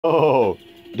Oh,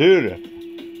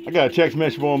 dude, I got a text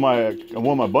message from one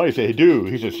of my buddies. Say, hey, dude,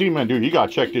 he said, "See, man, dude, you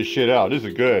gotta check this shit out. This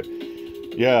is good."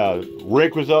 Yeah,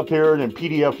 Rick was up here, and then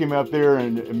PDF came out there,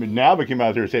 and Navin came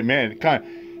out there and said, "Man, kind of."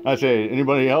 I say,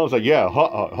 "Anybody else?" Like, yeah,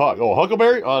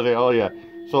 Huckleberry. I say, "Oh yeah."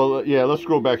 So yeah, let's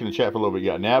scroll back in the chat for a little bit.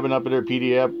 Yeah, Navin up in there,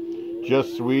 PDF,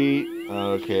 just sweet.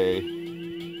 Okay,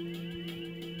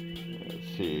 let's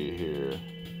see here.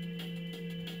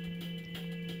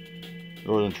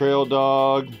 Northern Trail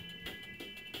Dog.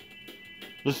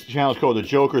 This channel's called the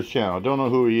Joker's channel. I don't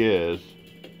know who he is,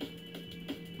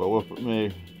 but with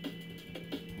me,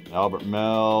 Albert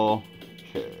Mel.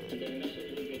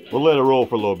 Okay, we'll let it roll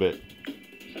for a little bit.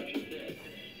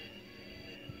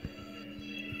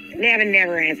 Navin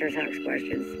never answers Huck's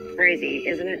questions. Crazy,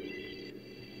 isn't it?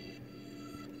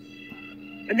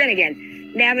 But then again,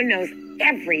 Navin knows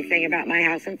everything about my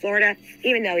house in Florida,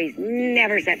 even though he's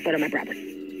never set foot on my property.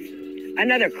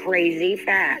 Another crazy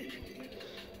fact.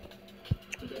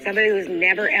 Somebody who's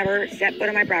never ever set foot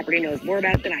on my property knows more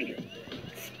about it than I do.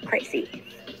 It's crazy.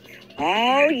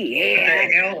 Oh yeah,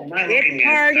 it's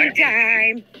party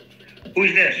time.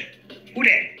 Who's this? Who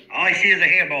that? All I see is a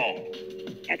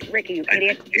hairball. That's Ricky, you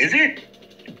idiot. Is it?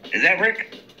 Is that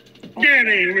Rick? That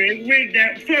ain't Rick. Rick,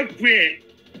 that fuck Rick.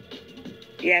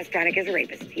 Yes, Tonic is a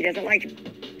rapist. He doesn't like him.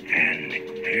 And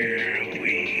here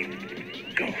we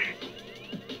go.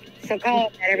 So call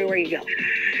him that everywhere you go.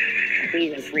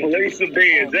 Jesus, Ricky. Lisa B,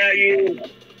 is that you?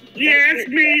 Yeah, it's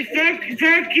me.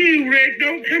 Fuck you, Rick.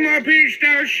 Don't come up here and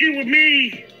start shit with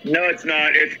me. No, it's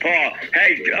not. It's Paul.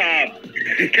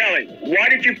 Hey, Kelly, why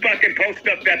did you fucking post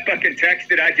up that fucking text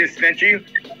that I just sent you?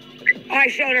 I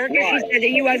showed her because she said that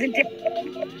you wasn't.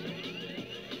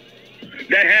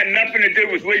 That had nothing to do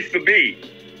with Lisa B.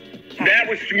 That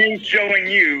was me showing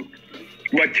you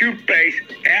what Two-Face,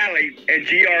 Allie, and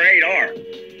GR8 are.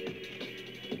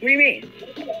 What do you mean?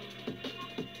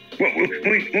 What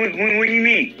do you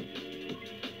mean?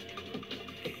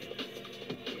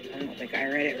 I don't think I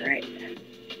read it right.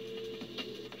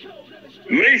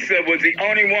 Lisa was the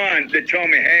only one that told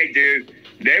me, hey, dude,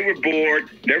 they were bored.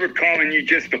 They were calling you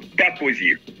just to fuck with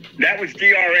you. That was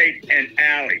GR8 and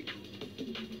Allie.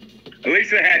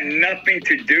 Lisa had nothing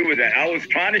to do with that. I was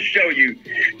trying to show you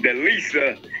that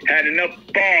Lisa had enough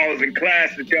balls in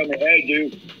class to tell me, hey,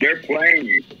 dude, they're playing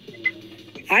you.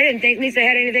 I didn't think Lisa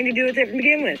had anything to do with it to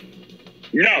begin with.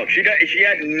 No, she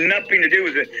had nothing to do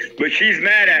with it. But she's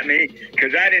mad at me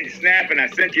because I didn't snap and I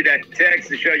sent you that text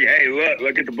to show you, hey,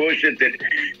 look at the bullshit that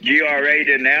GR8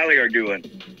 and Allie are doing.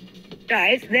 No,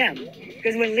 it's them.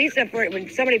 Because when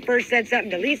somebody first said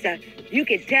something to Lisa, you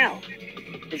could tell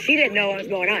that she didn't know what was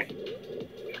going on.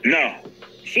 No.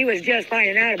 She was just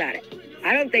finding out about it.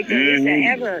 I don't think that Lisa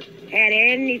ever had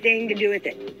anything to do with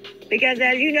it. Because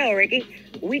as you know, Ricky,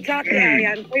 we talked to Allie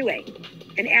on the freeway.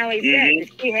 And Allie said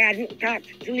that she hadn't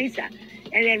talked to Lisa.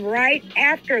 And then right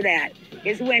after that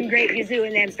is when Great Yazoo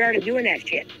and them started doing that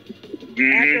shit.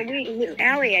 After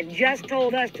Allie had just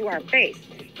told us to our face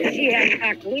that she hadn't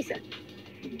talked to Lisa.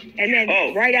 And then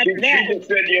right after that, she just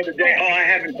said the other day, I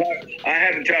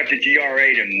haven't talked to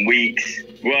GR8 in weeks.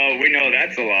 Well, we know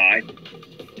that's a lie.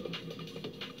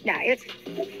 No,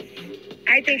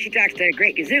 I think she talks to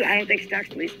Great Yazoo. I don't think she talks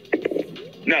to Lisa.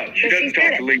 No, she doesn't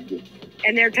talk to Lisa.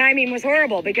 And their timing was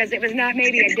horrible because it was not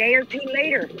maybe a day or two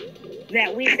later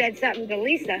that we said something to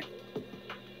Lisa.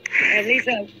 And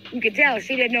Lisa, you could tell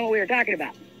she didn't know what we were talking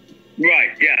about. Right,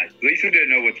 yeah. Lisa didn't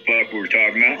know what the fuck we were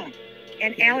talking about.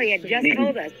 And Allie had just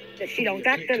told us that she don't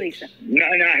talk to Lisa. No,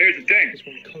 here's the thing.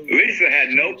 Lisa had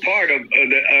no part of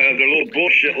the little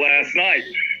bullshit last night.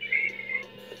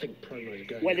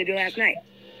 What did they do last night?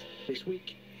 This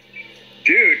week.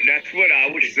 Dude, that's what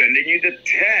I was sending you the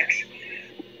text.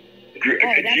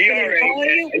 GR8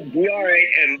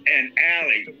 and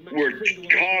Allie were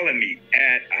calling me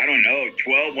at, I don't know,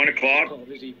 12, 1 o'clock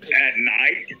at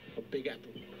night.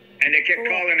 And they kept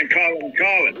calling.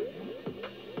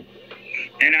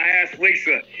 And I asked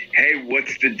Lisa, hey,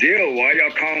 what's the deal? Why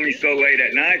y'all calling me so late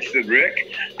at night? She said,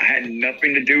 Rick, I had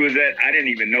nothing to do with that. I didn't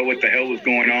even know what the hell was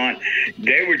going on.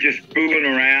 They were just fooling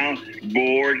around,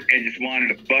 bored, and just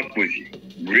wanted to fuck with you.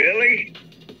 Really?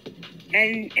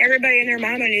 And everybody and their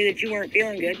mama knew that you weren't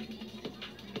feeling good.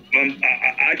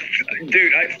 I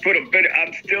just put a bit.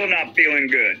 I'm still not feeling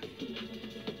good.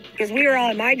 Because we were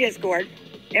all in my Discord,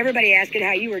 everybody asking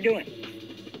how you were doing.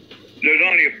 There's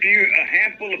only a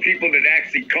handful of people that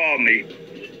actually called me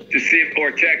to see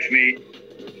or text me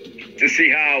to see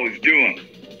how I was doing.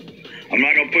 I'm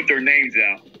not gonna put their names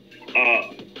out,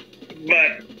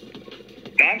 but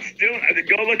I'm still,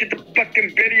 go look at the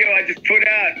fucking video I just put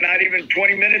out. Not even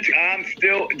 20 minutes. I'm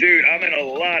still, dude, I'm in a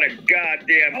lot of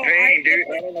goddamn pain, dude.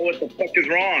 I don't know what the fuck is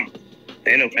wrong.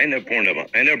 Ain't no porn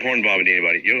involved with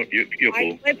anybody. You're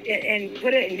cool. I flipped it and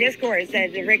put it in Discord. It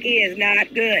said that Ricky is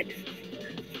not good.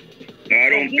 I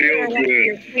don't feel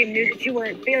good. You knew that you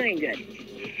weren't feeling good.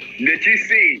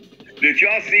 Did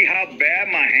y'all see how bad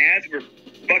my hands were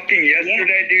fucking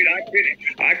yesterday, dude?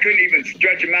 I couldn't even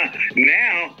stretch them out.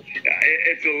 Now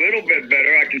it's a little bit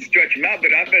better. I can stretch them out,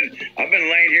 but I've been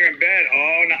laying here in bed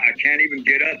all night. I can't even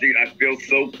get up, dude. I feel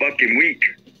so fucking weak.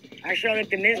 I showed it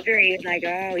to Mister. He's like,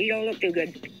 oh, he don't look too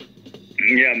good.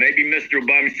 Yeah, maybe Mister will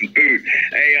buy me some food.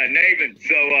 Hey, Navin,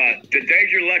 so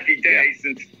today's your lucky day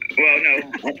since. Well, no,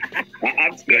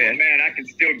 I'm still a man. I can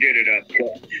still get it up.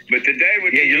 But today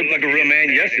would you look like a real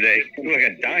man yesterday. You look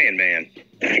like a dying man.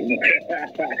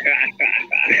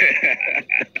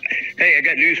 Hey, I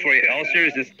got news for you. All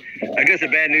seriousness, I got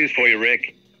some bad news for you,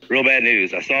 Rick. Real bad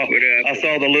news. I saw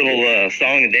the little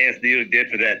song and dance deal you did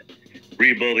for that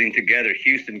Rebuilding Together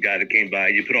Houston guy that came by.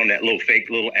 You put on that little fake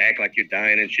little act like you're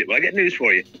dying and shit. Well, I got news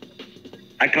for you.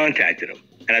 I contacted him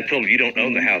and I told him you don't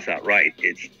own the house outright.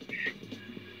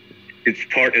 It's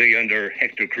partly under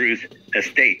Hector Cruz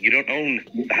estate. You don't own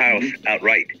the house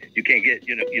outright. You can't get,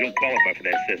 you don't qualify for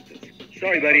that assistance.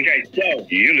 Sorry, buddy. Okay, so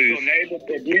you lose. So, neighbor,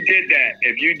 if you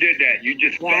did that, you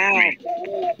just fucked me.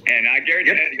 And I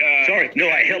guarantee. Yep. Sorry, no,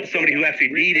 I helped somebody who actually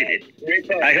needed it.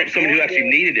 I helped somebody who actually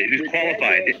needed it, who's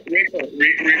qualified.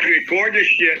 Record this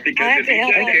shit because I have to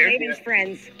help I don't care. Navin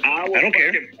friends. I don't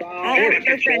care. I'll help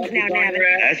your friends now, Navin.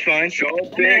 That's fine. So I'm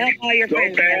gonna help all your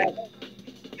friends.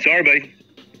 Sorry, buddy.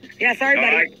 Yeah, sorry,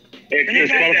 buddy.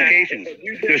 There's qualifications.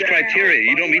 There's criteria.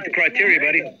 You don't meet the criteria,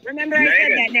 buddy. Remember I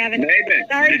said that, Navin.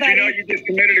 Sorry, buddy. Did you know you just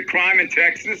committed a crime in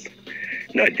Texas?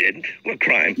 No, I didn't. What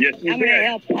crime? Yes, you I'm did. going to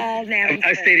help all Navin.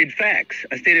 I stated facts.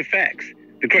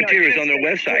 The criteria is on their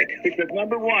website. Because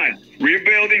number one,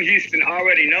 Rebuilding Houston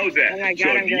already knows that. Oh my God, so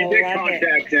I'm if you gonna did love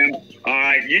contact them, all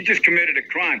right, you just committed a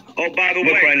crime. Oh, by the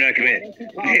way, what crime did I commit?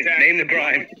 Name the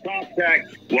crime.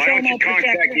 Why don't you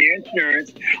contact the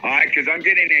insurance? All right, because I'm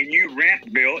getting a new ramp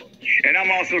built, and I'm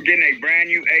also getting a brand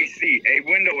new AC, a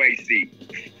window AC.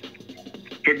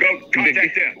 So go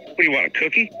contact them. What do you want, a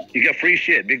cookie? You got free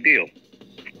shit. Big deal.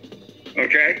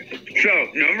 Okay. So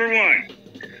number one.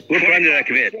 What crime did I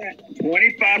commit?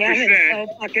 25%. So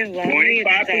fucking lonely.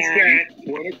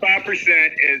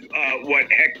 25% is what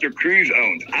Hector Cruz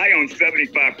owns. I own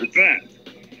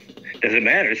 75%. Doesn't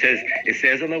matter. It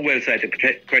says on the website the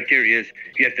criteria is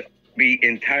you have to be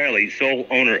entirely sole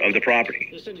owner of the property.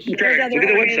 There's Look at the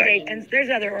website. There's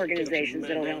other organizations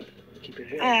that'll help.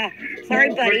 Sorry,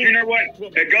 buddy. But you know what?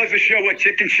 It goes to show what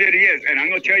chicken shit he is. And I'm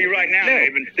going to tell you right now,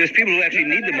 Navin. There's people who actually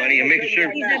need the money and making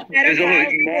sure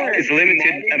it's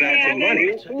limited amounts of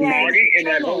money. Marty and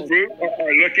that whole group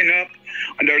are looking up.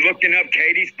 They're looking up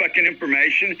Katie's fucking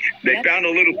information. They found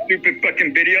a little stupid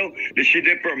fucking video that she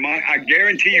did for a month. I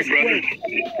guarantee you, brother.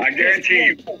 I guarantee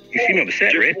you. You seem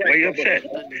upset, Rick. Why are you upset?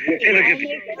 Hey, look, if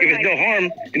it's no harm,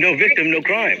 no victim, no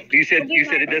crime. You said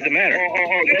it doesn't matter.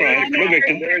 No crime, no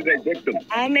victim. There's a victim.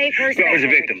 I'll make her. There's a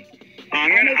victim.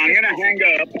 I'm gonna hang up.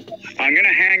 I'm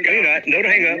gonna hang up. No, you're not. No,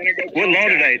 don't hang up. What law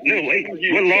did I? No, wait.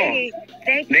 What law?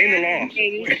 Name the law.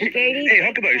 Katie. Hey,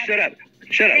 Huckleberry, shut up.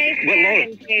 Shut up.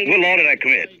 What law did I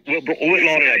commit? What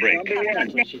law did I break?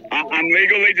 I'm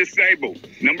legally disabled.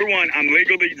 Number one, I'm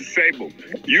legally disabled.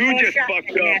 You just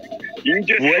fucked up.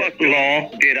 What law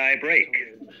did I break?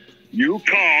 You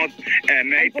called and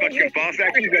made fucking false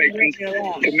accusations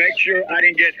to make sure I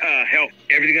didn't get help.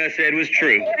 Everything I said was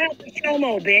true. Help a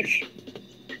chomo, bitch.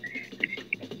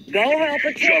 Go help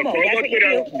a chomo. Go look it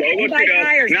up.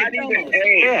 Not even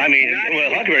Well, I mean,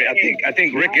 Huckleberry, I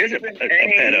think Rick is a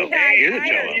pedo. He is a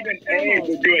chomo. Not even A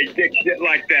would do a dick shit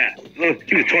like that. Look,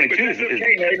 he was 22. His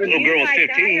little girl was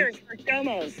 15.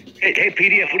 Hey,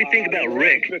 PDF, what do you think about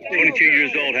Rick, 22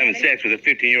 years old, having sex with a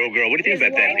 15-year-old girl? What do you think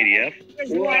about that, PDF?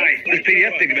 What does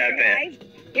PDF think about that?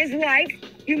 His wife.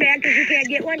 You mad because you can't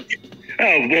get one?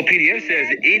 Oh, well, PDF says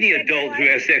any adult who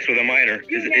has sex with a minor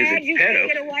is a pedo.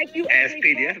 Ask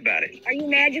PDF about it. Are you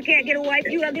mad you can't get a wife,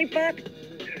 you ugly fuck?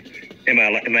 Am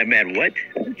I mad what?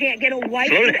 You can't get a wife,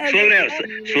 Slow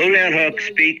down, Huck.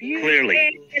 Speak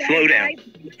clearly. Slow down.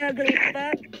 You ugly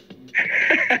fuck.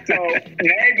 So,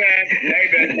 Navin,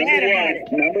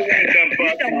 number one dumb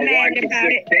fuck, my wife is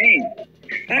 15.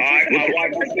 My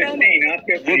wife is 15, not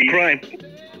 15. What crime?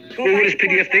 Well, what does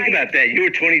PDF think about that? You were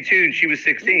 22 and she was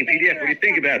 16. PDF, what do you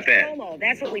think about that?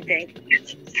 That's what we think.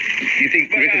 You think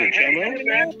Rick is a chomo?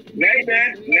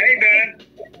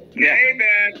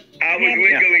 Navin, I was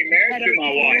legally married to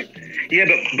my wife. Yeah,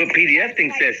 but PDF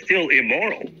thinks that's still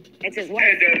immoral. It's his It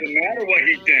wife. doesn't matter what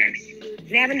he thinks.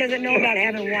 Navin doesn't know about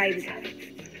having wives.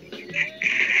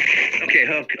 Okay,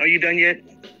 Huck, are you done yet?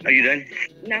 Are you done?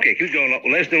 No. Okay, keep going.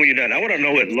 Well, let us know when you're done. I want to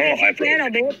know what law I broke. Channel,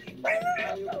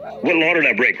 bitch. What law did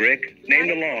I break, Rick? Name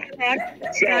the law.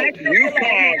 So you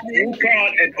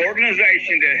called an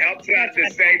organization that helps out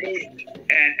disabled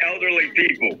and elderly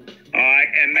people, all right,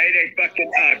 and made a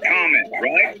fucking comment,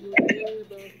 right?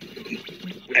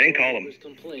 I didn't call him.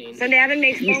 So Navin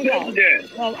makes You phone said calls. you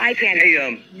did. Well, I can't.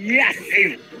 Hey, Yes.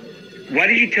 hey, why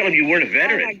did you tell him you weren't a Oh my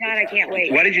veteran? God, I can't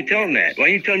wait. Why did you tell him that? Why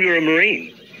didn't you tell him you were a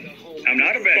Marine? I'm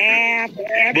not a veteran.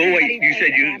 But wait,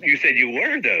 you said you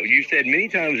were though. You said many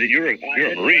times that you're a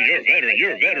Marine, you're a veteran,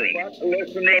 you're a veteran.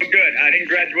 Listen real good. I didn't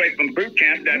graduate from boot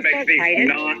camp. That makes me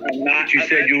not. You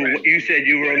said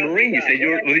you were a Marine. You said you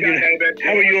were.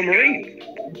 How are you a Marine?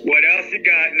 What else you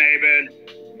got, Navin?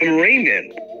 A Marine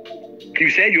then. You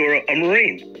said you were a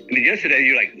Marine. And then yesterday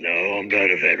you're like, no, I'm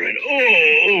not a veteran.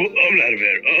 Oh, I'm not a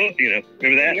veteran. Oh,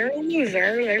 remember that? You're a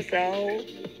loser. They're so.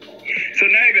 So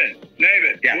Navin,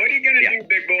 Yeah. what are you gonna do,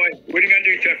 big boy? What are you gonna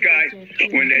do, tough guy?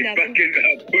 When they Nothing. fucking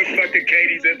put fucking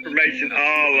Katie's information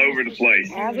all over the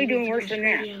place. I'll be doing worse than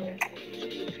that.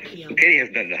 Katie has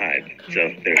nothing to hide,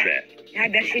 so there's that. I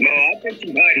bet she No, does. I think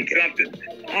she's hiding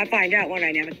something. I'll find out one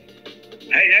I never.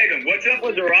 Hey, Navin, what's up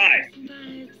with her eye?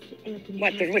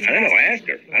 What? Which I don't know. Ask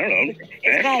her. I don't know.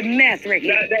 It's called meth,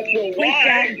 Ricky. That's your Bleach out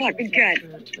wife. and fucking cut.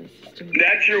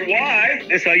 That's your wife.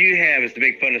 That's all you have is to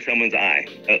make fun of someone's eye.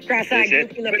 Cross-eyed, That's it.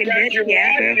 goofy But looking that's bitch. your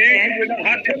Yeah. wife, dude.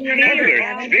 How come you're never?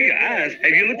 Look, speaking of eyes,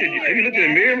 have you looked in the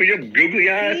mirror with your googly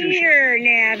eyes? And Peter,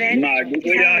 Navin. My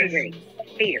googly eyes.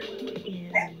 Peter.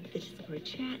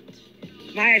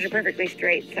 My eyes are perfectly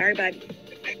straight. Sorry, bud.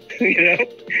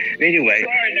 Anyway,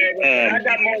 Sorry, Navin. I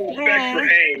got more respect for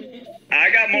Abe. I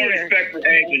got more Peter. respect for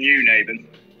Abe than you, Navin.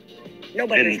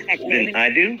 Nobody respects then Navin. I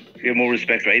do. You have more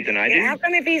respect for Abe than I do. Yeah, how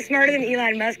come if he's smarter than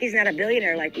Elon Musk, he's not a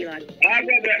billionaire like Elon? I'd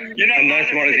rather, you know, I'm not as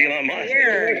smart as Elon Musk.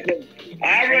 Sure.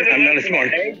 I'd rather I'm not listen as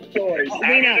smart. to Abe stories. Oh, we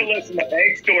I'd know. rather listen to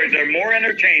Abe stories. They're more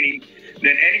entertaining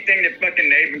than anything that fucking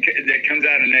that comes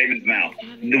out of Navin's mouth.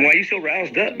 Then why are you so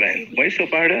roused up, man? Why are you so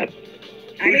fired up?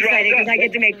 I'm Who's excited roused because I up?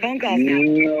 get to make phone calls now.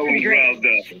 No, That'd be great. roused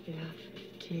up.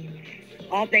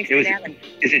 All thanks It to was Navin.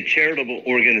 it's a charitable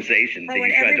organization But that when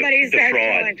you tried everybody to starts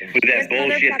defraud going, with that "This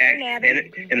bullshit motherfucker act.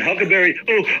 Navin." And Huckleberry,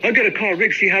 oh, I'm gonna call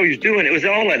Rick, see how he's doing. It was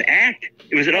all an act.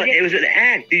 It was an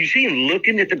act. Did you see him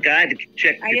looking at the guy to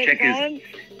check I didn't his? call him.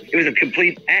 It was a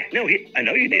complete act. No, I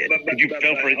know you did. But you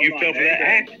fell for it. You fell for that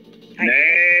act.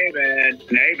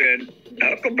 Navin.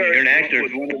 Huckleberry. You're an actor.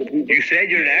 was one of the people- You said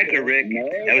you're an actor, Rick.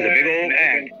 That was a big old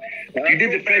act. You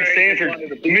did the Fred Sanford.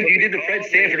 You did the Fred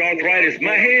Sanford arthritis.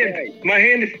 My hand.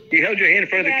 You held your hand in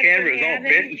front of the camera. It was all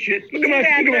bent and shit. Look at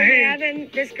my hand.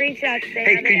 Navin, the screenshots say.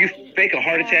 Hey, could you fake a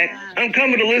heart attack? I'm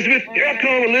coming, Elizabeth. Here I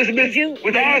come, Elizabeth.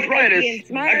 With arthritis. being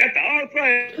smart? I got the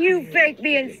arthritis. You fake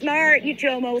being smart, you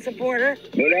Chomo supporter.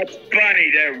 Well, that's funny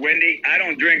there, Wendy. I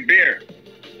don't drink beer.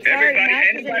 Sorry, Max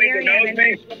is Anybody in that here, knows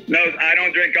me knows I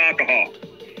don't drink alcohol.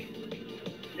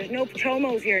 There's no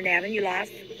Chomos here, Navin. You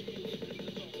lost.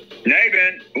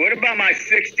 Navin, what about my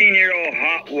 16-year-old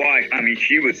hot wife? I mean,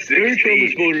 she was 16.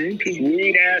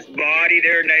 Sweet ass body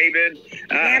there, Navin.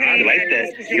 You like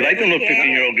that? You like them little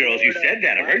 15-year-old girls? You said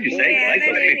that. I heard you say it. You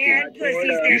like those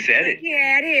 15. You said it. You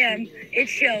had him. It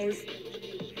shows.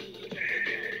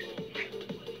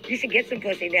 You should get some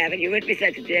pussy, Navin. You wouldn't be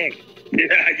such a dick.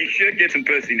 Yeah, you should get some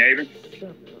pussy, Navin.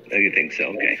 Oh, you think so?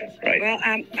 Okay, right. Well,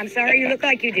 I'm sorry you look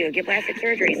like you do. Get plastic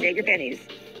surgery. Save your pennies.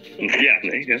 Yeah.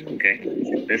 There you go.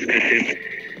 Okay, that's good too.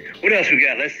 What else we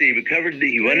got? Let's see. We covered that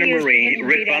he wasn't a You're used to Marine. being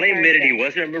Rick beat up finally by admitted he sex.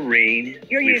 wasn't a Marine.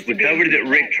 You're used to We being covered beat that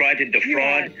Rick up. tried to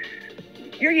defraud.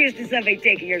 You're used to somebody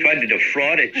taking your. Tried to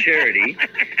defraud a charity.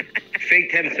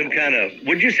 Faked having some kind of.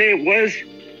 What'd you say it was?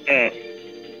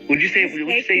 What'd you say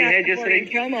you had yesterday?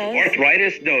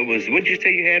 Arthritis? No, it was. What'd you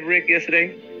say you had, Rick,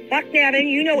 yesterday? Fuck, Navin.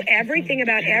 You know everything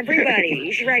about everybody.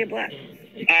 You should write a book.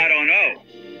 I don't know.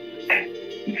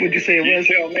 What'd you say it You was?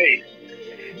 tell me.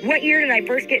 What year did I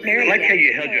first get I married? like how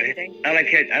you Navin? held know your. everything. I like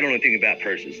how I don't know anything about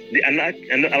purses. I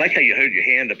like how you held your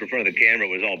hand up in front of the camera.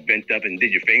 It was all bent up, and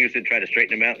did your fingers and try to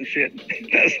straighten them out and shit.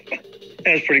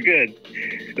 That was pretty good.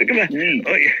 Look at my.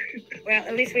 Oh yeah. Well,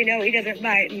 at least we know he doesn't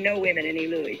buy no women any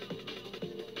Louis.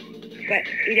 But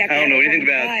he'd have to I don't have know a anything woman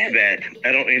to about buy it. that.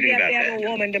 I don't know anything He'd have about to have that. a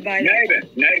woman to buy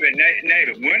that.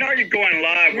 Navin, when are you going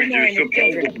live with We're your more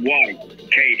into supposed wife,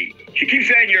 Katie? She keeps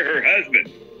saying you're her husband.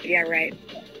 Yeah, right.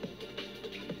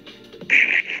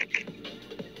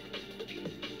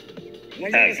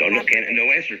 When's it Don't know. gonna stop?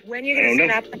 No answer. When you I going don't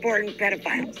to know. stop supporting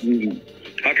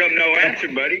pedophiles? How come no answer,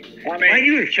 buddy? I Why are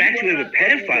you infatuated with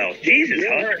pedophiles? Jesus,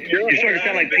 huh? You're starting to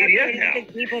sound like PDF now.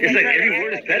 It's like every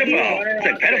word is pedophile. It's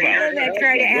like People pedophile. that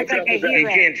try to act like a You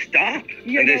hero. can't stop.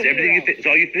 You're And there's no everything hero. it's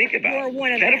all you think about. You're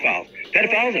one of them. Pedophiles.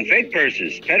 Pedophiles and fake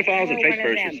persons. Pedophiles and You're fake one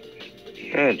of persons. them.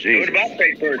 Oh, What Jesus. about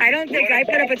fake person? I don't think I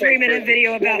put up a 3-minute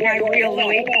video about my real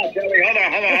Louis. Hold on,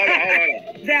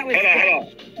 Kelly. That was Hold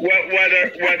on.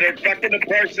 Whether fucking the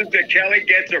persons that Kelly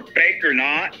gets are fake or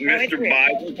not, it's Mr. real.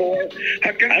 Biden for.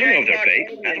 I don't know if they're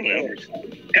fake. I don't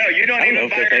know. Hell, you don't I don't even know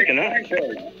if they're fake or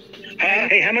not. Huh?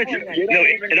 Hey, how much? No,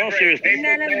 in all seriousness.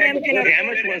 None of them can Hey, how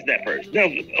much was that purse? No,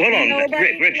 hold on.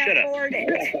 Nobody Rick, can shut up. afford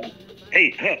it.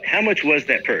 Hey, Huck, how much was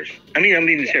that purse? I'm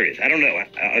being serious. I don't know.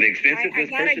 Are they expensive, I those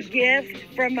got a purses? gift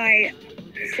from my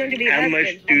soon-to-be How husband.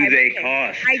 much for do my they birthday.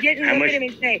 cost? I didn't How look much- at him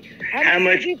and say, how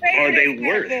much did you pay are for they this bad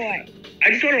worth? boy? I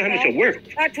just want to know how much they're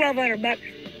worth. About $1,200.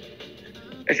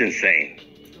 That's insane.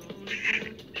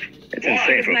 That's It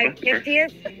insane was for my a purse.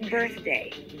 50th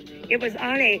birthday. It was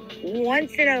on a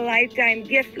once-in-a-lifetime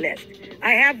gift list.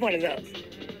 I have one of those.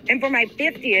 And for my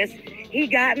 50th, he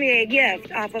got me a gift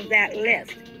off of that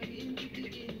list.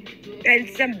 And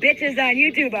some bitches on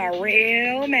YouTube are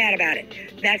real mad about it.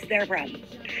 That's their problem.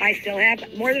 I still have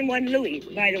more than one Louis,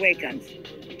 by the way, comes.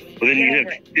 Well, then, Get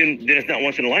over it. then it's not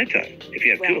once in a lifetime if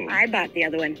you have two of Well, them. I bought the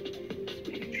other one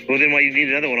Well, then why you need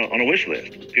another one on a wish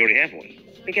list if you already have one?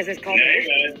 because it's called a wish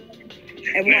list.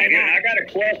 Navin, And why Navin, I not? got a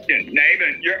question.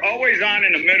 Navin, you're always on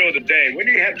in the middle of the day. When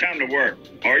do you have time to work?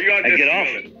 Or are you on I get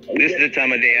disability? off. This is the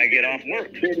time of day I get off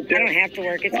work. I don't have to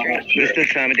work. It's great. This is the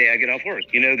time of day I get off work.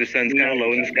 You know, the sun's kind of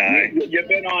low in the sky. You've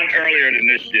been on earlier than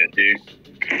this shit, dude.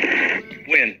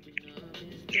 When?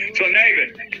 So,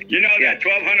 Navin, you know Yeah. that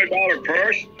 $1,200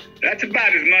 purse? That's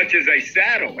about as much as a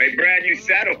saddle, a brand new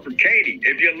saddle for Katie.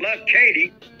 If you love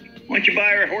Katie, why don't you buy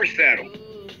her a horse saddle?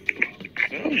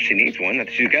 Well, she needs one.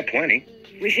 She's got plenty.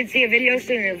 We should see a video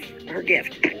soon of her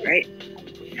gift, right?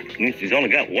 I mean, she's only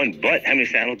got one butt. How many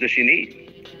saddles does she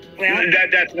need? Well,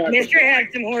 That's not Mr. had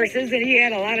some horses and he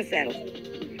had a lot of saddles.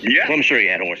 Yeah. Well, I'm sure he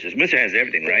had horses. Mr. has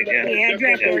everything, right? He Yeah. had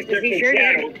draft horses. He sure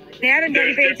did. Navin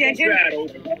didn't pay attention.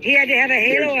 He had to have a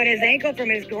halo on his ankle from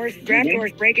his draft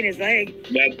horse breaking his leg.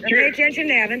 That's Don't pay true. attention,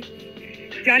 Navin.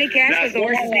 Johnny Cash Now, was the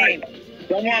horse's name.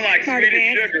 Someone like Cardi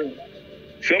Swedish B. Sugar,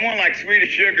 someone like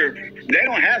Swedish Sugar, they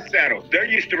don't have saddles. They're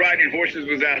used to riding horses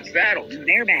without saddles.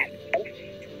 Bareback.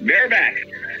 Bareback.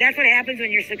 That's what happens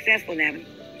when you're successful, Navin.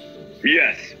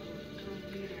 Yes.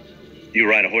 You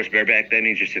ride a horse bareback. That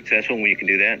means you're successful when you can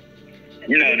do that.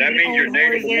 You know, that means you're Own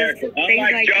Native horses, American. things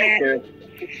Unlike like that.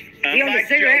 Joker. He owned a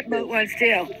cigarette boat once,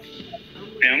 too.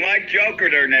 And like Joker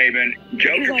there, Navin, He was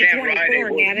Joker only can't ride a 24,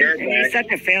 horse Navin. He was bareback.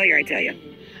 such a failure, I tell you.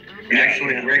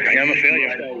 Actually, Rick, I'm a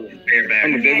failure.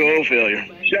 I'm a big old failure.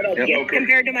 Shut up, Yep. Joker.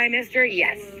 Compared to my mister,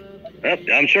 yes.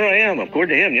 I'm sure I am.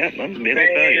 According to him, yeah, I'm a big old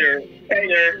failure.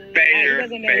 Failure. Failure. He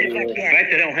doesn't know the fuck The yeah.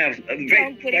 fact that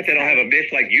I don't have a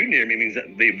bitch like you near me means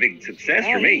that'd be a big success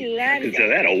Oh, for me. he loves And so it.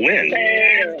 that'll win.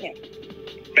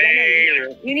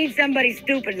 Failure. You need somebody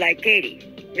stupid like Katie.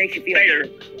 Makes you feel Failure.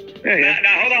 Yeah, yeah.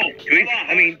 Now, hold on. To each,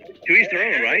 I mean, to each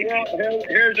their own, right?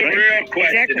 Here's a Right. real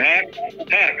question, Exactly.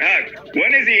 Huck.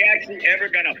 When is he actually ever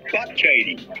gonna fuck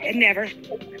Katie? Never.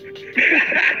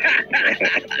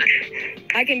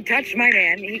 I can touch my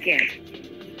man. He can't.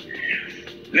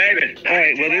 David. All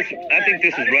right. Well, I think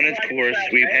this has run its course.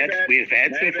 We've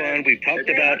had some fun. We've talked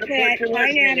about. Go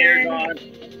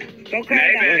Go cry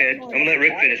about ahead. it. I'm gonna let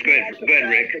Rick finish. Go ahead,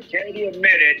 Rick.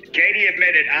 Katie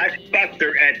admitted I fucked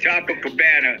her at Taco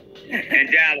Cabana in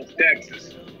Dallas,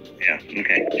 Texas. Yeah.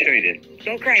 Okay. Sure you did.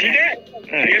 Go cry She about it. did.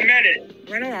 All right. She admitted it.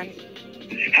 Run along.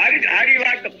 How do you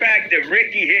like the fact that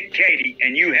Ricky hit Katie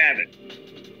and you haven't?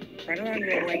 Run along,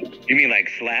 little boy. You mean like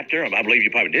slapped her? I believe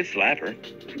you probably did slap her.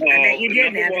 bet you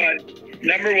did,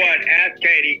 Number one, ask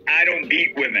Katie. I don't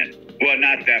beat women. Well,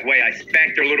 not that way. I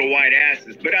spanked their little white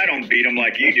asses, but I don't beat them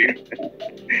like you do.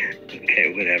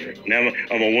 Okay, whatever. Now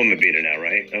I'm a woman beater now,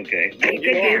 right? Okay. It could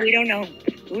be. We don't know.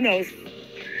 Who knows?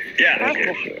 Yeah.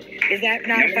 Okay, sure. Is that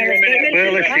not a Young fair women- statement?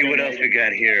 Well, let's see what else we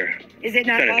got here. Is it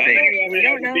not Trying to possible? think. We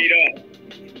don't know. Beat up.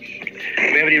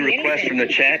 Do we have any requests from the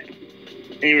chat?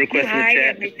 Any You requests from the hide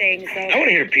chat? everything, so. I want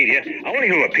to hear PDF. I want to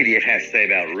hear what PDF has to say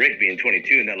about Rick being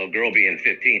 22 and that little girl being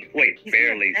 15. Wait, You see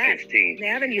barely that? 15.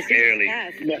 Navin, you see Barely.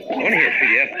 that? I want to hear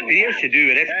PDF. PDF should do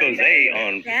an expose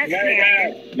on. That's Very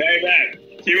Navin. bad. Very bad.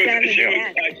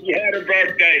 She had her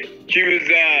birthday. She was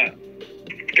a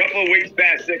couple of weeks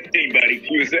past 16, buddy.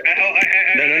 She was.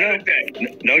 No.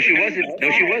 No, she wasn't. No,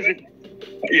 she wasn't.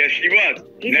 Yes, she was.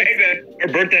 Navin. Her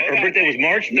birthday was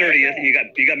March 30th, and you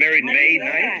got married May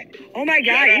 9th. Oh my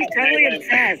God, he's totally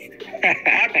obsessed.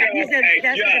 He's obsessed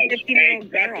with a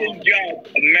 15-year-old girl.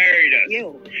 Judge married us.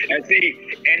 You. And see,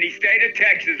 in the state of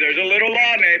Texas, there's a little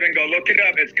law, Navin. Go look it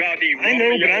up. It's called the. I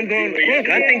know, but I'm going. Look,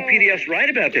 I think PDF's right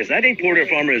about this. I think Porter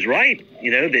Farmer is right.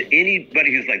 You know that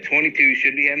anybody who's like 22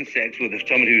 should be having sex with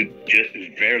someone who just is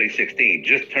barely 16,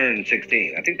 just turned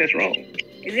 16. I think that's wrong.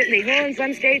 Is it legal in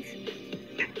some states?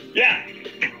 Yeah.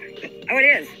 Oh, it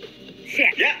is.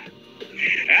 Shit. Yeah.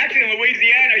 Actually, in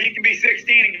Louisiana, you can be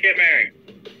 16 and get married.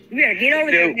 You better get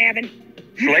over there, Navin.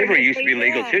 Slavery used to be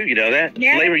legal too. You know that?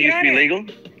 Navin, Slavery used to be legal.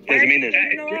 Doesn't mean this.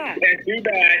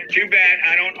 Too bad.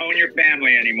 I don't own your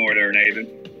family anymore, there, Navin.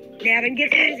 Navin,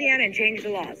 get to Louisiana and change the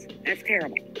laws. That's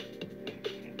terrible.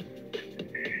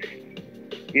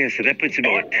 Yeah, so that puts him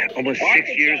almost 6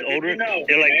 years older.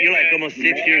 You're like almost 6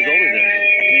 years older than him.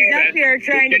 He's up here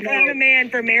trying to clown a man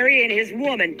for marrying his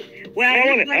woman. Well,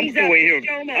 I'm gonna see what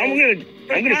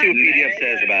PDF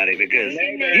says about it because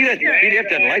PDF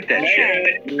doesn't like that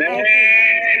shit. Did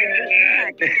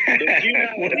you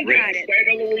know in the state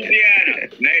of Louisiana,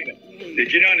 Navin,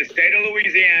 did you know in the state of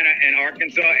Louisiana and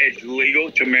Arkansas it's legal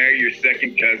to marry your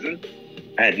second cousin?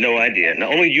 I had no idea.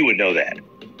 Now, only you would know that.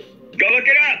 Go look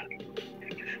it up.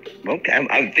 Okay,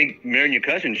 I would think marrying your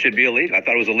cousin should be illegal. I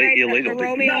thought it was illegal.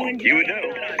 Romeo and you would know.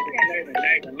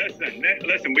 Nathan,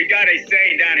 listen, we got a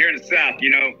saying down here in the South, you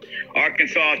know,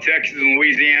 Arkansas, Texas, and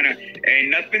Louisiana,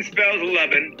 ain't nothing spells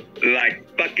loving like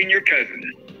fucking your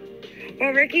cousin.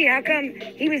 Well, Ricky, how come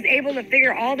he was able to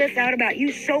figure all this out about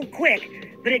you so quick,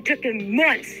 but it took him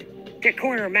months to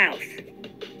corner Mouse?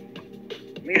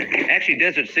 Actually,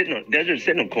 Desert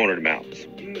Sentinel cornered Mouse.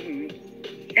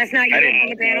 That's not you on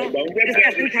the panel?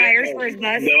 Discussing tires for his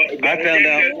bus? I found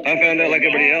out like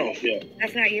everybody else.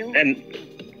 That's not you? And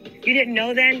you didn't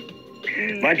know then?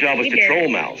 My job was to troll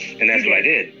Mouse, and that's what I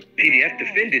did. PDF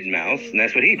defended Mouse, and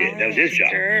that's what he did. That was his job.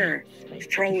 Sure. He's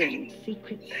trolling.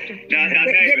 Now,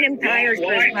 getting him tires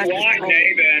for his bus.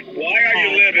 Navin, why are you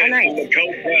living on the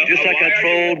coast? Just like I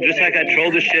trolled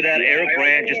the shit out of Eric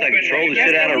Brandt, just like I trolled the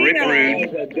shit out of Rick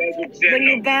Rude. When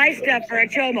you buy stuff for a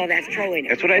chomo, that's trolling.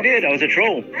 That's what I did. I was a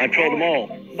troll. I trolled them all.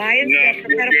 Buying stuff for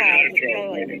pedophiles is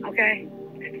trolling. Okay.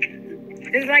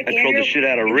 This is like I trolled the shit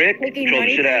out of Rick. Trolled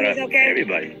the shit out of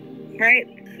everybody. Right?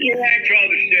 You ain't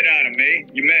trolled the shit out of me.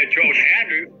 You may have trolled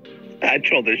Andrew. I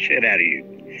trolled the shit out of you.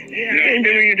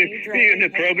 Remember you in the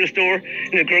Kroger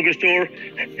store?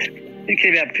 You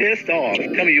came out pissed off.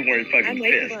 Tell me you weren't fucking pissed. I'm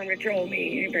waiting for him to troll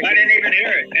me. I didn't even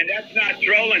hear it. And that's not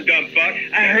trolling, dumb fuck.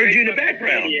 I heard you in the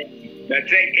background.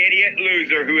 That's an idiot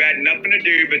loser who had nothing to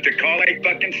do but to call a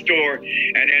fucking store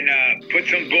and then put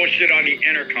some bullshit on the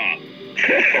intercom.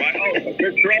 Right? Oh,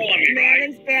 you're trolling me, right?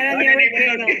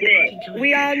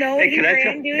 We all know can I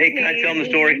tell him the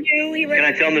story? Can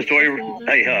I tell him the story?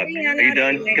 Hey, Huck, are you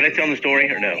done? Can I tell him the story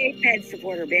or no? Ped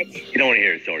supporter, bitch. You don't want to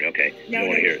hear the story, okay? You don't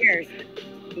want to hear it.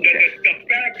 The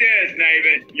fact is,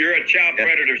 Navin, you're a child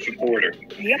predator supporter.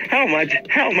 Yep. How am I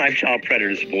a child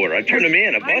predator supporter? I turned him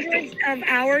in. I busted him.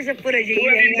 Hours of footage. All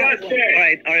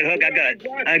right, Huck. I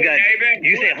got.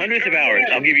 You say hundreds of hours.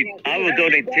 I will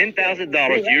donate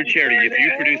 $10,000 to your charity if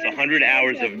you produce 100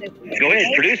 hours of. Go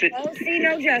ahead, produce it. Don't see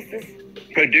no justice.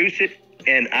 Produce it.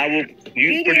 And I will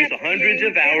produce hundreds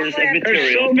of hours of material.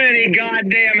 There's so many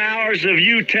goddamn hours of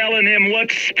you telling him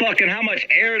how much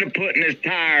air to put in his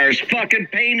tires, fucking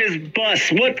paint his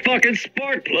bus, what fucking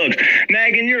spark plugs.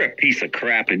 Naggin, you're a piece of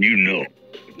crap and you know.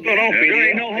 There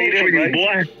ain't no hope for you,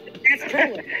 boy. That's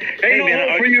trolling. Ain't no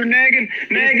hope for you, Naggin.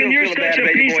 Naggin, you're such a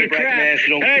piece of crap.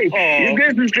 Hey,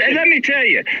 let me tell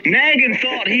you, Naggin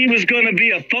thought he was going to be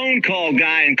a phone call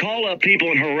guy and call up people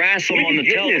and harass them on the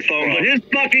telephone. But his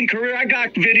fucking career, I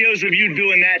got videos of you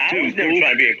doing that too. I was never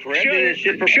trying to be a crap.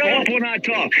 Shut up when I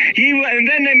talk. And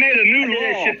then they made a new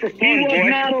law. He was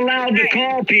not allowed to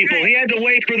call people. He had to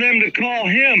wait for them to call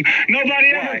him. Nobody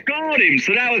ever called him.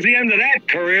 So that was the end of that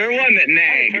career, wasn't it,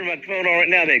 Nag? Turn my phone on right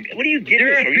now. What do you get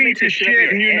this from? You're a piece of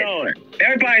shit and you know it.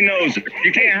 Everybody knows it.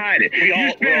 You can't hide it.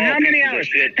 You spend how many hours?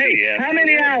 How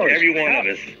many hours? Every one of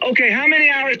us. Okay, how many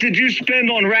hours did you spend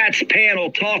on Rat's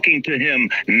panel talking to him,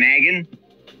 Naggin?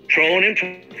 Trolling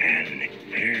him. And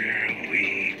here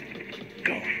we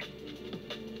go.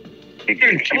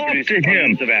 You talked to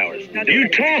him. You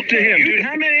talked to him, dude.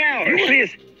 How many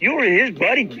hours? You were his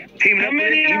buddy. How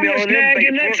many hours,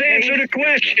 Naggin? Let's answer the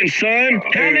question, son.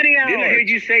 How many hours? Didn't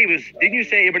you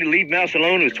say everybody leave Mouse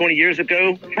alone? It was 20 years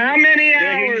ago. How many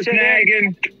hours,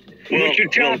 Naggin? Well,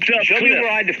 show me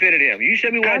where I defended him. You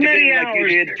showed me where I defended him like you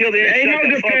did. Till then, ain't no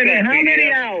defending. How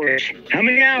many hours? How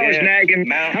many hours, Naggin?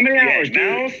 How many hours,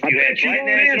 Mouse? You had Flight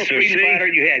National, Freedom Fighter.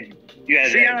 You You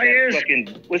had See how he is?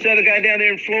 Fucking, what's the other guy down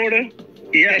there in Florida?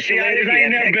 Yeah, see how he is? I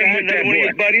ain't never been with that one of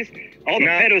your boy. buddies. All the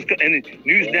pedos and the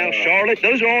News Now Charlotte.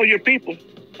 Those are all your people.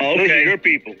 Okay. Those are your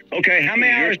people. Okay, how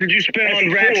many hours did you spend on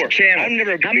Rat's channel? I've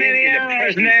never how been many in the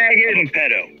hours presence nagging? of a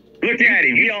pedo. Look at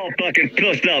him. He all fucking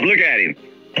puffed up. Look at him.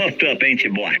 Puffed up, ain't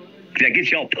you, boy? Did that get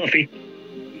y'all puffy?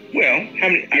 Well,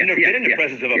 I've never been in the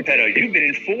presence of a pedo. You've been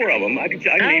in 4 of them. I can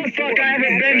name 4 of them.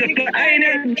 I ain't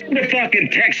never been to fucking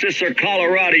Texas or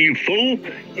Colorado, you fool.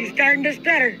 He's starting to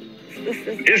stutter.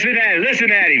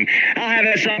 Listen at him. I'll have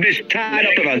that son of a bitch tied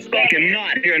up in a fucking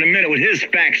knot here in a minute with his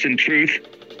facts and truth.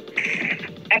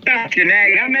 About you,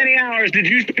 Nag. How many hours did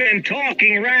you spend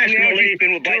talking rationally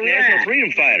to National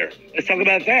Freedom Fighter? Let's talk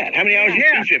about that. How many hours did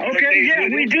you spend? Okay, yeah,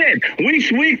 we did.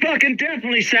 We fucking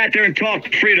definitely sat there and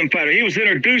talked to Freedom Fighter. He was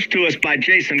introduced to us by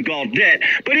Jason Gaudette.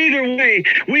 But either way,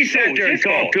 we sat there and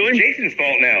talked to him. Jason's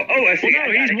fault now. Oh, I see. Well,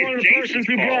 no, he's one of the persons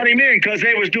who brought him in because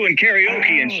they was doing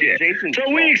karaoke and shit. So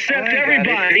we accept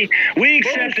everybody. We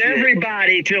accept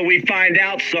everybody till we find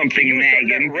out something,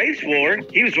 Megan. Race war.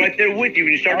 He was right there with you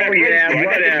when you started that race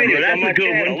war. Whatever. That's a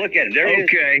good one. Look at him. There he is.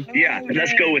 Okay, yeah,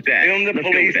 let's go with that. Film the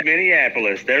police,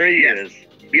 Minneapolis. There he is.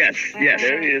 Yes.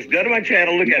 There he is. Go to my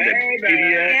channel. Look at the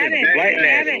PDF. White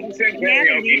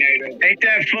Navin. Ain't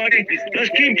that funny? Let's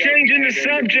keep changing the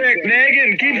subject,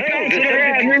 Megan. Keep bouncing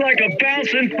around. You're like a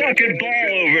bouncing fucking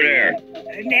ball over there.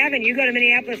 Navin, you go to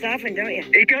Minneapolis often, don't you?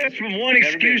 It goes from one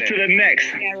excuse to the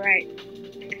next. Yeah, right.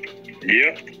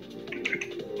 Yep.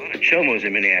 A lot of chomos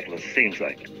in Minneapolis, seems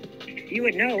like. You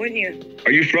would know, wouldn't you?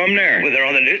 Are you from there? Well, they're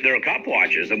on the news. They're cop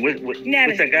watchers. And what's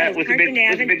that guy? What's the big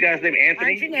guy's name?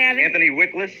 Anthony? Anthony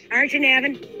Wickless? Aren't you,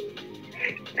 Navin?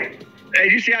 Hey,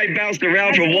 you see how he bounced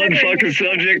around from one fucking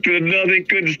subject to another? He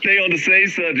couldn't stay on the same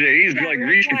subject. He's like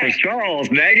reaching for Charles,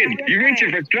 Megan. You're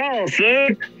reaching for Charles,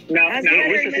 son. No, what's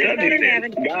the subject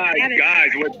then?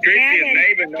 Guys, what's creepy is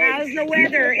Navin knows. How's the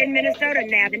weather in Minnesota,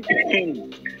 Navin?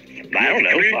 I don't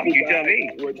know. Fuck, you tell me.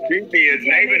 What's creepy is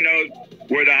Navin knows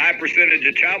where the high percentage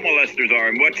of child molesters are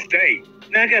in what state.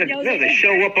 Now, they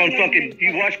show up on fucking. If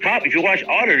you watch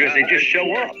auditors, they just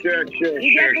show up. Sure.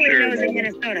 He definitely knows in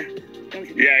Minnesota.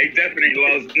 Yeah, he definitely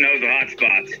knows the hot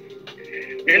spots.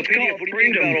 It's called what do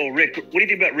you think about old Rick? What do you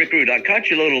think about Rick Rude? I caught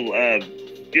your little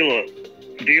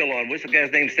deal on what's the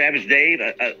guy's name, Savage Dave,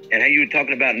 and how you were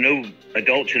talking about no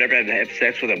adult should ever have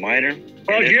sex with a minor.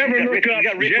 Oh, did you ever look up? You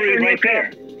got Rick Rude right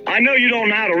there. I know you don't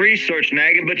know how to research,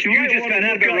 Naggin, but you just found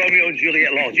out about Romeo and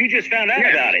Juliet laws. You just found out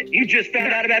about it. You just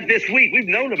found out about it this week. We've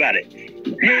known about it.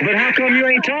 But how come you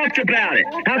ain't talked about it?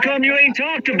 How come you ain't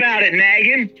talked about it,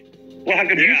 Naggin? Well, how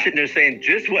come you sitting there saying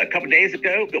just a couple days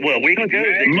ago, a week ago,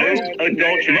 that most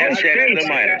adults should have sex with a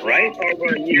minor, right?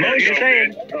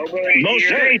 Most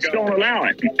states don't allow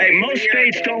it. Hey, most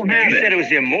states don't have it. You said it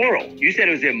was immoral. You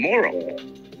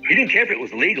didn't care if it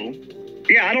was legal.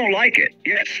 Yeah, I don't like it.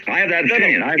 Yes, I have that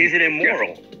opinion. Is it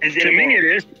immoral? Yeah. To me, it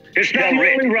is. It's not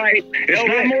morally right. It's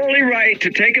not morally right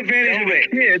to take advantage of a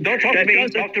kid. Don't talk to me.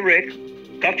 Talk to Rick.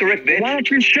 Talk to Rick, bitch. Why don't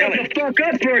you shut the fuck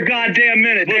up for a goddamn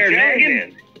minute there,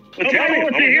 Naggin? Nobody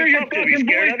wants to hear your fucking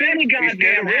voice any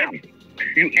goddamn how.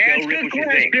 You ask a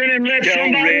question and let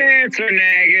somebody answer,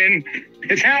 Naggin.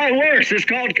 It's how it works. It's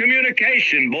called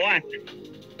communication, boy.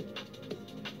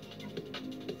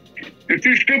 You're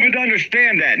too stupid to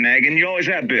understand that, Naggin. You always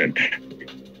have been.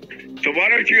 So why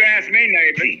don't you ask me,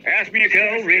 Navin? Ask me a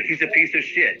question. Tell Rick he's a piece of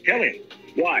shit. Tell him.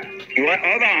 Why? What?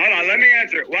 Hold on. Let me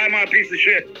answer it. Why am I a piece of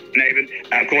shit, Navin?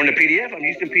 According to PDF, I'm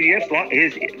using PDF's law.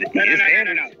 His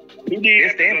standards.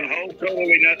 PDF is a whole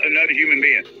totally another human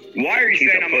being. Why are you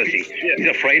saying I'm a piece of shit? He's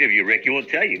afraid of you, Rick. He won't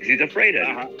tell you because he's afraid of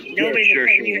you. Nobody's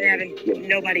afraid of you, Navin.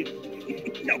 Nobody.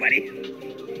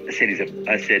 I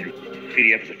said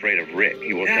PDF is afraid of Rick.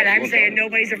 He won't. God, I'm saying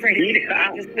nobody's afraid of you.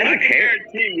 I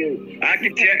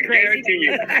can guarantee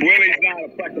you, Willie's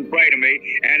not fucking afraid of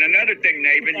me. And another thing,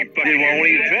 Navin, you fucking won't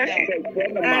even address you.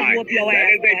 I'll whoop your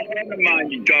ass. That is a friend of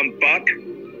mine, you dumb fuck.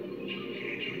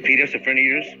 PDF's a friend of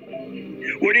yours?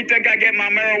 Where do you think I get my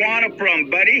marijuana from,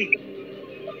 buddy?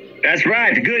 That's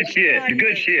right, the good shit, the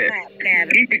good shit.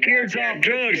 Keep the kids off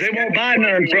drugs. They won't buy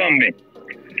none from me.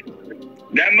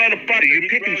 That motherfucker. You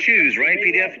pick and choose, right,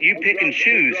 PDF? You pick and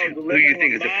choose who you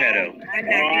think is a pedo. All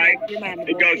right.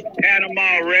 It goes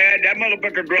Panama Red. That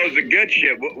motherfucker grows the good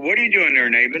shit. What are you doing there,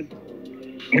 Navin?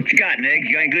 What you got, Neg?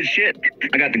 You got any good shit?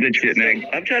 I got the good shit, Neg.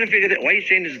 I'm trying to figure that. Why are you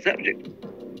changing the subject?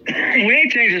 We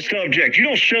ain't changing the subject. You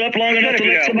don't shut up long enough to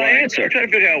let somebody answer. I'm trying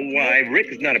to figure out why Rick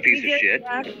is not a piece of shit.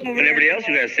 And everybody else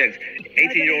who has sex,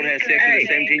 18-year-old has sex with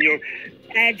a 17-year-old.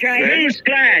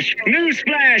 Newsflash,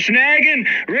 Naggin.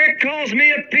 Rick calls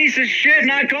me a piece of shit, and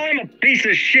I call him a piece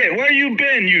of shit. Where you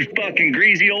been, you fucking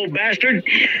greasy old bastard?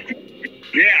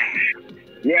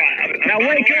 Yeah. Now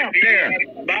wake up there.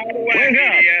 By the way, Wake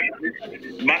up.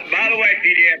 PDF, by the way,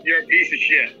 PDF, you're a piece of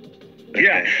shit.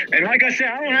 Yeah, and like I said,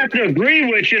 I don't have to agree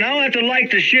with you, and I don't have to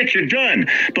like the shit you're done.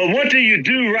 But what do you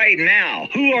do right now?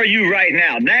 Who are you right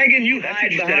now? Naggin, you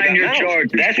hide behind your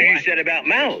charges. That's what you said about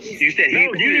Mouse. You said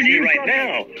who is he right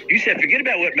now? You said forget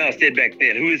about what Mouse did back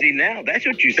then. Who is he now? That's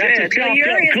what you said. That's a chopped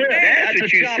up clip. That's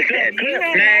what you said.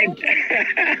 Nag.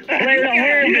 Play the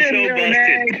whole You were so video, busted.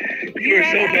 Nag. You were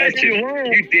so busted.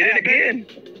 You did it again.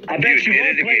 I bet you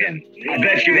won't play it. I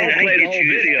bet you won't play the whole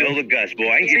video. Spill the guts, boy.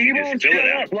 I can See, get you you to won't spill shut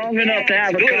it up out. long enough to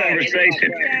have a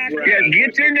conversation. Yeah,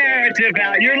 get your narrative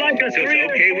out. You're like a So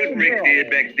it's okay what Rick did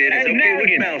back then. It's okay what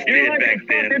Mouse did back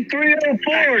then. You're like a fucking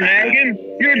 304, Naggin.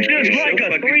 You're just like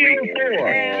a 304.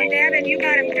 Navin, you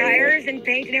got him tires and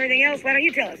paint and everything else. Why don't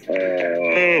you tell us?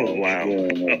 Oh, wow.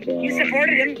 You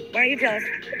supported him. Why don't you tell us?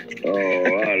 Oh,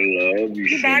 I love you.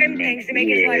 You bought him things to make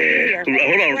his life easier.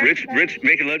 Hold on, Rick's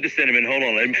making love to Cinnamon. Hold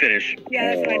on, let him finish.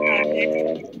 Yeah, that's what I thought.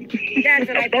 That's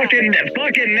what I thought.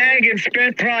 Fucking Naggin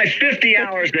spent probably 50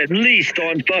 hours at least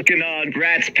on fucking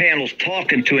Rat's panels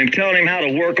talking to him, telling him how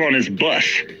to work on his bus.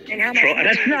 And how much?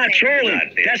 That's not trolling.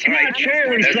 That's not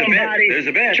trolling somebody. There's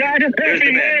a bet. Try to There's help the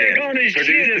him bet work then. on his Produce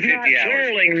shit the is not 50 hours.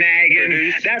 trolling, Naggin.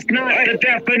 Produce. That's not the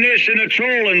definition of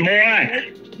trolling,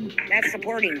 boy. That's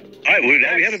supporting. All right, well,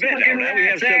 now we have a bet. Now we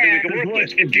have something we can work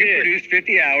with. You produced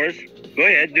 50 hours. Go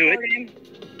ahead, do it.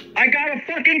 I got a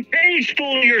fucking page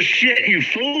full of your shit, you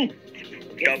fool.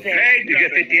 You got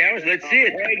 50 hours. Let's see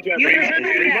it. Free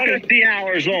money. 50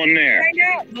 hours on there. Find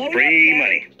out. Go Free look,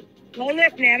 money. Go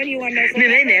look, Navin. You want to know something?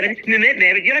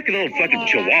 Navin, you're like a little fucking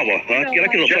chihuahua, huh? You're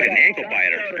like a little fucking ankle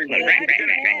biter.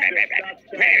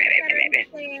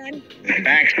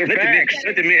 Facts for facts.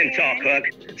 Let the men talk, Huck.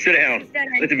 Sit down.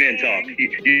 Let the men talk.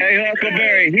 Hey,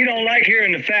 Huckleberry, he don't like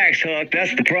hearing the facts, Huck.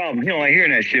 That's the problem. He don't like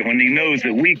hearing that shit when he knows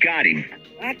that we got him.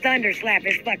 I'll thunder slap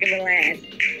his fucking little ass.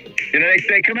 You know,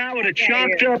 they come out with a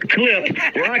chopped up clip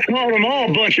where I called them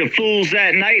all a bunch of fools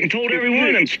that night and told every one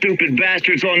of them stupid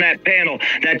bastards on that panel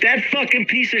that fucking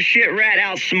piece of shit rat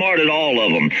outsmarted all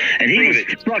of them. And he was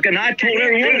fucking, I told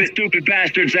every one of the stupid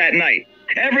bastards that night.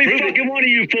 Every fucking one of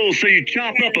you fools, so you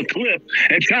chop up a clip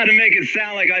and try to make it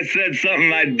sound like I said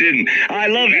something I didn't. I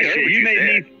love that shit. You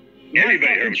made me... My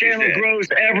fucking channel grows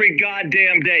every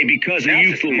goddamn day because of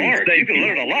you fools. You can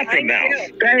learn a lot from Mouse.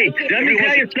 Hey, let me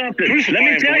tell you something. Let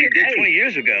me tell you, did 20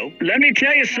 years ago. Let me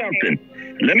tell you something.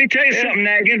 Let me tell you something,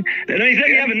 Naggin. Let me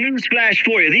have a news flash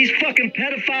for you. These fucking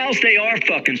pedophiles, they are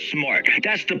fucking smart.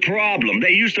 That's the problem. They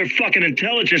use their fucking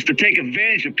intelligence to take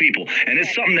advantage of people. And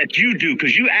it's something that you do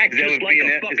because you act just like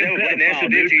a fucking pedophile,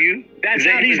 did to you? That's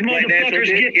how these motherfuckers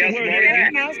get to where they're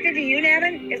at. Is that what Mouse did to you,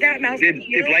 Navin? Is that what Mouse did to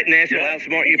you? Did Blight National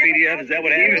outsmart you, PDF? Is that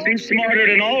what happened? He's smarter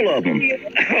than all of them.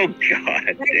 Oh,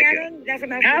 God.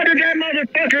 How did that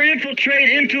motherfucker infiltrate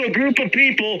into a group of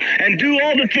people and do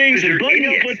all the things and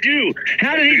buddy up with you?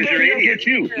 How did he buddy up with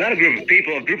you? Not a group of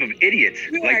people, a group of idiots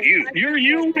like you.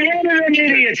 You're one of them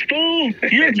idiots, fool.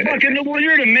 You're fucking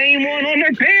you're the main one on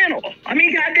their panel. I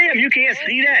mean, goddamn, you can't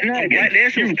see that now. Blight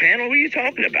National's panel? What are you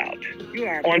talking about? You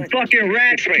are on fucking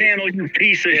Rat's panel, you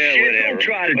piece of shit. Whatever. Don't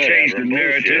try to change the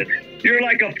narrative. You're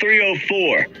like a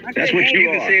 304. That's what you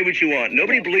are. You can say what you want.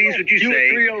 Nobody believes what you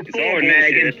say. You're 304,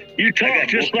 Naggin. You talk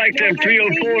just like them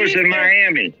 304s in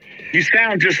Miami. You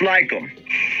sound just like them.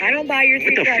 I don't buy your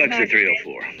What the fuck's a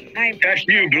 304? That's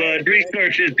you, blood.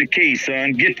 Research is the key,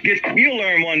 son. You'll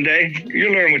learn one day.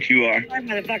 You'll learn what you are. I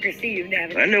motherfuckers see you,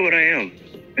 Navin. I know what I am.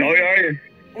 Oh, are you?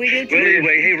 We do too. Well,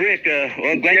 anyway, hey, Rick,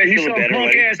 well, I'm glad yeah, you he's feel some better.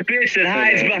 punk-ass bitch that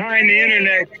hides behind the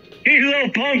internet. He's a little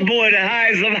punk boy that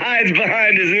hides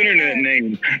behind his internet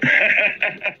name.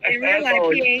 In real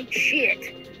life, he ain't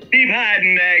shit. Keep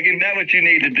hiding, Naggin. That's what you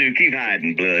need to do. Keep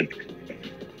hiding, blood.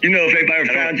 You know, if anybody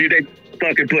found you, they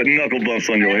fucking put knuckle bumps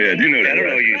on your head. You know that. I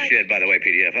don't owe you shit, by the way,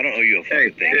 PDF. I don't owe you a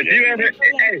fucking thing.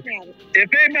 If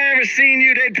anybody ever seen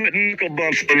you, they'd put knuckle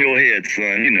bumps on your head,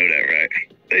 son. You know that, right?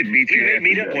 They'd beat you. We may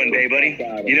meet up one day, buddy.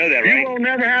 You know that, right? You won't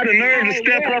never have the nerve to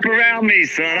step up around me,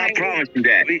 son. I promise you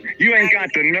that. You ain't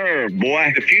got the nerve,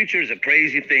 boy. The future's a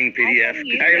crazy thing, PDF.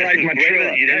 How you like my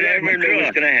truck? You never know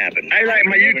what's going to happen. How you like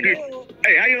my YouTube?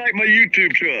 Hey, how you like my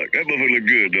YouTube truck? That motherfucker look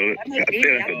good, don't it?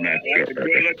 That's a nice truck. That's a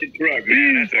good-looking truck,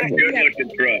 man. That's a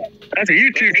good-looking truck. That's a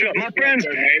YouTube truck. My friends,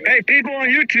 hey, people on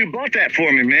YouTube bought that for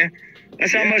me, man.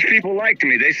 That's how much people liked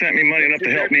me. They sent me money enough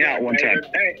to help me out one time.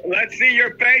 Hey, let's see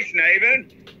your face,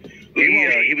 Navin.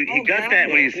 He got that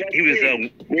when he was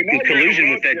in collusion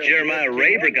with that Jeremiah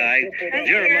Raber guy.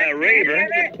 Jeremiah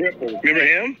Raber, remember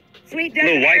him? Sweet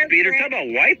little wife beater. Talk about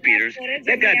wife beaters.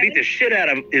 That guy beat the shit out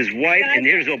of his wife, and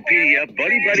here's old PDF,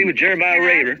 buddy with Jeremiah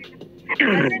Raber.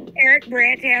 Doesn't Eric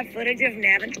Brandt have footage of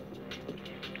Navin?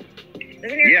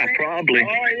 Doesn't Eric Yeah, Brandt? probably.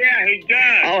 Oh yeah, he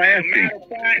does. I'll ask him.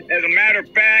 As a matter of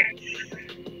fact,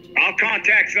 I'll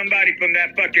contact somebody from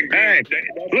that fucking group. Hey,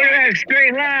 look at that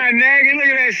straight line, Naggy. Look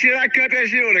at that shit. I cut that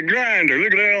shit with a grinder.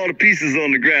 Look at all the pieces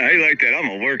on the ground. Hey, like that. I'm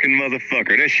a working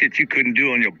motherfucker. That shit you couldn't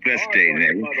do on your best day,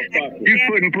 Naggy. You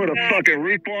couldn't put a fucking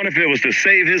roof on if it was to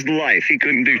save his life. He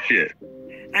couldn't do shit.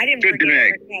 I didn't Good forget nag.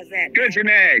 Eric has that. Good you,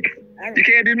 Nag. You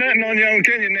can't do nothing on your own,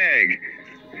 can you, Nag?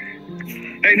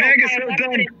 Hey, Nag is so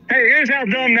dumb. Hey, here's how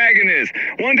dumb Nagging is.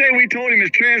 One day we told him his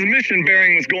transmission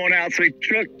bearing was going out, so he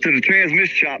took to the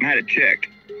transmission shop and had it checked.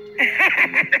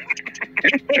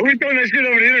 We told him that shit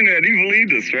over the internet. He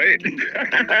believed us, right?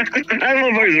 That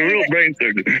motherfucker's a real brain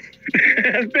surgeon.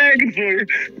 That's nagging for you.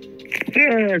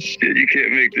 Oh, shit. You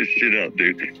can't make this shit up,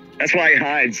 dude. That's why he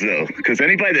hides, though. Because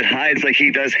anybody that hides like he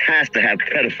does has to have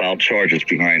pedophile charges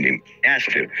behind him. Has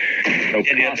to. No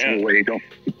possible way you don't.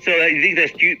 So you think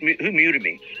that's cute? Who muted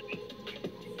me?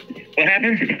 What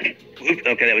happened?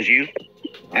 Okay, that was you?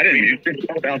 I didn't mute you.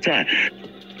 Outside.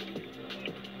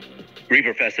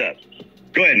 Reaper, fess up.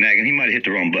 Go ahead, Nagging. He might have hit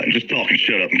the wrong button. Just talk and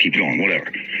shut up and keep going.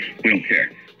 Whatever. We don't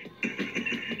care.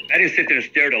 I didn't sit there and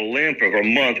stare at a limb for a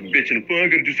month bitching, well, I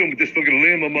gotta do something with this fucking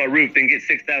limb on my roof, then get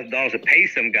 $6,000 to pay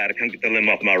some guy to come get the limb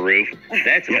off my roof.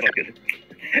 That's a fucking...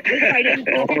 I didn't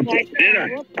Oh, did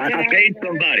I paid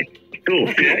somebody. Cool.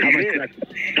 How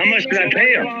much did I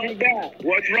pay him?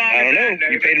 What's wrong? I don't know. with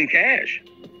that, You paid him cash.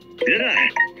 Did I?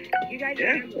 You guys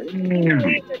Yeah.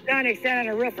 the gun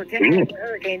extended on a roof for 10 hours for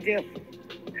hurricane too.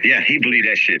 Yeah, he believed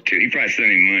that shit too. He probably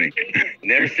sent him money.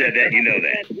 Never said that. You know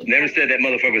that. Never said that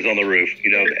motherfucker was on the roof. You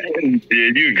know that.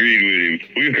 Yeah, you agreed with him.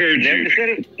 We heard Never you. said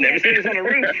it. Never said it was on the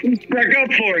roof. Stuck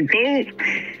up for him, fool.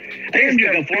 I didn't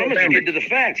stick up for him. Let's get to the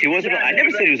facts. He wasn't. I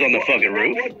never said he was on the fucking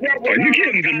roof. Are you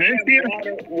getting dementia?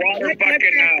 Water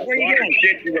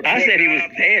shit. I said he was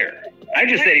there. I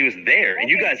just said he was there, and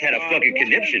you guys had a fucking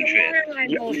conniption fit.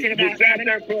 You sat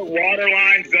there, put water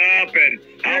lines up, and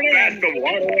how fast the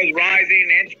water was rising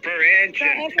inch per inch,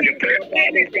 and you put up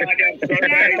all these goddamn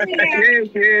surveys.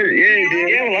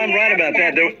 Yeah, well, I'm right about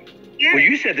that. Well,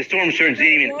 you said the storm surge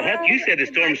didn't even. Huck, you said the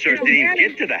storm surge didn't even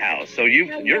get to the house. So you're.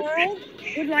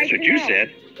 That's what you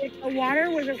said. If the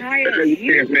water was as high as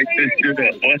You can't make this shit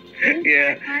up. What?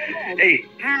 Yeah. Hey,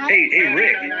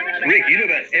 Rick. Rick, you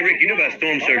know about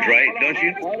storm surge, right? Don't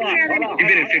you? You've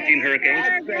been in 15 hurricanes.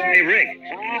 Hey, Rick.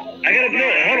 I gotta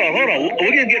know. Hold on. We're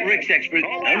gonna get Rick's expert.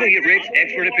 I'm gonna get Rick's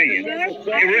expert opinion.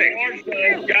 Hey, Rick.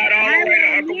 Got all the way to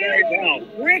Huckleberry's house.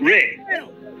 Rick.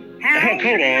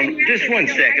 Hold on, just one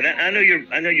second. I know you're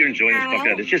enjoying this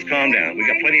fucking. Let's just calm down. We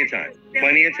got plenty of time.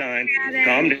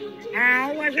 Calm down.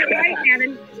 How was it right,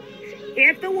 Navin?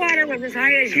 If the water was as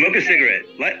high as Smoke a cigarette.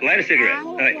 Light a cigarette. How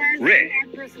All right, was Rick.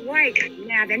 the mattress white,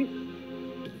 Navin?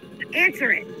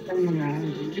 Answer it.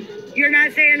 You're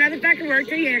not saying another fucking word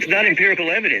till you answer. It's not empirical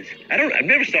evidence. I've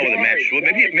never saw with a mattress. Well,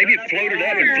 maybe it floated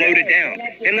up and floated down.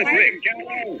 Hey, look, Rick.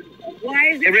 Why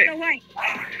is it so white?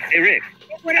 Hey, Rick.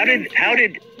 How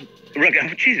did? Rick, oh,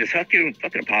 Jesus, how can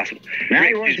fucking impossible? Now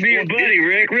he wants to be your buddy,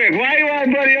 Rick. Rick, why you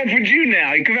want to buddy up with you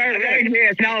now? You come out right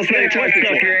here. Now let's let touch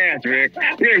up your ass, Rick.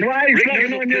 Rick, why are you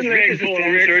sucking on your legs for,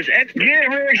 Rick? Get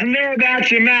Rick's nub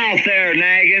out your mouth there,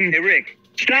 Naggin. Hey, Rick.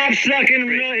 Stop sucking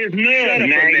his nub, Shut up for a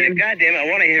minute. Naggin. God damn it, I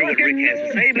want to hear what Rick has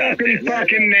to say about this.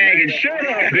 Fucking Naggin. Shut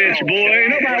up, bitch, boy.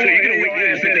 Nobody So you're wants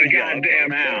gonna to sit in the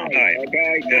goddamn house. All right.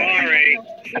 Sorry.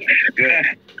 Good.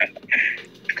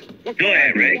 Go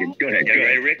ahead, Rick. Go ahead. You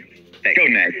ready, Rick? Thanks. Go,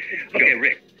 Nag. Okay,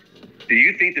 Rick. Do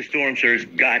you think the storm surge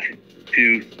got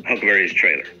to Huckleberry's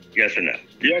trailer? Yes or no?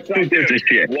 Yes, Who gives a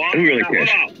shit? Why? Who really cares?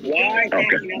 Hold on. Why?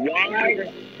 Okay.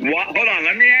 Why? Hold on.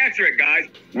 Let me answer it, guys.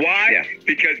 Why? Yeah.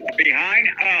 Because behind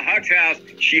Huck's house,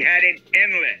 she had an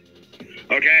inlet.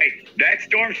 Okay? That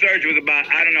storm surge was about,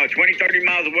 20, 30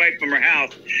 miles away from her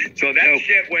house. So that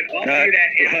shit went all through that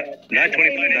inlet. Not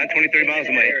 20, 30 miles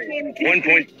away.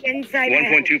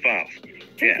 1.2 miles.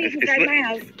 Yeah, inside my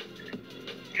house.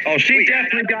 Oh, she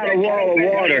definitely got a wall of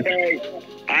water.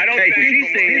 I don't Hey, think she's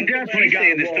saying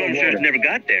the storm surge never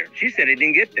got there. She said it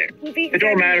didn't get there. It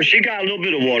don't matter. She got a little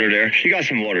bit of water there. She got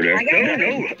some water there.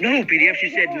 No, PDF. She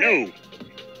said no.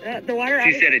 The water.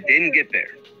 She said it didn't get there.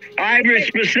 I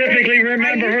specifically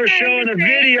remember her showing a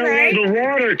video where the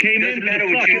water came into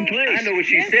the fucking place. I know what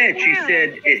she said. She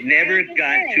said it never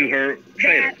got to her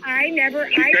trailer. I never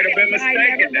could have been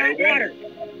mistaken, got water.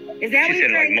 Is that She what said you're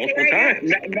it like trying to multiple say right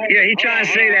times. Yeah, he trying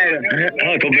to say that,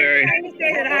 Huckleberry. now? Trying to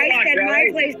say that I said my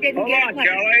place didn't Hold get on, flooded.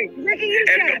 Kelly. Ricky, you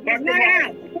It's shut the up. It's fucking my water.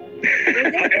 house.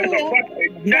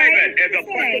 David, if the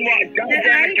fucking water,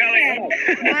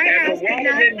 My house did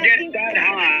not didn't get that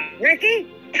high. Ricky,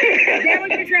 Is that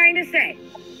what you're trying to say?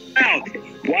 Out.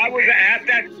 Why was it at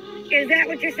that? Is that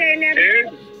what you're saying,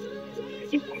 Navin?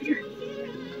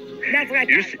 That's what I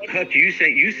thought. Huck, you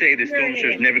say the storm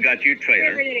surge never got your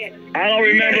trailer. I don't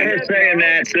remember her saying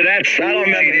that, so I don't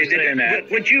remember her saying that.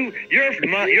 But you're old.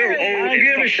 I don't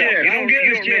give a shit. I don't give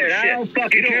a shit. I don't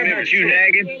fucking care about you,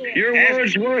 Nagin. Your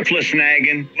word's worthless,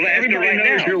 Nagin. Well, everybody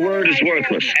knows your word is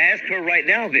worthless. Ask her right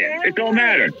now, then. It don't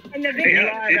matter. And the Hey, video.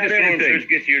 Huck, did the storm surge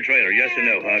get to your trailer? Yes or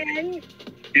no, Huck?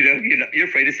 You're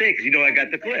afraid to say it because you know I got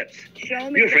the clips.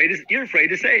 Show me. You're afraid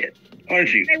to say it,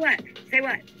 aren't you? Say what? Say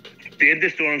what? Did the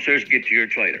storm surge get to your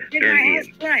trailer? Did my house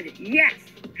flood? Yes.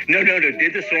 No.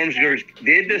 Did the storm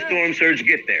surge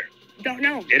get there? Don't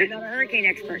know. Did it? I'm not a hurricane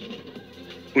expert.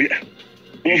 Well,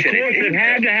 Well, of course, it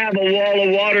had to have a wall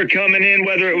of water coming in,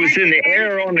 whether it was in the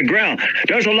air or on the ground.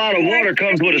 There's a lot of water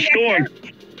comes with a storm.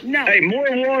 No. Hey, more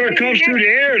water comes through the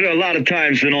air a lot of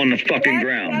times than on the fucking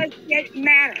ground. Does it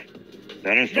matter?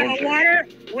 Not a storm The surge. water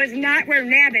was not where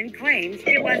Navin claims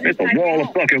it was. It's a wall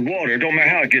of fucking water. Don't matter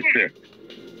how it gets there.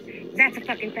 That's a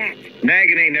fucking fact.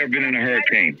 Nagin ain't never been in a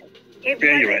hurricane. It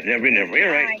Yeah, you're wasn't right. Never.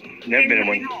 You're right. Never been in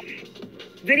one. my home.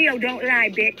 Video don't lie,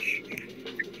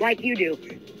 bitch. Like you do.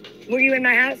 Were you in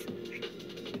my house?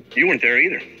 You weren't there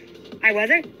either. I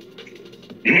wasn't.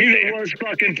 Neither was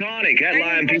fucking Tonic. That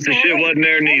lying piece of shit wasn't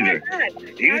there neither.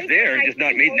 He was there, just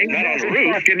not me. Not on the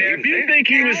roof. Fucking there. If you think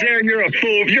he was there, you're a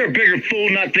fool. You're a bigger fool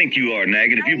than I think you are,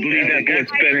 Nagin. If you believe that, don't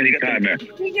spend any time there. He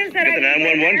just You said got the I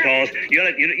 911 calls. You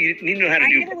need to know how to I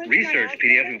do never went to research, my house.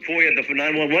 PDF, before you have the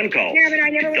 911 calls. Yeah, but I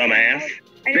never went to my Dumbass. house.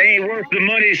 They ain't worth the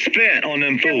money spent on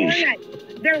them fools.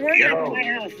 There were not in my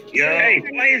house. Hey,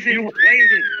 why is it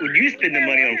when you spend the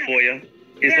money on FOIA,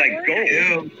 it's like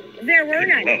gold. There were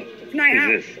none. Oh, It's my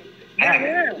house. who's this?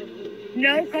 There were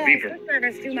no calls Reaper. for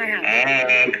service to my house.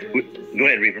 Go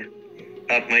ahead, Reaper.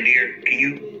 My dear, can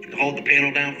you hold the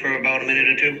panel down for about a minute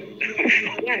or two?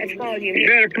 Yeah, it's called you. You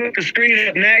better put the screen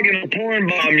up, Nagin will porn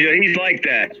bomb you. He's like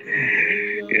that.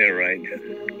 Yeah, right.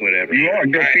 Whatever. You are a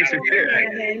good piece of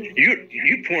shit.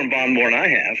 You porn bomb more than I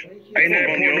have. I ain't never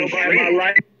porn nobody in my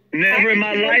life. Never in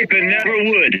my life and never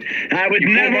would. I would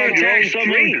never attack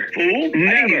someone. Fool. I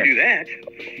Never. didn't do that.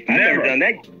 I've never done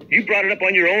that. You brought it up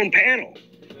on your own panel.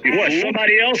 You What, fool.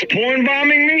 somebody else porn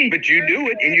bombing me? But you do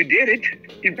it, and you did it.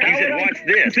 You said, watch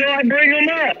this. Until I bring them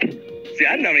up. See,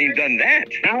 I've not even done that.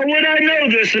 How would I know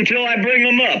this until I bring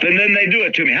them up and then they do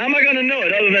it to me? How am I going to know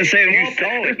it other than saying, You well,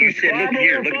 saw it. You said, look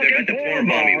here, look, they got the porn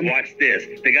bomb. Watch this.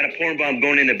 They got a porn bomb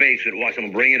going in the basement. Watch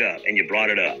them bring it up. And you brought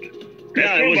it up. No,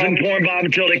 it wasn't porn bomb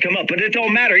until they come up. But it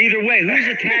don't matter. Either way, who's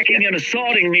attacking and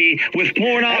assaulting me with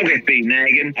pornography,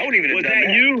 Nagin? I wouldn't even Was have done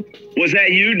that you? Was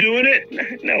that you doing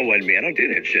it? No, it wasn't me. I don't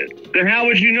do that shit. Then how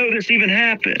would you know this even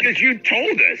happened? Because you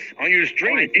told us on your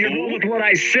stream. You're going with what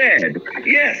I said.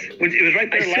 Yes. It was right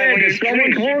I there live said on your that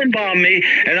someone stream. porn bombed me,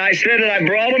 and I said that I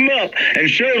brought them up and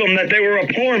showed them that they were a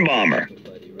porn bomber.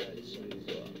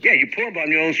 Yeah, you porn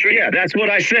bomb your own stream. Yeah, that's what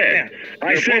I said. Yeah. I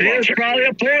You're a said, porn here's bomber. probably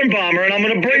a porn bomber, and I'm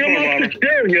going to bring You're them a porn up to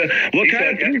show you what You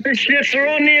kind said of piece of shits are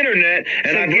on the internet,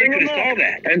 and I Some bring kid them could've up. saw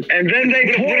that. And then they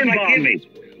What if porn my bomb kid- me.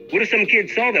 What if some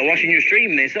kids saw that watching your stream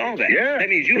and they saw that? Yeah. That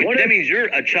means What if- that means you're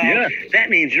a child. Yeah. That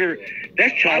means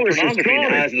that's I child was pornography in the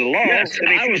eyes of the law. Yes, That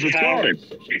makes I you was a child.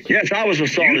 assaulted. Yes, I was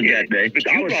assaulted You that did, day. but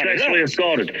I you was brought it sexually up.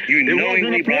 assaulted. You It wasn't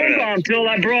knowingly a brought porn it up. bomb until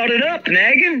I brought it up,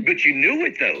 Nagin. But you knew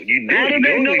it though. You knew How it. did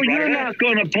they know knowingly brought you're it up. not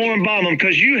going to porn bomb them?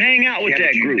 Because you hang out with Yeah,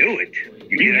 that but group. You knew it.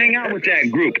 You hang out with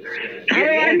that group. How do You're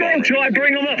a I porn know bomber. until I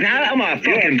bring them up? How am I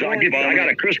fucking? You're a porn I bomber. got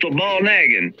a crystal ball,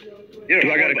 Nagin. You're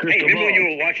Do I got a hey, crystal remember when ball?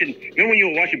 you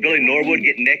were watching Billy Norwood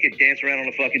get naked, dance around on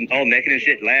the fucking all naked and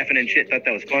shit, laughing and shit? Thought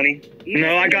that was funny.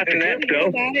 No, I got the clip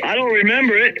though. I don't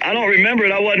remember it. I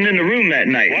wasn't in the room that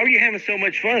night. Why were you having so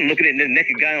much fun looking at the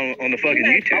naked guy on the fucking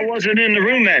I YouTube? wasn't in the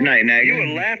room that night, Nagin. You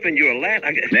were laughing.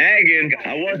 Nagin,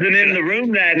 I wasn't in the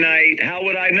room that night. How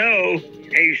would I know?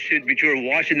 Hey, but you were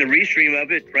watching the restream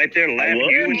of it right there, laughing. was.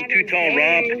 You and Too Tall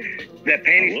Rob, that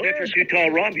panty I sniffer, was. Too Tall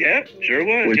Rob. Yeah, sure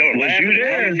was. Was- Y'all were was laughing you and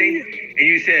there? commentating.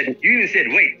 And you even said,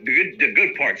 wait, the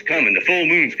good part's coming. The full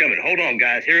moon's coming. Hold on,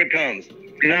 guys, here it comes.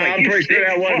 No, like, I'm you pretty sure sick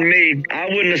that wasn't fuck. me. I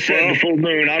wouldn't have said Well, the full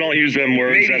moon. I don't use them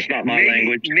words. That's not my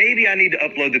language. Maybe I need to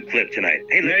upload the clip tonight.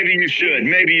 Hey, look, Maybe you should.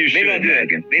 Maybe you should, Maybe I'll do it.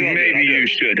 Nagin. Maybe I'll do it. I'll do you it.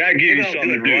 should. That'd give maybe you I'll something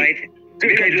do to it do. right.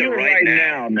 Maybe Okay, I'll do it right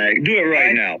now, Nag. Do it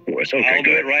right now for us. Okay, I'll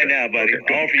do good. it right now, buddy.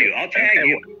 Okay, All for you. I'll tag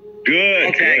you. Good.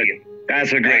 I'll tag good. you.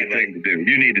 That's a All great right, thing to do.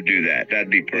 You need to do that.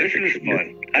 That'd be This perfect. is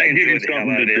fun. I give you enjoyed the hell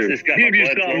something out of to this. do. This got Give my you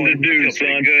blood something flowing. to do, I feel son.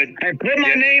 pretty good. And put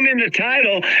my name in the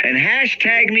title and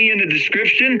hashtag me in the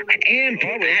description and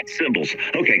put at symbols.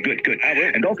 Okay, good. I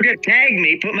will. And don't forget, tag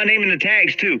me. Put my name in the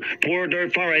tags too. Poor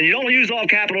Dirt Farmer. And you don't use all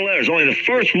capital letters. Only the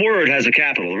first word has a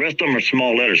capital. The rest of them are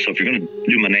small letters. So if you're going to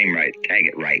do my name right, tag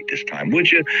it right this time, would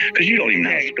you? Because you don't even know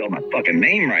how to spell my fucking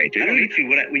name right, dude. I don't need to.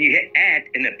 When you hit at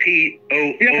and the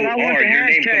P-O-O-R, Yeah, I want the your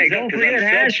name hashtag. comes up Don't because forget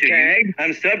I'm subbed to you. hashtag.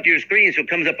 I'm subbed to your screen, so it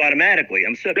comes up automatically.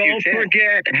 I'm subbed to your Don't channel.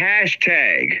 forget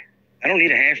hashtag. I don't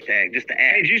need a hashtag, just the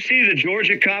at. Hey, did you see the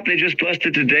Georgia cop they just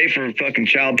busted today for fucking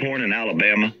child porn in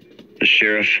Alabama? The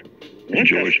sheriff in What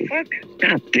Georgia. the fuck?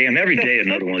 God damn, every day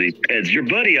another one of these peds. Your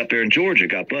buddy up there in Georgia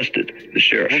got busted, the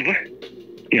sheriff. What?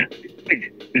 Yeah.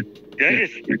 Wait, did I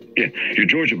just... Your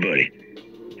Georgia buddy.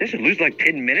 This would lose like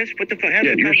 10 minutes? What the fuck? How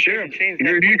Yeah, did your the sheriff. change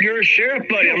that You're a sheriff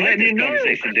buddy. You I'm don't like letting you this know.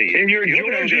 conversation, do you? And you're You're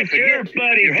hoping I'm Georgia gonna forget. sheriff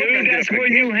buddy, You're hoping I'm dude. gonna That's where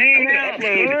forget. you hang I'm gonna out,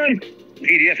 upload son.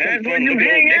 PDF having That's fun when you looking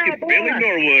at old hang naked out, boy. Billy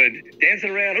Norwood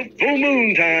dancing around. Oh, full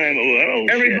moon time. Oh, shit.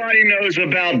 Everybody knows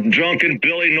about drunken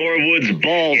Billy Norwood's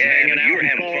balls Yeah, hanging but you out were and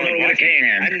having falling fun over the watching.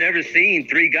 can. I've never seen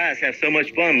three guys have so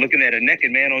much fun looking at a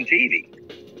naked man on TV.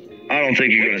 I don't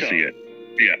think you're What going to the- see it.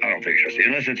 Yeah, I don't think you're going to see it,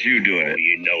 unless it's you doing Oh, it.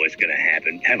 you know it's gonna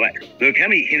happen. Look how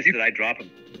many hints did I drop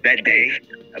that day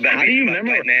about How do you about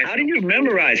remember? fighting Nash? How do you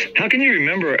memorize? How can you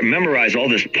memorize all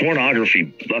this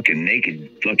pornography, fucking naked,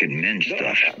 fucking men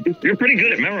stuff? You're pretty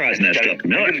good at memorizing that stuff.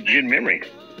 No, Good memory.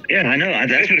 yeah, I know.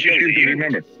 That's what you should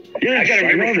remember. Yeah, I gotta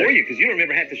remember for you because you don't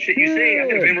remember half the shit you say. I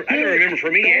gotta remember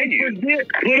for me and you. Forget,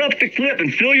 put up the clip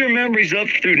and fill your memories up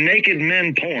through naked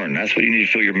men porn. That's what you need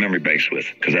to fill your memory banks with,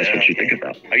 because that's what you think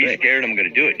about. Are you scared I'm gonna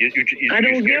do it? I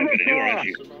don't give a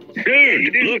fuck.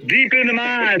 Dude, look deep into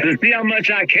my eyes and see how much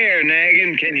I care,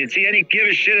 Nagin. Can you see any give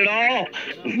a shit at all?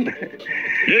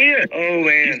 Do you? Oh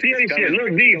man. You see any shit?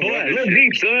 Look deep, boy. Look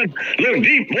deep, son. Look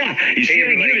deep, boy. You see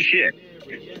any give a shit?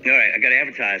 All right, I gotta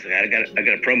advertise. I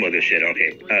gotta promo this shit.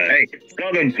 Okay. Hey,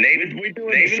 Southern. Navin, We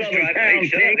doing Navin's the Southern driving. Pound Hey,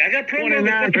 shut up. Cake. I got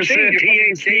promo. 29%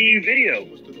 THC video.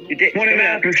 You did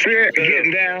 29% Go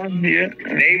getting down. down. Yeah.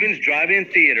 Navin's Drive-In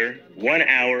Theater, 1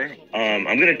 hour. I'm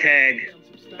gonna tag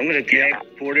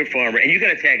Porter Farmer, and you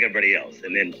gotta tag everybody else,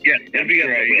 and then it'll be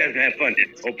good. You guys can have fun.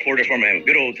 Oh, Porter Farmer having a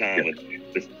good old time with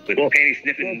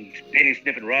panty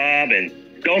sniffing Rob, and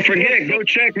don't forget, go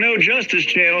check No Justice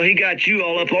channel. He got you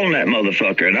all up on that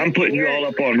motherfucker, and I'm putting you all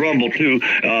up on Rumble too.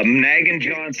 Nagging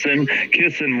Johnson,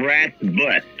 kissing rat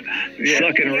butt,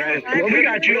 sucking rat. Well, we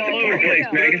got you all over the place,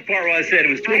 Megan. The part where I said it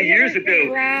was 20 years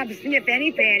ago. Rob sniff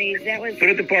any panties. That was. Put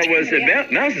at the part where I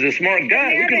said Mouse is a smart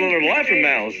guy. We can learn a lot from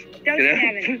Mouse. Don't You know?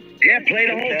 have it. Yeah, play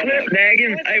the whole clip,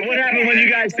 Naggin. Hey, what happened when you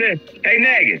guys said, hey,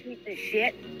 Naggin? Piece of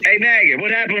shit. Hey, Naggin, what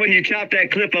happened when you chopped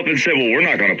that clip up and said, well, we're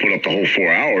not going to put up the whole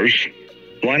 4 hours?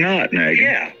 Why not, Naggin?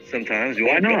 Yeah, sometimes you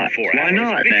Why want to not? 4 Why hours.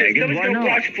 not, Because Naggin? nobody's Why gonna not?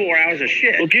 watch 4 hours of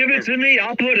shit. Well, give it to me.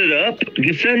 I'll put it up.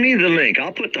 You send me the link.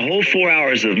 I'll put the whole 4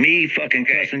 hours of me fucking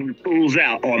cussing you fools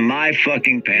out on my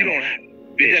fucking panel.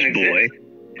 It doesn't Bitch boy. exist.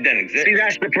 It doesn't exist. See,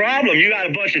 that's the problem. You got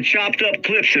a bunch of chopped up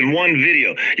clips in one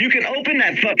video. You can open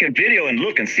that fucking video and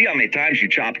look and see how many times you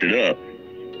chopped it up.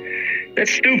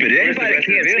 That's stupid. Where's the Anybody rest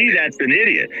of can't the see video? that's an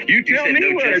idiot. You tell said me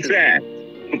no where it's justice.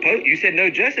 at. You said No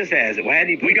Justice has it. Why hadn't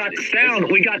he put We got the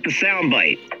sound. We got the sound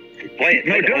bite. Play it.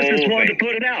 No, Play the Justice whole wanted thing. to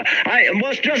put it out.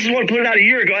 Justice wanted to put it out a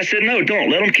year ago. I said, no, don't.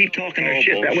 Let them keep talking their Oh,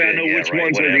 shit. That way I know bullshit. which Yeah, right,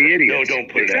 ones are whatever. the idiots. No, don't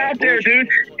put it It's out. out there, dude.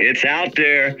 It's out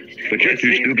there, but you're Let's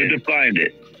too see stupid it. to find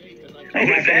it. I'm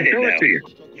not What's going that to show now? it to you.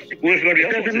 What if nobody It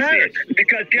else wants doesn't to see matter. it?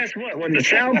 Because guess what? When the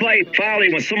soundbite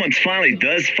finally, when someone finally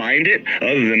does find it,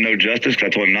 other than No Justice, because I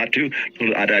told him not to,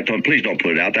 I told him, please don't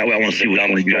put it out. That way I want to see The what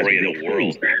dumbest you guys story in do. the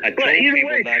world. I But told either people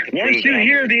way, not to once prove you that.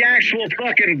 hear the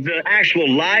actual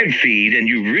live feed and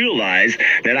you realize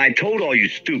that I told all you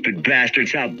stupid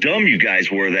bastards how dumb you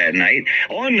guys were that night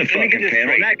on the Let me get fucking this panel,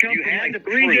 and straight. that comes You from have like the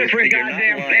 3 proof different that you're not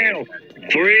goddamn lying. panels.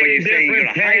 But 3 you're saying you're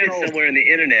different gonna hide it panels. somewhere in the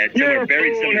internet, You're somewhere a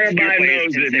buried fool and somewhere obscure everybody place,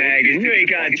 knows and it, say, well, Megan. You ain't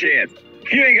got a fucking chance.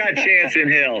 You ain't got a chance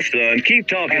in hell, son. Keep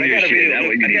talking I your got a shit. video. That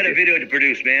way you I need got a to- video to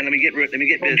produce, man. Let me get Well,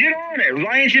 busy. get on it.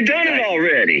 Why ain't you done it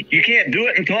already? You can't do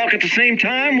it and talk at the same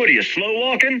time? What are you, slow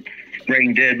walking?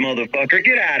 Brain dead motherfucker.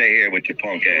 Get out of here with your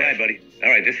punk All ass. right, buddy. All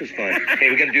right, this is fun.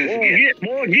 Hey, we got to do this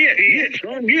Boy, again. get,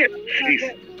 son,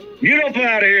 get. Get up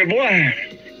out of here, boy.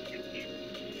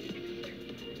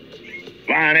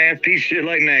 Lying ass piece of shit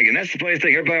like Naggin. That's the place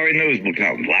thing everybody already knows what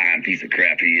kind of lying piece of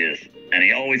crap he is. And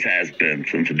he always has been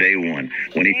since day one.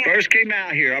 When he first came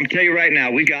out here, I'm telling you right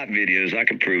now, we got videos, I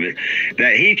can prove it,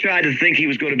 that he tried to think he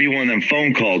was going to be one of them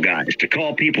phone call guys, to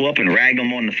call people up and rag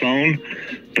them on the phone.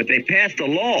 But they passed a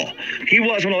law. He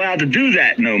wasn't allowed to do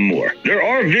that no more. There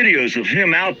are videos of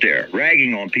him out there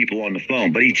ragging on people on the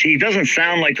phone, but he doesn't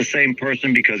sound like the same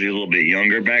person because he's a little bit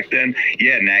younger back then.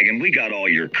 Yeah, Nagin, we got all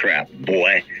your crap,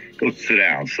 boy. Go sit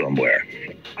down somewhere.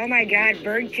 Oh my God,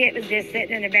 Bird Chip is just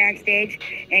sitting in the backstage,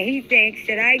 and he thinks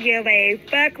that I give a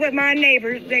fuck what my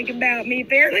neighbors think about me,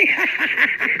 apparently.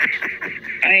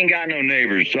 I ain't got no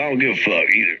neighbors, so I don't give a fuck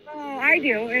either. Oh, I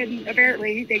do, and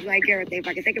apparently he thinks I care what they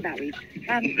fucking think about me.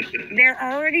 They're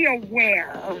already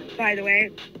aware, by the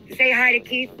way. Say hi to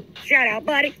Keith. Shout out,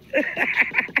 buddy.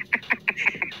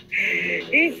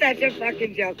 He's such a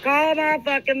fucking joke. Call my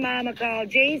fucking mama, call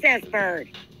Jesus, Bird.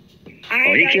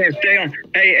 Oh, he can't stay on.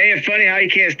 Hey, it's funny how he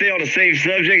can't stay on the same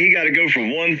subject. He got to go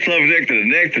from one subject to the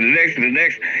next, to the next, to the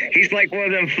next. He's like one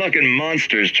of them fucking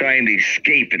monsters trying to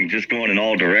escape and just going in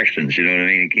all directions. You know what I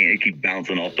mean? He keep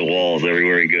bouncing off the walls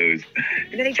everywhere he goes.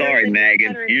 Sorry,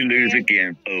 Nagin, you lose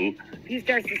again. Oh.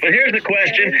 But here's the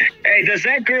question: hey, does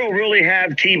that girl really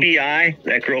have TBI?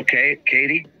 That girl,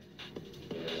 Katie?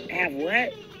 Have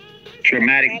what?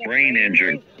 Traumatic brain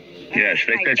injury. Yes,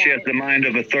 they said she has the mind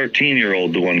of a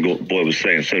 13-year-old, the one boy was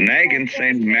saying. So Nagin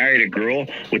saying he married a girl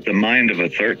with the mind of a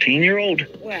 13-year-old?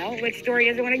 Well, which story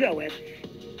does he want to go with?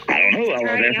 I don't know. I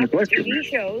was asking the question. TV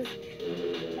shows.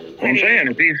 I'm saying,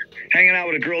 if he's hanging out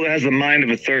with a girl that has the mind of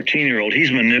a 13-year-old,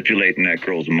 he's manipulating that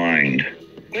girl's mind.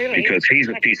 Clearly, because he's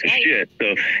a piece of shit.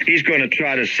 So he's going to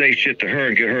try to say shit to her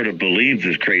and get her to believe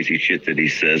this crazy shit that he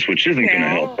says, which isn't going to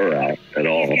help her out at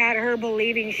all. He's got her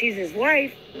believing she's his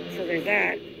wife, so there's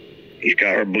that. He's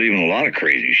got her believing a lot of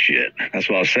crazy shit. That's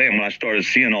what I was saying when I started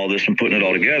seeing all this and putting it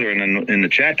all together. And then in the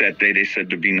chat that day, they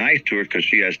said to be nice to her because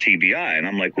she has TBI. And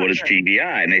I'm like, what is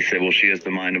TBI? And they said, well, she has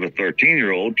the mind of a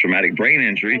 13-year-old, traumatic brain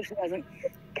injury. No, she doesn't.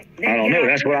 I don't know.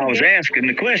 That's what I was asking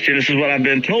the question. This is what I've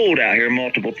been told out here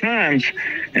multiple times.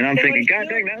 And I'm thinking, God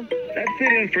dang, that'd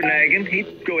fit in for Nagin.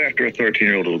 He'd go after a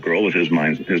 13-year-old little girl with his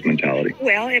mind, his mentality.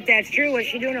 Well, if that's true, what's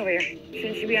she doing over here?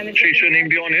 Shouldn't she be on the She shouldn't even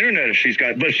be on the internet if she's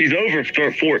got, but she's over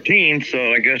 14,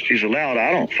 so I guess she's allowed.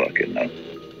 I don't fucking know.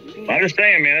 I'm just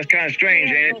saying, man, that's kind of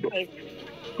strange, ain't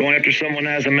it? Going after someone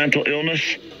that has a mental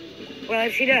illness? Well,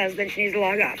 if she does, then she needs to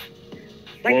log off.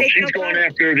 Like well, she's going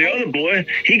after the other boy.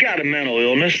 He got a mental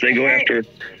illness. They go after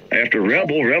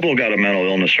Rebel. Rebel got a mental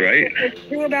illness, right? If it's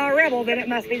true about Rebel, then it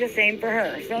must be the same for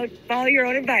her. So follow your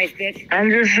own advice, bitch. I'm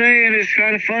just saying, it's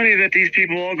kind of funny that these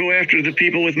people all go after the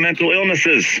people with mental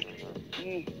illnesses.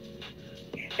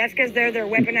 That's because they're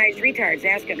weaponized retards.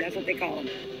 Ask them. That's what they call them.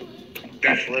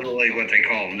 That's literally what they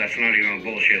call them. That's not even a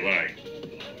bullshit lie.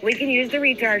 We can use the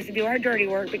retards to do our dirty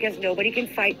work because nobody can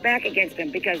fight back against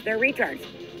them because they're retards.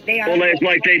 They are. Well, it's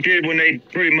like they did when they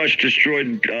pretty much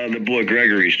destroyed the boy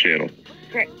Gregory's channel.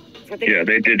 Correct. Yeah,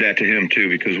 they did that to him too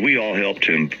because we all helped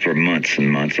him for months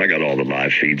and months. I got all the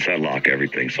live feeds. I lock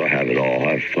everything, so I have it all.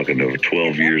 I've fucking over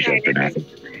 12 years I've been at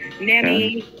it.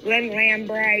 Navin, Glenn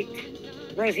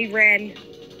Lambright, Rosie Wren.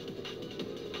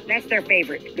 That's their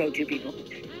favorite go-to people.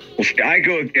 Well, I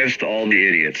go against all the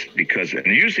idiots because and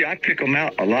usually I pick them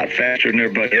out a lot faster than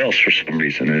everybody else for some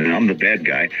reason. And I'm the bad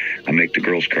guy. I make the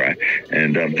girls cry.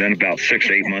 And then about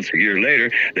 6-8 months, a year later,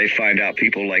 they find out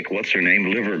people like, what's her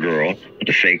name, Liver Girl,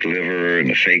 the fake liver and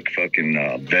the fake fucking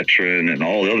veteran and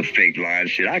all the other fake lying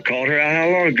shit. I called her out how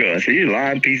long ago? I said, you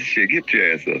lying piece of shit. Get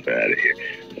your ass up out of here.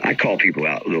 I call people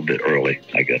out a little bit early,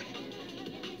 I guess.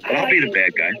 But I'll be the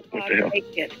bad guy. What the hell?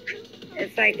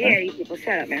 It's like, yeah, you people,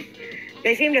 shut up, man.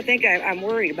 They seem to think I'm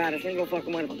worried about a single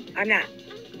fucking one of them. I'm not.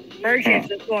 Bird Chip's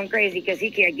just going crazy because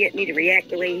he can't get me to react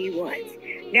the way he wants.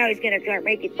 Now he's going to start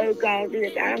making phone calls, do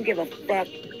this. I don't give a fuck.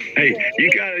 Hey,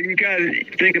 you gotta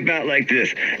think about like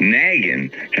this.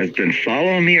 Nagin has been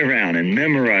following me around and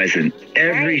memorizing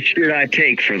every shit I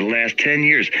take for the last 10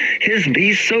 years.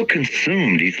 He's so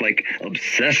consumed. He's like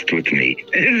obsessed with me.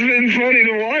 It's been funny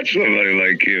to watch somebody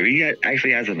like you. He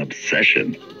actually has an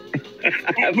obsession.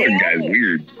 That one guy's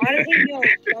weird. How does he know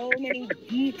so many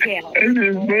details? This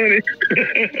is funny.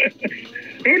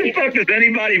 Who the fuck does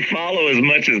anybody follow as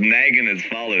much as Nagin has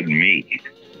followed me?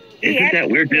 Isn't that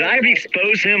weird? Did I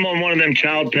expose him on one of them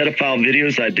child pedophile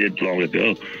videos I did long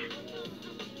ago?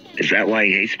 Is that why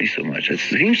he hates me so much? It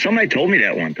seems somebody told me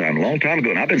that one time, a long time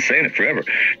ago, and I've been saying it forever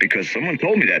because someone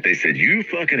told me that. They said, you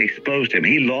fucking exposed him.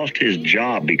 He lost his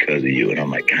job because of you. And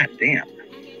I'm like, God damn.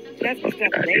 That's the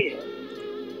stuff they do.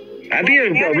 That'd be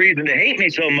a reason to hate me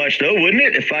so much, though, wouldn't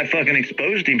it? If I fucking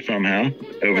exposed him somehow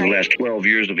over the last 12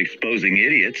 years of exposing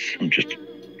idiots. I'm just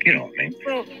You know what I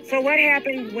mean? So what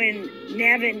happened when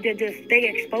Navin did this big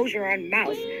exposure on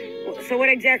Mouse? So what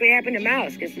exactly happened to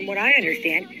Mouse? Because from what I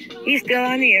understand, he's still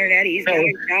on the internet. He's got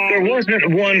his job. There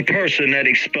wasn't one person that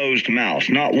exposed Mouse.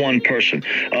 Not one person.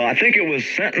 I think it was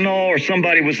Sentinel or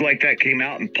somebody was like that, came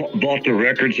out and bought the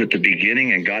records at the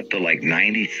beginning and got to like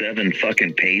 97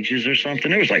 fucking pages or something.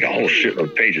 There was like a whole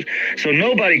shitload of pages. So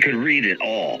nobody could read it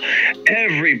all.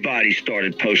 Everybody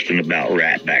started posting about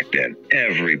Rat back then.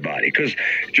 Everybody. Because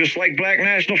just like Black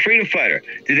National Freedom Fighter,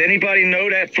 did anybody know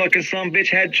that fucking sumbitch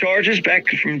had charges back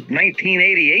from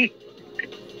 1988?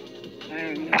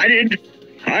 I did.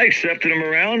 I accepted him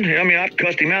around. I mean, I've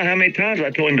cussed him out how many times? I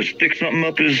told him to stick something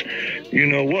up his, you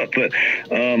know what. But,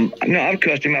 no, I've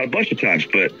cussed him out a bunch of times.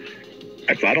 But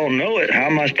if I don't know it, how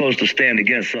am I supposed to stand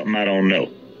against something I don't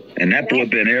know? And that boy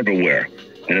been everywhere.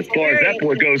 And as far as that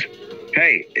boy goes,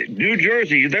 hey, New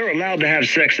Jersey, they're allowed to have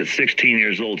sex at 16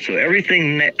 years old. So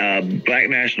everything Black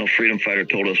National Freedom Fighter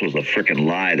told us was a freaking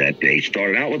lie that day. He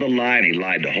started out with a lie, and he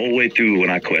lied the whole way through when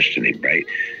I questioned him, right?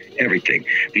 Everything.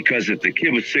 Because if the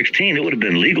kid was 16, it would have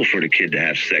been legal for the kid to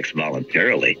have sex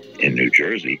voluntarily in New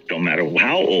Jersey. Don't matter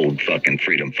how old fucking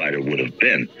Freedom Fighter would have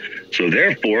been. So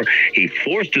therefore, he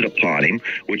forced it upon him,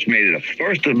 which made it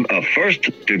a first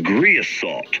degree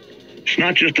assault. It's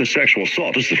not just a sexual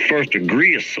assault. This is a first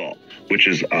degree assault, which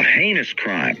is a heinous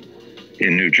crime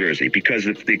in New Jersey. Because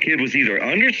if the kid was either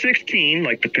under 16,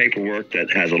 like the paperwork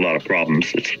that has a lot of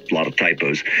problems, it's a lot of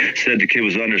typos, said the kid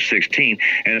was under 16,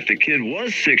 and if the kid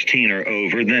was 16 or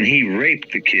over, then he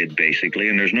raped the kid, basically,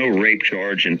 and there's no rape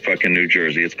charge in fucking New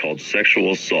Jersey. It's called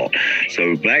sexual assault.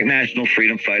 So Black National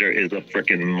Freedom Fighter is a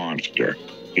freaking monster.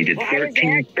 He did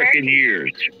 13 freaking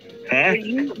years. Huh?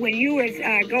 When you was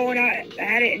going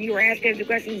at it and you were asking him the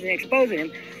questions and exposing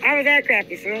him, I was that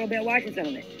crafty for a little bit watching some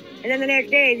of it. And then the next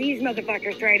day, these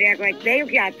motherfuckers tried to act like they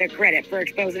got the credit for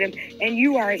exposing him, and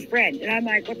you are his friend. And I'm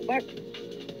like, what the fuck?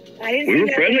 We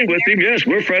were friendly with him, yes.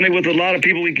 We're friendly with a lot of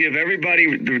people. We give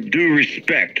everybody due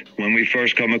respect when we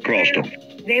first come across them.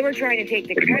 They were trying to take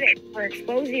the credit for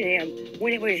exposing him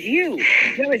when it was you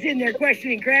that was in there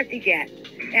questioning Crafty Cat.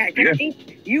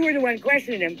 You were the one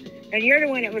questioning him, and you're the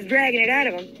one that was dragging it out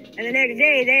of him. And the next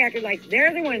day, they acted like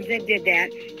they're the ones that did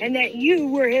that, and that you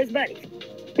were his buddy.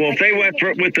 Well, if they went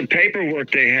with the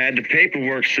paperwork they had, the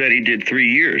paperwork said he did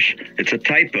 3 years. It's a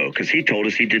typo because he told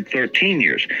us he did 13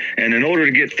 years. And in order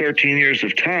to get 13 years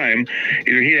of time,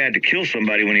 either he had to kill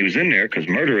somebody when he was in there because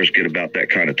murderers get about that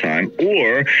kind of time,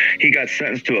 or he got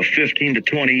sentenced to a 15 to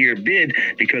 20 year bid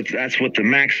because that's what the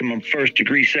maximum first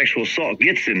degree sexual assault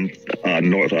gets in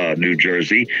New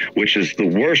Jersey, which is the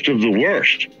worst of the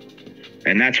worst.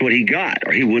 And that's what he got,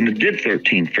 or he wouldn't have did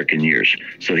 13 freaking years.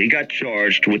 So he got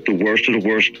charged with the worst of the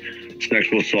worst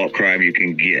sexual assault crime you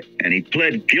can get. And he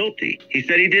pled guilty. He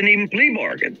said he didn't even plea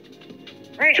bargain.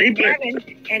 Right, so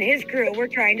Navin and his crew were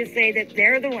trying to say that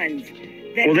they're the ones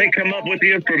that... Well, they come up with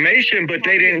the information, but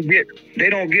they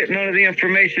don't get none of the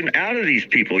information out of these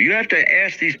people. You have to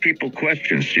ask these people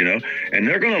questions, you know, and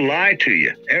they're going to lie to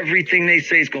you. Everything they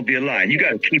say is going to be a lie. And you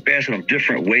got to keep asking them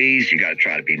different ways. You got to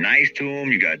try to be nice to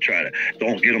them. You got to try to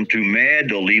don't get them too mad.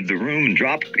 They'll leave the room and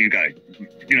drop. You got to,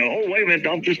 you know, oh, wait a minute,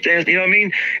 don't just ask. You know what I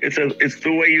mean? It's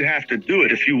the way you have to do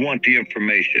it if you want the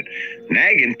information.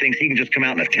 Navin thinks he can just come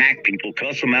out and attack people,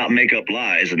 cuss them out, and make up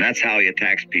lies, and that's how he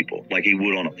attacks people, like he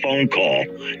would on a phone call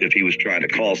if he was trying to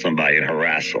call somebody and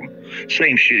harass them.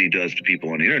 Same shit he does to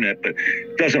people on the internet, but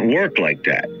it doesn't work like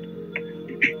that.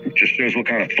 It just shows what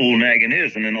kind of fool Navin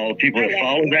is, and then all the people that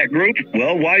follow that group,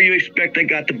 well, why do you expect they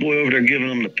got the boy over there giving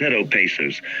them the pedo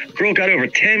pesos? Girl got over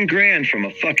 10 grand from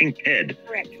a fucking ped.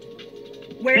 Correct.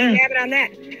 Where's Navin on that?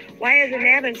 Why isn't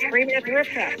Navin screaming at the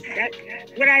rooftops? That's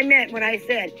what I meant when I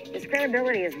said his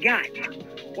credibility is gone.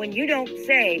 When you don't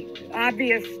say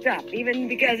obvious stuff, even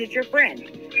because it's your friend.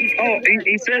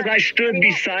 He says I stood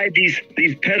beside these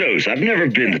pedos. I've never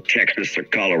been to Texas or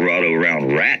Colorado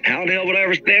around Rat. How the hell would I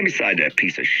ever stand beside that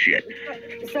piece of shit?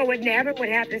 So what Navin would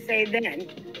have to say then,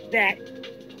 that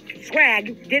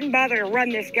Swag didn't bother to run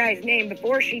this guy's name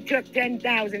before she took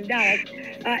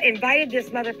 $10,000, invited this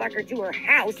motherfucker to her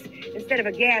house instead of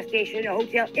a gas station, a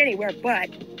hotel, anywhere but,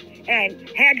 and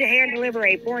had to hand deliver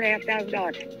a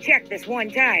 $4,500 check this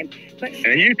one time. But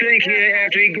and you think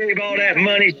after he gave all that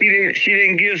money, she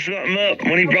didn't give something up?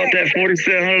 When he brought that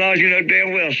 $4,700, you know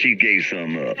damn well she gave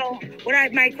something up. So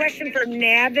my question for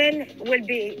Navin would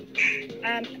be,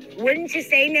 wouldn't you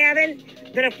say,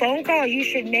 Navin, that a phone call you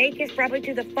should make is probably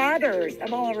to the fathers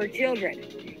of all of her children?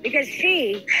 Because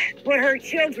she put her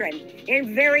children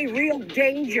in very real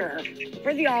danger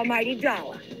for the almighty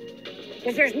dollar.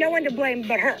 Because there's no one to blame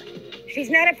but her. She's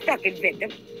not a fucking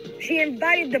victim. She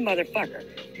invited the motherfucker.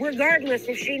 regardless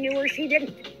if she knew or she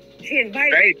didn't. She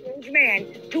invited a strange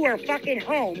man to her fucking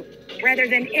home rather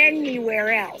than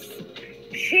anywhere else.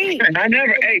 And I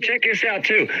never, hey, check this out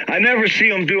too. I never see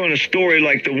them doing a story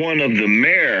like the one of the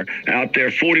mayor out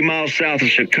there 40 miles south of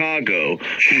Chicago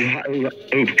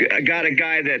who got a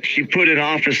guy that she put in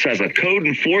office as a code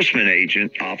enforcement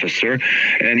officer,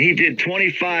 and he did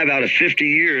 25 out of 50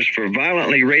 years for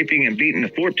violently raping and beating the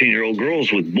 14-year-old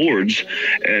girls with boards,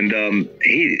 and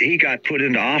he got put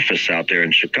into office out there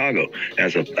in Chicago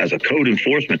as a code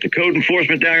enforcement. The code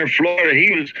enforcement down here in Florida,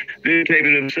 he was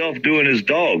videotaping himself doing his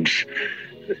dogs.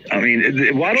 I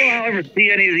mean, why don't I ever see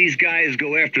any of these guys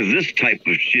go after this type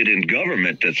of shit in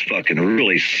government that's fucking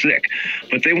really sick?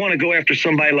 But they want to go after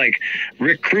somebody like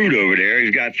Rick Crude over there.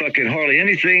 He's got fucking hardly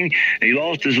anything. And he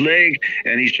lost his leg,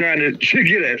 and he's trying to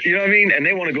get it. You know what I mean? And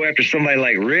they want to go after somebody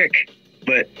like Rick.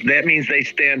 But that means they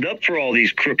stand up for all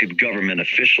these crooked government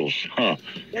officials, huh?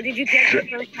 Well, did you catch the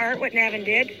first part, what Navin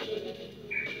did?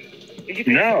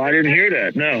 No, I didn't hear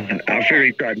that. No, I figured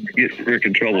he tried to get Rick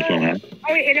in trouble somehow.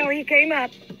 Oh, you know, he came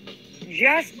up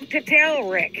just to tell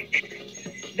Rick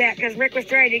that, because Rick was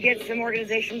trying to get some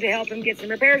organization to help him get some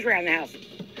repairs around the house.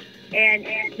 And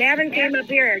Navin came up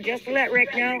here just to let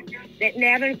Rick know that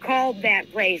Navin called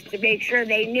that place to make sure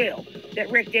they knew that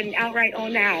Rick didn't outright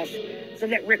own the house, so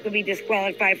that Rick would be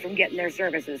disqualified from getting their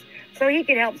services, so he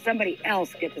could help somebody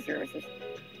else get the services.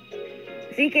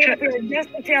 So he came up here just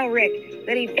to tell Rick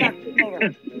that he fucked him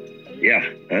over. Yeah,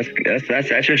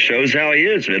 that just shows how he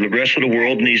is. The rest of the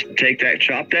world needs to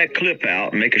chop that clip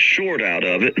out and make a short out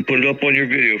of it and put it up on your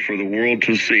video for the world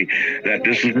to see that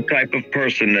this is the type of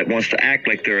person that wants to act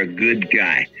like they're a good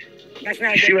guy. That's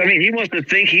not you see what I mean? He wants to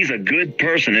think he's a good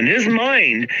person. In his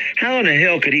mind, how in the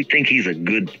hell could he think he's a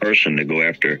good person to go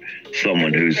after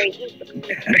someone who's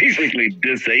basically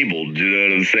disabled? You know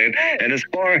what I'm saying? And as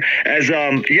far as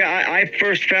I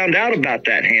first found out about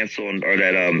that Hansel or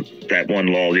that one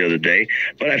law the other day,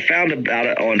 but I found about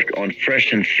it on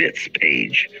Fresh and Fit's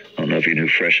page. I don't know if you know who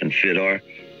Fresh and Fit are.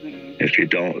 If you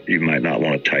don't, you might not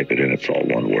want to type it in. It's all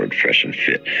one word, Fresh and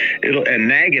Fit.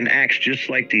 And Navin acts just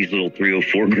like these little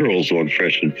 304 girls on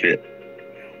Fresh and Fit.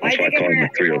 That's why I call him the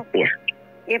 304.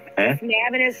 If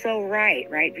Navin is so right,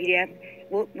 PDF?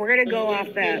 We're going to go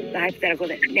off the hypothetical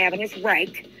that Navin is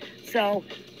right. So,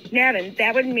 Navin,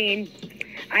 that would mean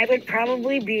I would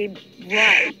probably be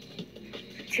right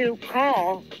to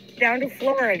call down to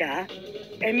Florida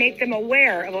and make them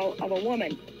aware of a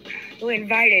woman who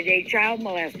invited a child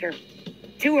molester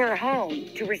to her home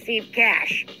to receive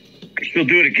cash. She'll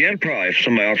do it again probably if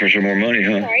somebody offers her more money,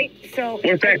 huh? Right, so... What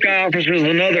if that guy offers us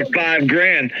another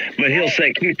 $5,000, but he'll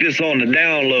say, keep this on the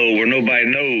down low where nobody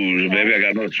knows. Baby, I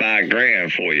got another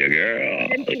 $5,000 for you, girl.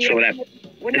 So that...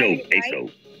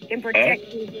 in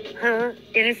protecting her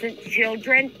innocent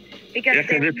children. Because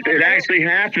it actually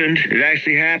happened. It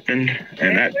actually happened.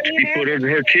 And that she put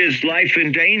her kid's life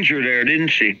in danger there, didn't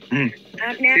she?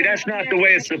 See, that's not the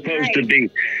way it's supposed to be.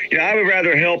 I would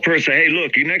rather help her say, hey,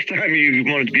 look, next time you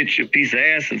want to get you a piece of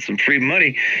ass and some free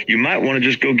money, you might want to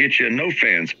just go get you a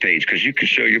no-fans page, because you can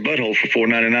show your butthole for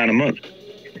 $4.99 a month.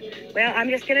 Well, I'm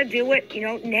just going to do what,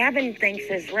 Navin thinks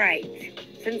is right.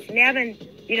 Since Navin,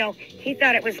 he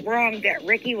thought it was wrong that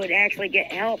Ricky would actually get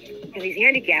help because he's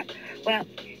handicapped. Well,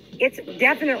 it's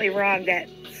definitely wrong that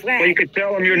Swag... Well, you could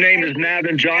tell him your name is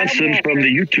Navin Johnson from the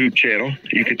YouTube channel.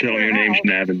 You could tell him your name's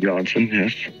Navin Johnson,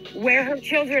 yes. Where her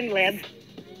children live.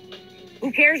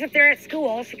 Who cares if they're at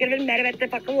school? She could have met him at the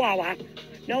fucking Wawa.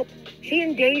 Nope. She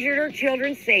endangered her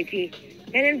children's safety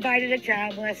and invited a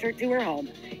child molester to her home.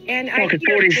 And I'm talking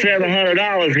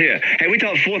 $4,700 here. Hey, we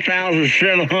talking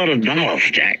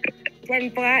 $4,700, Jack.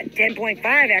 10.5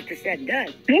 after said and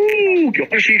done. Woo!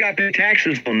 What if she got the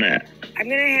taxes on that? I'm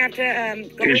going to have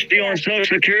to go... Is she on Social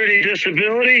Security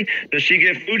disability? Does she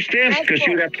get food stamps? Because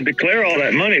she would have to declare all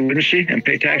that money, wouldn't she? And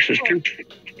pay taxes, too.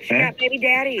 She got baby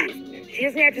daddies. She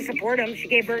doesn't have to support them. She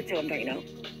gave birth to them, don't you know?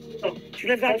 She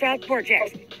lives on child support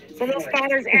checks. So those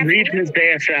fathers... Read his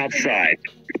dance outside.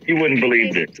 You wouldn't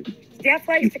believe this. Steph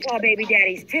likes to call baby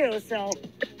daddies, too. So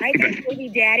I think baby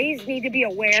daddies need to be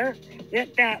aware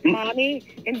that the mommy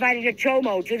invited a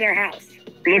chomo to their house.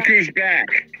 Look who's back.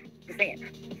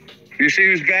 You see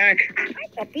who's back? Hi,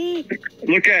 puppy.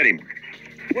 Look at him.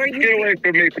 Where you Get away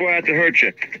from me before I have to hurt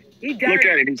you. Look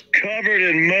at him. He's covered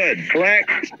in mud. Black.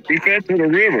 He fed to the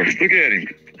river. Look at him.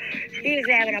 He is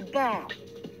having a ball.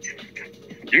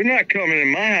 You're not coming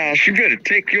in my house. You better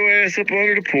take your ass up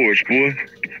under the porch, boy.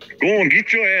 Go on,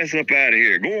 get your ass up out of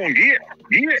here. Go on, get.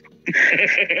 Look at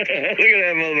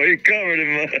that mother. He's covered in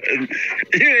mud.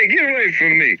 Yeah, get away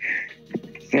from me.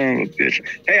 Son of a bitch.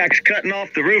 Hey, I was cutting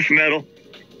off the roof metal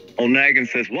Old Nagin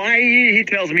says, why he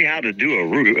tells me how to do a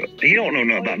roof. He don't know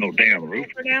nothing about no damn roof.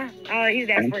 For now? Oh, he's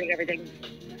an expert at everything.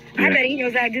 I bet he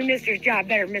knows how to do Mister's job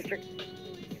better, Mister.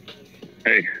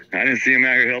 Hey, I didn't see him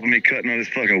out here helping me cutting all this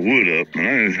fucking wood up.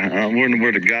 And I'm wondering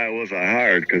where the guy was I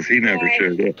hired, because he never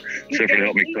showed up, except for to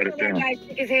help me cut it down. That guy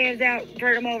stick his hands out,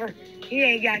 turn him over. He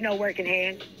ain't got no working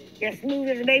hands. Just smooth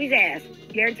as a baby's ass.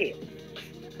 Guarantee it.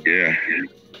 Yeah.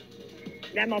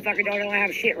 That motherfucker don't know how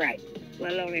to shit right,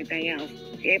 let alone anything else.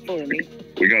 He ain't fooling me.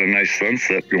 We got a nice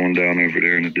sunset going down over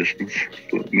there in the distance.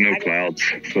 No clouds,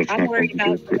 so it's I'm not worried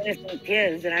going about to some innocent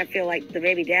kids, and I feel like the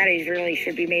baby daddies really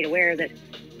should be made aware that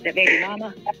baby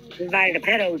mama invited a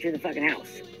pedo to the fucking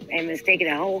house and was taking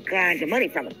a whole kinds of money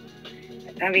from him.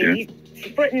 I mean,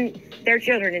 she's putting their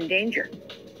children in danger.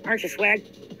 Aren't you, Swag?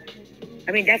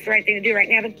 I mean, that's the right thing to do, right,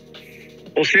 Navin?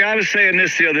 Well, see, I was saying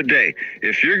this the other day.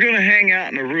 If you're going to hang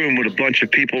out in a room with a bunch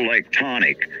of people like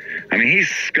Tonic, I mean, he's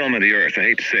scum of the earth. I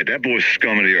hate to say it. That boy's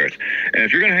scum of the earth. And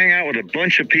if you're going to hang out with a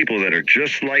bunch of people that are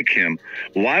just like him,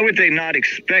 why would they not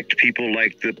expect people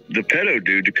like the pedo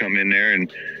dude to come in there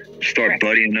and start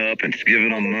buddying up and giving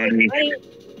them money?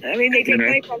 I mean, they take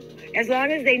money from as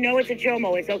long as they know it's a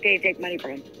chomo, it's okay to take money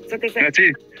from him. That's what they say. That's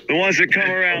it. The ones that come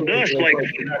around us, like...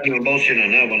 You're not doing bullshit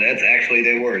on that one. That's actually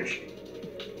their words.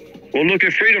 Well, look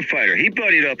at Freedom Fighter. He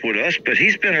buddied up with us, but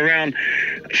he's been around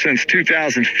since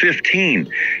 2015.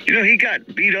 You know, he got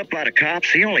beat up by the cops.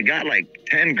 He only got like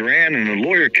 10 grand, and the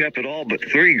lawyer kept it all but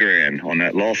 3 grand on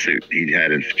that lawsuit he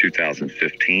had in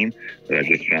 2015 that I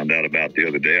just found out about the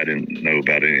other day. I didn't know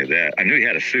about any of that. I knew he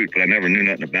had a suit, but I never knew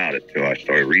nothing about it until I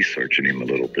started researching him a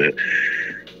little bit.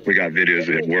 We got videos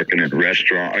of him working in a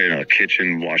restaurant, in a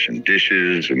kitchen, washing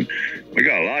dishes, and we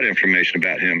got a lot of information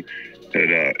about him.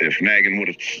 That if Nagin would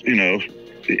have, you know,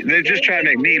 they're just trying to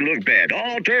make me look bad.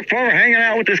 Oh, dirt farmer hanging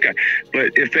out with this guy.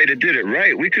 But if they'd have did it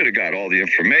right, we could have got all the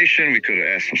information. We could have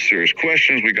asked some serious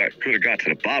questions. We could have got to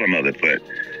the bottom of it. But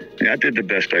yeah, I did the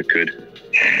best I could.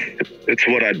 It's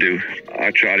what I do.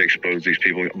 I try to expose these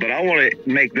people, but I want to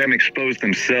make them expose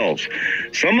themselves.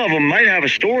 Some of them might have a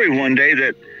story one day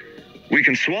that we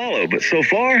can swallow, but so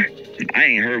far, I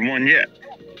ain't heard one yet.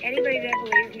 Anybody that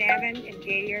believes Navin and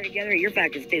Katie are together, you're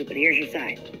fucking stupid. Here's your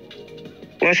sign.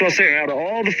 Well, that's what I'm saying. Out of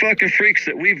all the fucking freaks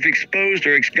that we've exposed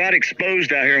or got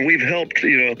exposed out here, and we've helped,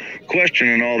 you know, question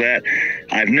and all that,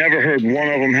 I've never heard one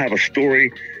of them have a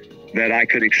story that I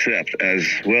could accept as,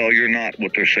 well, you're not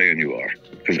what they're saying you are.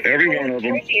 Because every one of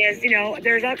them is, you know,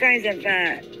 there's all kinds of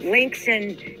links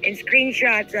and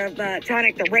screenshots of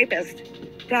Tonic the rapist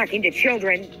talking to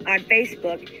children on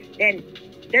Facebook, and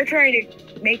they're trying to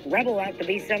make Rebel out to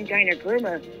be some kind of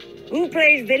groomer. Who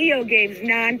plays video games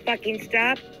non-fucking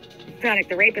stop? Tonic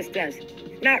the rapist does.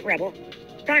 Not Rebel.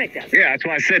 Tonic does. Yeah, that's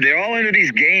why I said they're all into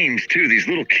these games, too, these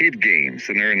little kid games,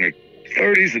 and they're in their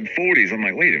 30s and 40s. I'm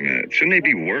like, wait a minute, shouldn't they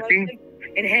be working?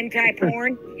 And hentai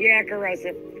porn? Yeah,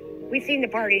 corrosive. We've seen the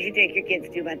parties you take your kids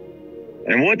to, bud.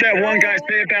 And what that one guy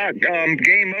said about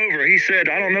Game Over, he said,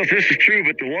 I don't know if this is true,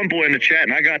 but the one boy in the chat,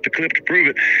 and I got the clip to prove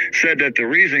it, said that the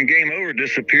reason Game Over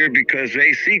disappeared because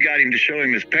AC got him to show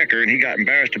him his pecker, and he got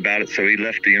embarrassed about it, so he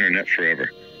left the internet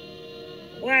forever.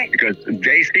 What? Because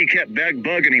AC kept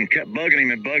bugging him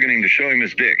to show him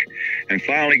his dick. And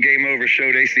finally Game Over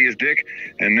showed AC his dick,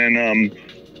 and then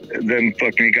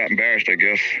fucking he got embarrassed, I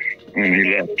guess, and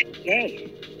he left.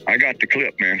 Hey. I got the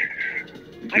clip, man.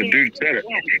 The dude said it.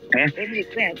 Huh? It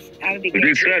makes sense. I would be the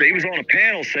dude said it. He was on a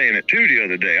panel saying it too the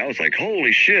other day. I was like,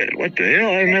 holy shit, what the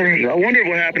hell? I wondered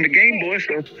what happened to Game Boy.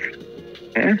 So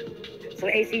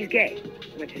AC's gay, is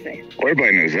what you're saying. Well,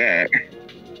 everybody knows that.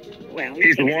 Well,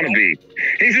 he's the wannabe.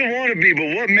 He's a wannabe,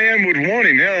 but what man would want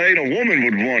him? Hell, ain't a woman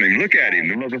would want him. Look at him.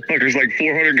 The motherfucker's like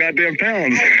 400 goddamn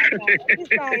pounds. If you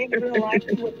saw him in real life,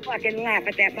 you would fucking laugh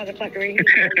at that motherfucker. I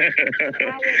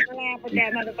would laugh at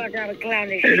that motherfucker. I would clown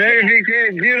this shit. And if he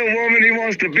can't get a woman, he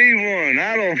wants to be one.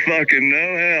 I don't fucking know.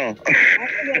 Hell. I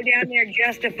could go down there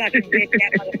just to fucking bitch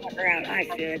that motherfucker out. I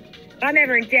should. If I'm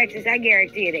ever in Texas, I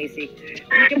guarantee it, AC.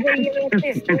 You can bring your little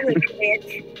sister with you,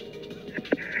 bitch.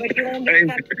 But you won't get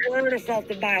fucking word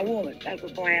assaulted by a woman. That's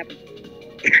what's going to happen.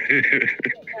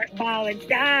 Bawling,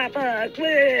 stop, let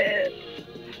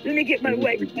me get my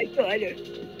wife and my daughter.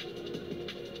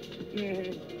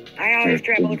 I always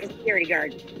travel with a security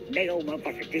guard. Big old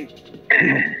motherfucker, too.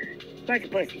 Bunch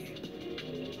of pussies.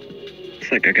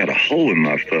 It's like I got a hole in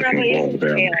my fucking wall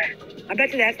down. I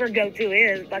bet you that's where go-to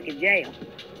is, fucking jail.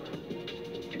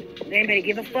 Does anybody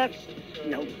give a fuck?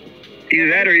 No. Either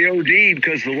that or he OD'd,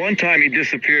 because the one time he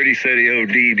disappeared, he said he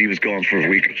OD'd. He was gone for a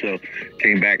week or so.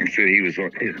 Came back and said he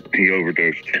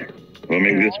overdosed. Well,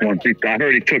 maybe this one, I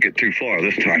heard he took it too far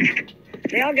this time.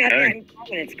 They all got that in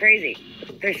common. It's crazy.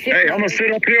 They're shit. Hey, I'm gonna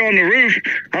sit up here on the roof.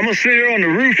 I'm gonna sit here on the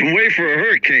roof and wait for a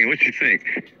hurricane. What you think?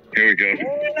 Here we go.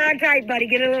 Hold on tight, buddy.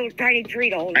 Get a little tiny tree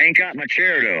to hold. I ain't got my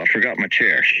chair though. I forgot my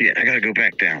chair. Shit, I gotta go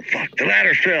back down. Fuck, the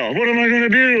ladder fell. What am I gonna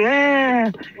do?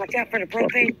 Ah! Watch out for the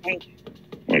propane tank.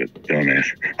 What a dumbass.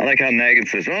 I like how Nagin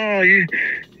says, "Oh, he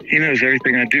knows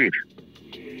everything I do."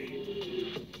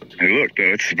 Hey, look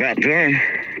though, it's about done.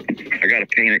 I gotta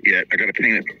paint it yet. I gotta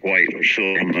paint it white or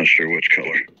silver. I'm not sure which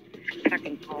color.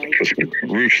 Fucking Polly. Cause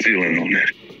roof ceiling on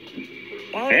that.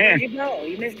 Polly, where'd you go?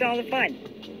 You missed all the fun.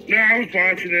 No, I was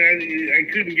watching it. I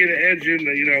couldn't get an edge in,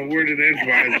 where the edge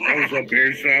was. I was up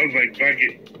there, so I was like, fuck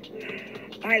it.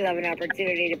 I love an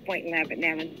opportunity to point and laugh at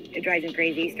Navin. It drives him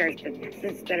crazy. He starts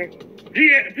to stutter.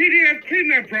 PDF, clean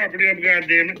that property up,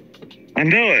 goddammit. I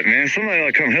know it, man. Somebody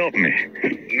will come help me.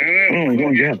 No. Oh my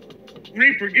God, yeah.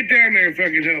 Reaper, get down there and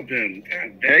fucking help him.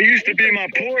 God damn. That used to be my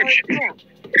porch.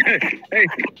 Hey,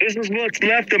 this is what's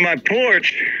left of my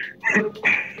porch.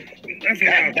 That's a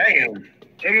lot. Damn.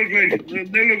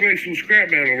 They look like some scrap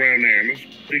metal around there.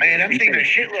 Man, I'm seeing a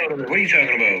shitload of it. What are you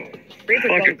talking about? Reaper's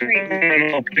going Fucking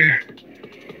crazy. up there.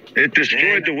 It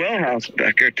destroyed the well house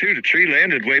back there too. The tree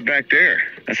landed way back there.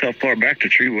 That's how far back the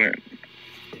tree went.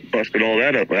 Busted all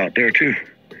that up out there too.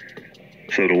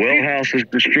 So the well house is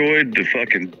destroyed.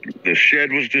 The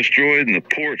shed was destroyed, and the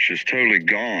porch is totally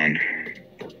gone.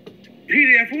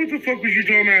 PDF, what the fuck was you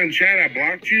talking about in chat? I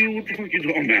blocked you? What the fuck you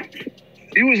talking about?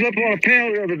 He was up on a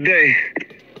panel the other day,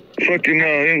 fucking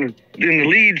in the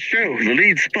lead show, the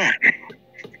lead spot.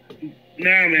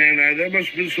 Nah, man, that must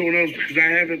have been someone else because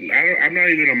I'm not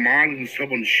even a mod in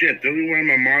someone's shit. The only one I'm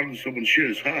a mod in someone's shit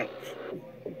is Hubs.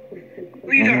 What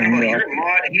are you talking about? You're a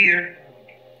mod here.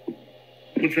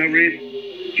 What's that, Reed?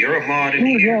 You're a mod in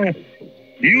here.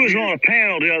 You was on a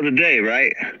panel the other day,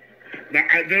 right?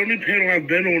 The only panel I've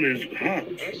been on is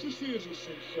Hubs.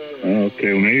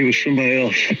 Okay, well, maybe it was somebody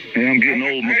else. Hey, I'm getting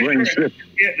old. My brain's sick.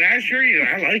 Yeah, I sure you.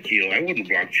 I like you. I wouldn't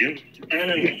block you.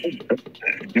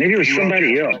 Maybe it was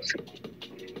somebody else.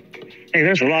 Hey,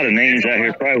 there's a lot of names out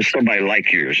here. Probably was somebody like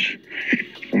yours.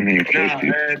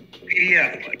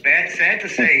 PDF. Bad, sad to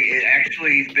say, it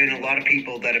actually has been a lot of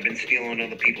people that have been stealing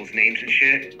other people's names and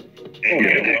shit. And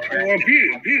Well,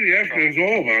 PDF knows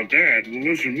all about that. Well,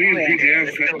 listen, me and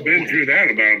PDF have been through that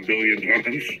about a billion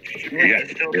times. Yeah,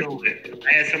 still do it.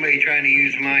 I had somebody trying to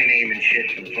use my name and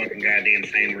shit for the fucking goddamn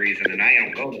same reason, and I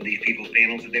don't go to these people's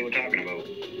panels that they were talking about.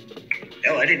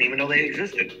 Hell, I didn't even know they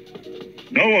existed.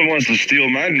 No one wants to steal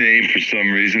my name for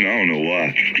some reason. I don't know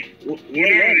why.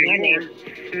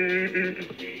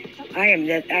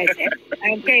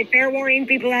 Okay, fair warning,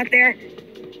 people out there.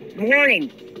 Warning.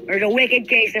 There's a wicked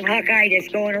case of huckitis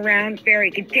going around, very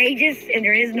contagious, and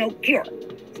there is no cure.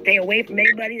 Stay away from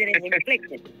anybody that is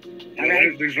inflicted. All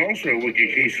right? There's also a wicked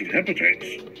case of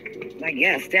hepatitis. I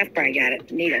guess Steph probably got it.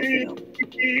 Needles,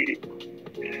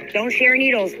 Don't share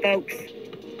needles, folks.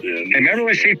 And remember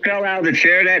when she fell out of the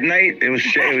chair that night? It was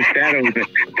shadows.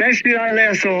 That shit, I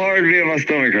laughed so hard, me and my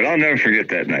stomach hurt. I'll never forget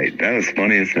that night. That was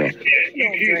funny as hell.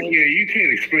 You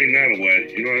can't explain that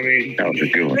away. You know what I mean? That was a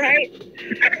good one. Right?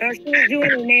 She was doing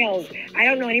her nails. I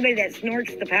don't know anybody that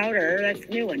snorts the powder. That's a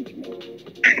new one.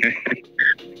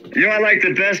 You know, I like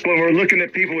the best when we're looking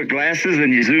at people with glasses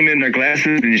and you zoom in their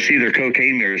glasses and you see their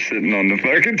cocaine mirrors sitting on the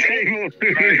fucking table with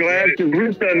their glasses.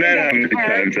 We've done that how many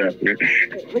times after.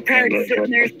 The card's sitting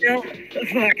there still.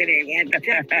 Fucking man.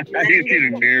 You see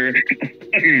the mirror,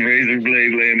 fucking razor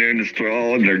blade laying there in the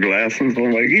straw and their glasses.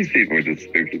 I'm like, these people are just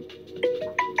stupid.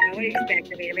 What do you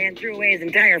expect of me? The man threw away his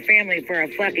entire family for a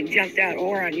fucking jumped out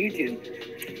whore on YouTube.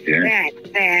 Yeah. That's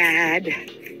bad.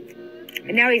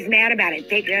 And now he's mad about it,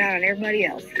 taking it out on everybody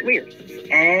else. Weird.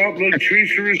 Oh, look,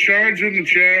 Teresa Richard's in the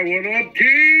chat. What up,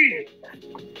 T?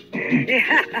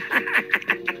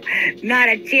 Not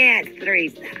a chance,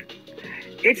 Teresa.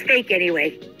 It's fake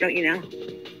anyway, don't you know?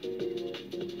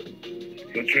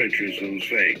 That's right, Teresa. It was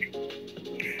fake.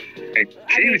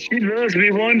 Hey, she loves me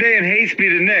one day and hates me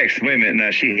the next. Wait a minute, no,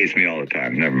 she hates me all the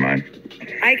time. Never mind.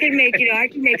 I can make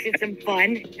it some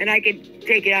fun, and I could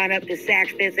take it on up to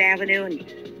Saks Fifth Avenue and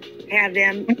have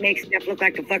them make Steph look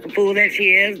like the fucking fool that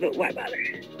she is, but why bother?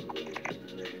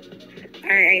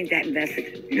 I ain't that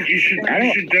invested. No. You should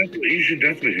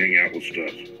definitely hang out with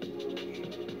Steph.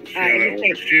 See how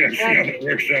that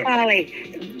works out. Ollie,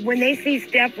 when they see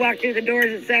Steph walk through the doors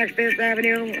at Saks Fifth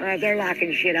Avenue, they're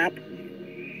locking shit up.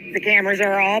 The cameras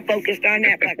are all focused on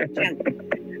that fucking junk.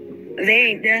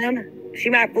 They ain't dumb. She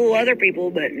might fool other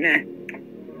people, but nah.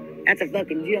 That's a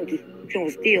fucking junkie. She's gonna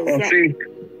steal something.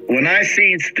 When I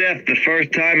seen Steph the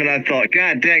first time, and I thought,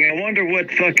 God dang, I wonder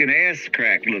what fucking ass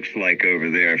crack looks like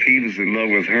over there. If he was in love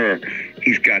with her,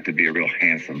 he's got to be a real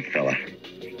handsome fella.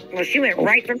 Well, she went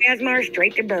right from Asmar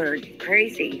straight to Bird.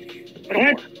 Crazy.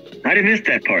 What? I didn't miss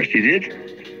that part. You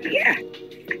did? Yeah.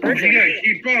 You gotta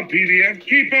keep up, PDF.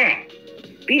 Keep up.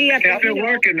 PDF. Yeah, I've been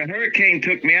working. The hurricane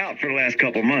took me out for the last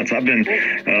couple of months. I've been,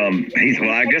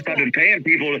 I guess I've been paying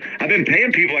people.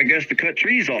 I guess, to cut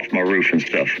trees off my roof and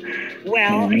stuff.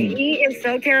 Well, he is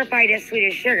so terrified of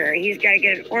Swedish sugar, he's got to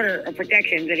get an order of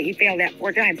protection that he failed at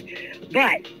 4 times.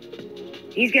 But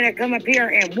he's going to come up here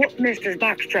and whoop Mr.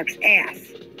 Box Truck's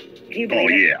ass. Can you believe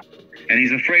it? Yeah. And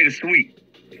he's afraid of sweet.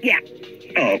 Yeah.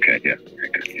 Oh, okay. Yeah.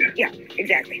 Yeah,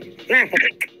 exactly. Laugh at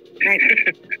it. Right.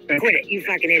 Quit it, you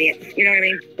fucking idiot. You know what I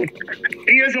mean?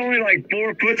 He is only like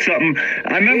 4 foot something.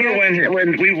 I remember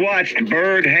when we watched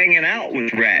Bird hanging out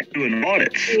with Rat doing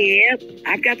audits. Yep,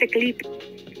 I've got the clip.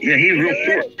 Yeah, he's real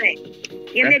short.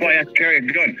 Yeah, that's why I carry a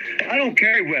gun. I don't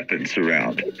carry weapons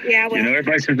around. Yeah, well,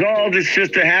 everybody says, "Oh, this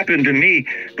just happened to me."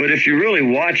 But if you really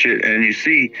watch it and you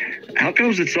see, how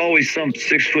comes it's always some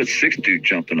 6'6" dude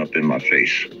jumping up in my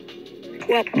face?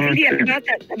 Well, yeah, about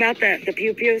the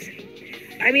pew-pews.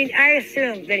 I mean, I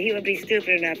assumed that he would be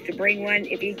stupid enough to bring one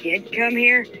if he did come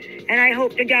here, and I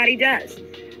hope to God he does.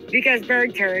 Because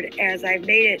Bird Turd, as I've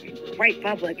made it quite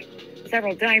public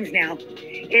several times now,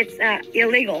 it's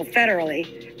illegal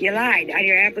federally. You lied on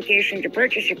your application to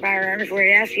purchase your firearms where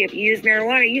it asked you if you used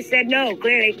marijuana. You said no,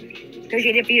 clearly. Because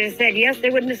if you had said yes, they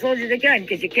wouldn't have sold you the gun,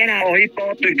 because you cannot. Oh, he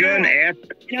bought the gun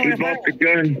after. He bought the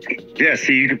gun. Yeah,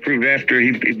 see, you can prove after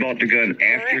he bought the gun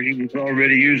after he was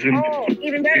already using. Oh,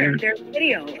 even better. There's a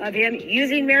video of him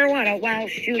using marijuana while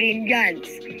shooting guns.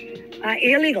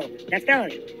 Illegal. That's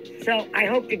felony. So I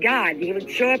hope to God he would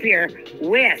show up here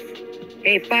with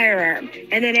a firearm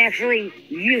and then actually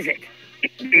use it.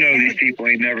 These people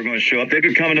ain't never going to show up. They've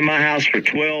been coming to my house for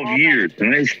 12 years,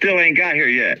 and they still ain't got here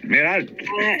yet. Man,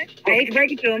 I hate to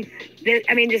break it to them.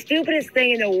 The stupidest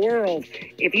thing in the world,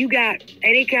 if you got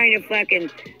any kind of fucking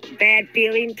bad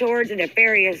feeling towards the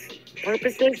nefarious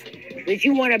purposes that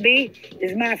you want to be,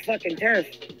 is my fucking turf.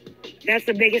 That's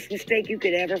the biggest mistake you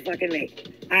could ever fucking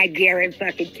make. I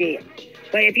guarantee it.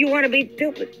 But if you want to be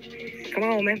stupid, come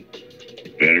on, man.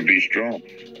 Better be strong.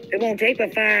 It won't take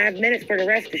but 5 minutes for the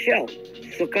rest of the show.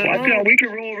 So come on. We can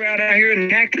roll around out here in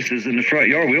cactuses in the front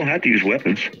yard. We don't have to use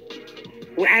weapons.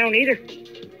 Well, I don't either.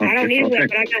 I don't need a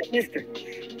weapon. I got Mister.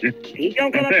 Yeah. He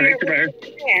don't come up here with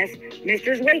ass.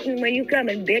 Mister's waiting when you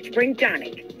coming, bitch. Bring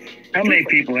tonic. How many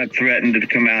people have threatened to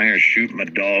come out here and shoot my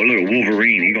dog? Look at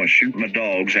Wolverine. He's going to shoot my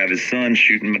dogs, have his son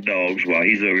shooting my dogs while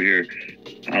he's over here.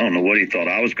 I don't know what he thought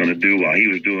I was going to do while he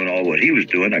was doing all what he was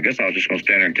doing. I guess I was just going to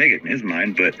stand there and take it in his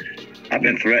mind, but I've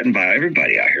been threatened by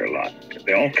everybody out here a lot.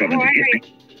 They all come to get me.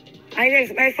 I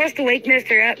was supposed to wake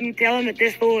Mister up and tell him that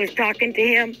this fool is talking to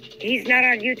him. He's not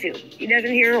on YouTube. He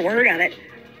doesn't hear a word of it.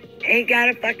 Ain't got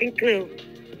a fucking clue.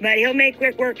 But he'll make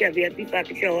quick work of you if you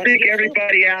fucking show up. I think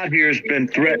everybody out here has been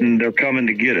threatened they're coming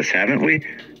to get us, haven't we?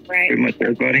 Right. Pretty much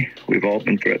everybody. We've all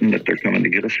been threatened that they're coming to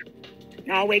get us.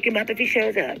 I'll wake him up if he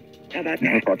shows up. How about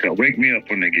that? No, they'll wake me up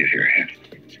when they get here.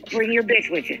 Bring your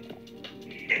bitch with you.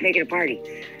 Make it a party.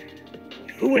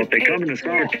 Well, if they come in the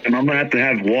summertime, I'm going to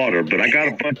have water, but I got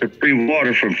a bunch of free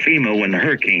water from FEMA when the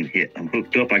hurricane hit. I'm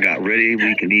hooked up. I got ready.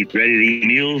 We can eat ready-to-eat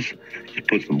meals. Just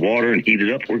put some water and heat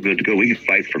it up. We're good to go. We can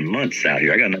fight for months out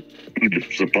here. I got enough food to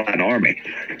supply an army.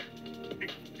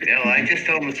 Hell, I just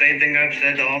told them the same thing I've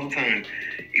said all the time.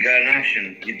 You got an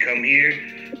option. You come here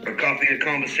for coffee and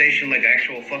conversation like an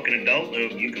actual fucking adult, or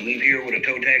you can leave here with a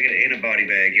toe tag and a body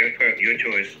bag. Your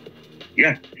choice.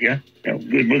 Yeah. Hell,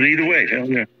 good with either way. Hell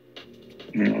yeah.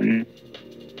 Hey,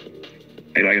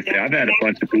 like I said, I've had a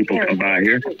bunch of people come by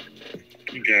here.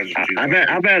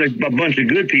 I've had a bunch of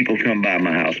good people come by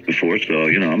my house before, so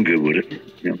I'm good with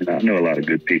it. I know a lot of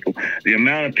good people. The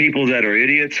amount of people that are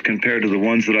idiots compared to the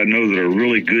ones that I know that are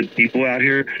really good people out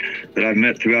here that I've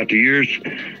met throughout the years,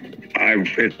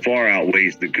 it far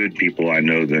outweighs the good people I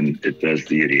know than it does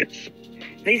the idiots.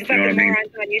 These fucking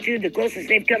morons on YouTube, the closest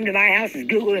they've come to my house is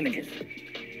Google Images.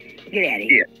 Get out of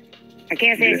here. Yeah. I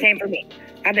can't say the same for me.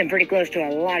 I've been pretty close to a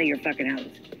lot of your fucking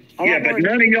houses. Yeah, but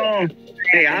none of y'all.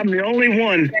 Hey, I'm the only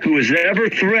one who has ever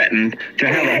threatened to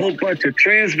have a whole bunch of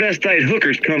transvestite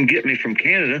hookers come get me from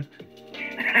Canada.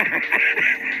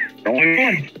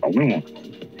 Only one.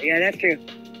 Yeah, that's true.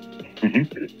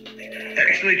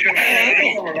 Actually, Chuck,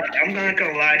 I'm not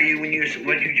gonna lie to you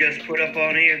what you just put up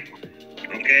on here.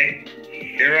 Okay,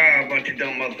 there are a bunch of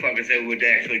dumb motherfuckers that would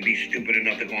actually be stupid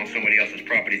enough to go on somebody else's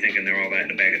property thinking they're all that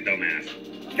in a bag of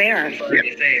dumbass. They are.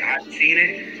 You say I've seen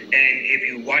it, and if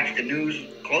you watch the news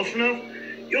close enough,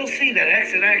 you'll see that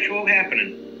that's an actual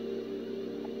happening.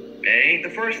 It ain't the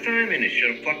first time, and it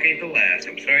sure fuck ain't the last.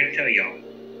 I'm sorry to tell y'all.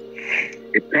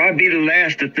 It'd probably be the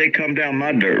last if they come down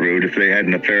my dirt road if they had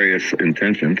nefarious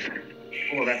intentions.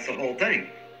 Well, that's the whole thing.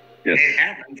 Yes. It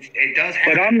happens. It does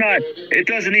happen. But I'm not. It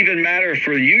doesn't even matter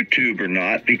for YouTube or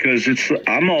not because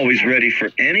I'm always ready for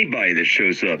anybody that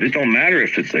shows up. It don't matter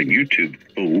if it's a YouTube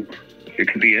fool. It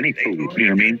could be any fool. You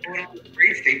know what I mean? They do it on the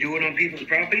streets. They do it on people's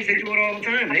properties. They do it all the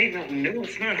time. It ain't nothing new.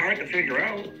 It's not hard to figure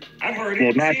out. I've heard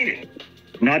it. Well, Seen it.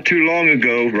 Not too long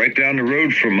ago, right down the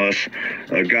road from us,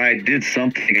 a guy did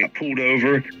something, got pulled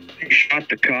over, he shot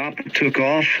the cop, took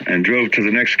off, and drove to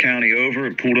the next county over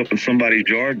and pulled up in somebody's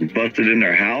yard and busted in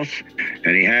their house.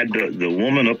 And he had the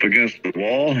woman up against the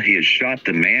wall. He had shot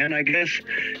the man, I guess,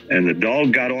 and the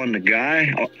dog got on the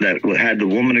guy that had the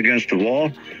woman against the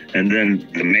wall, and then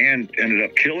the man ended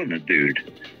up killing the dude.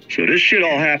 So this shit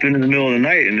all happened in the middle of the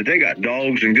night, and they got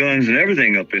dogs and guns and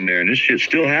everything up in there, and this shit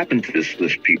still happened to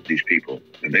these people.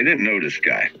 And they didn't know this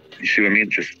guy. You see what I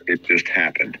mean? It just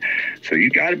happened. So you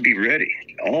got to be ready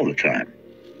all the time.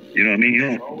 You know what I mean?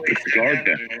 You don't disregard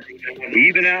that.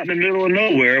 Even out in the middle of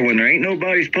nowhere, when there ain't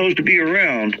nobody supposed to be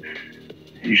around,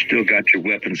 you still got your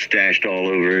weapons stashed all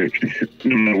over.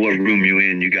 No matter what room you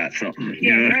in, you got something.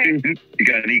 You know, right. You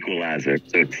got an equalizer,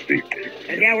 so to speak.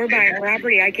 And now we're buying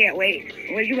property. I can't wait.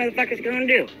 What you motherfuckers gonna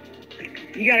do?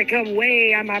 You gotta come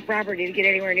way on my property to get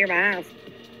anywhere near my house.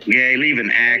 Yeah, leave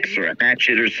an axe or a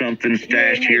hatchet or something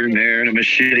stashed here and there, and a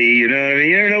machete. You know what I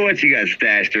mean? You never know what you got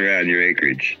stashed around your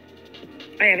acreage.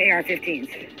 I have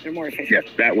AR-15s. They're more efficient. Yes,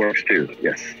 that works too.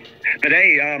 Yes. But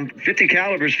hey, 50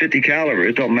 caliber is 50 caliber.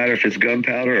 It don't matter if it's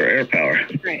gunpowder or air power.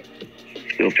 Right.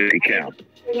 Still 50 cal.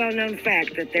 It's a well-known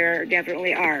fact that there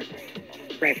definitely are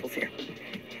rifles here.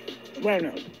 Well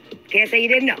known. Can't say you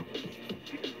didn't know.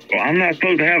 Well, I'm not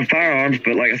supposed to have firearms,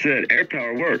 but like I said, air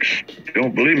power works. If you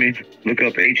don't believe me, look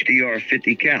up HDR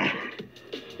 50 cal.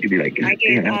 You'd be like, I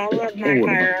gave all of my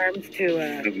firearms to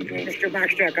Mr.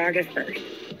 Boxtruck August 1st.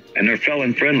 And they're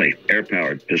felon-friendly,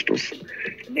 air-powered pistols.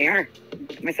 They are.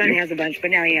 My son has a bunch, but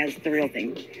now he has the real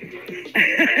thing.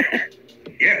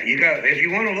 Yeah, you got. If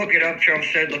you want to look it up, Trump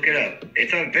said look it up.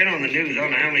 It's been on the news. I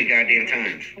don't know how many goddamn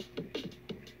times.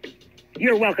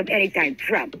 You're welcome anytime,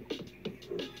 Trump.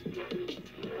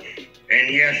 And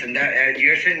yes, and that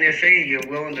you're sitting there saying you're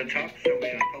willing to talk to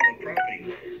somebody on public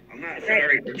property. I'm not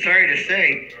sorry. I'm sorry to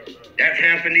say that's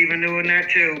happened even doing that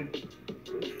too.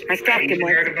 I stopped him I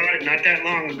once. heard about it not that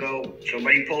long ago.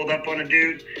 Somebody pulled up on a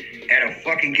dude at a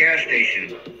fucking gas station.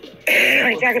 What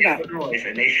are you talking about?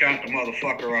 And they shot the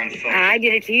motherfucker on sight. I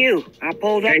did it to you. I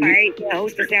pulled up, I ate the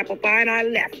hostess apple pie, and I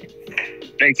left.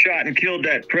 They shot and killed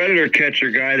that predator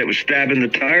catcher guy that was stabbing the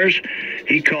tires.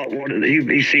 He caught one of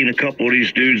he seen a couple of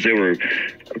these dudes that were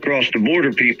across the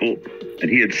border people, and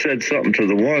he had said something to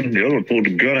the one. The other one pulled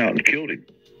a gun out and killed him.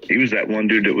 He was that one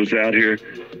dude that was out here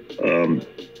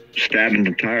stabbing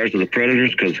the tires of the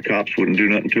predators because the cops wouldn't do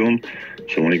nothing to him.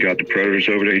 So when he got the predators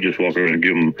over there, he just walked over and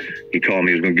give them. He called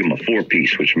me. He was going to give them a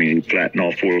 4-piece, which means he flattened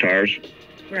all 4 tires.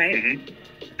 Right.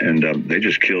 Mm-hmm. And they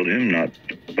just killed him not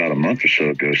about a month or so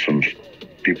ago. Some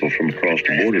people from across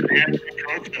the border. It happens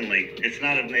constantly.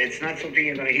 It's not something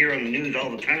you're going to hear on the news all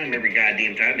the time, every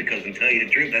goddamn time, because to tell you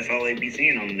the truth, that's all they'd be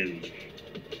seeing on the news.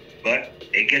 But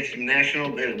it gets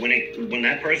national when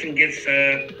that person gets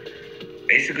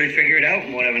basically figured out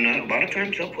and whatever. Not a lot of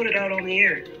times they'll put it out on the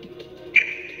air.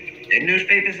 There's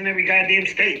newspapers in every goddamn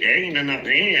state. They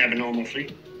ain't having normalcy.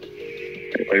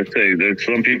 Like I say, there's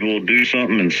some people will do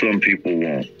something and some people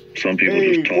won't. Some people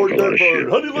just talk a lot of shit.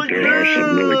 But there are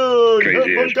some really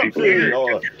crazy ass people here.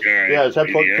 Yeah, it's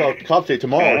having called Cop Day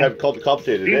tomorrow. Have called the Cop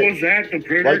Day today. Who was that? The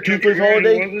predator? Like Tupa's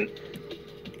holiday? Was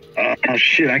it? Oh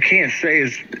shit, I can't say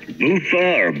it's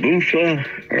Boofa or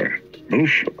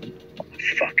Moofa.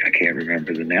 Fuck, I can't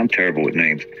remember the name. I'm terrible with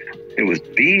names. It was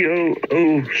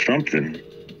B-O-O something.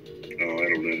 Oh, I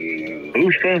don't know.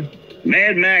 Boofa?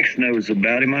 Mad Max knows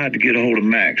about him. I had to get a hold of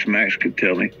Max. Max could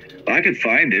tell me. I could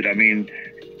find it. I mean,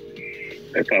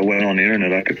 if I went on the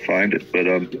internet, I could find it. But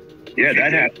yeah,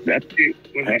 that happened. Was he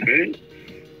big?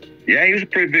 Yeah, he was a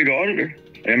pretty big auditor.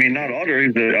 I mean, not auditor.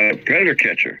 He's a predator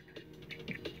catcher.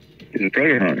 He's a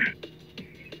predator hunter.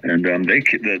 And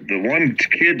the one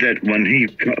kid that when he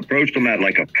approached him at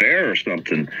like a fair or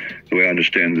something, the way I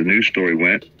understand the news story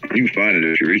went, you can find it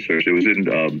if you research. It was in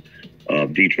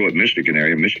Detroit, Michigan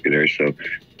area. So,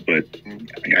 but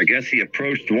I guess he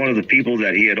approached one of the people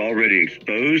that he had already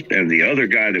exposed, and the other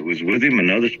guy that was with him,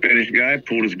 another Spanish guy,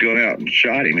 pulled his gun out and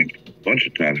shot him a bunch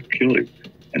of times, killed him.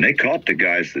 And they caught the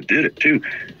guys that did it too.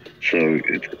 So,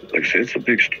 like I said, it's a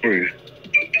big story.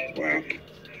 Wow.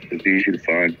 It's easy to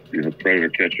find, predator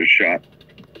catcher shot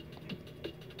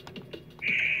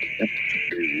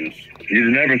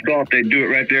You'd never thought they'd do it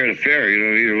right there at a fair,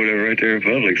 or whatever, right there in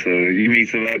public. So you meet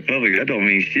somebody in public, that don't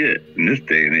mean shit in this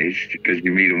day and age, because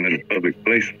you meet them in a public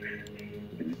place.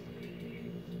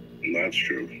 That's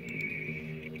true.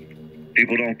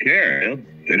 People don't care.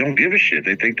 They don't give a shit.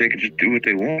 They think they can just do what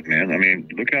they want, man. I mean,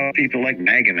 look how people like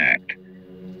Navin act.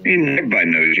 I mean, everybody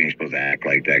knows you ain't supposed to act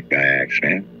like that guy acts,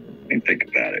 man. I mean, think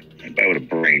about it. Everybody with a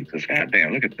brain says, God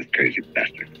damn, look at this crazy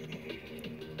bastard.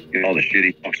 You know, all the shit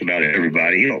he talks about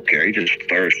everybody. He don't care. He just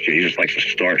stirs shit. He just likes to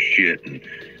start shit.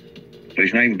 But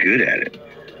he's not even good at it.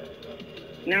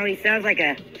 No, he sounds like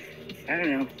a, I don't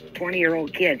know,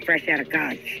 20-year-old kid fresh out of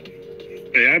college.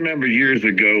 Hey, I remember years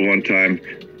ago one time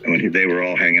when they were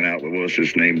all hanging out with, what was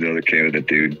his name, the other candidate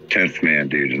dude, 10th Man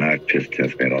dude, and I pissed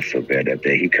 10th Man off so bad that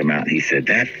day. He come out and he said,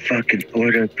 that fucking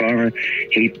border farmer,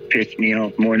 he pissed me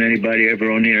off more than anybody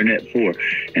ever on the internet before.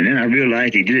 And then I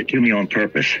realized he did it to me on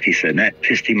purpose. He said, and that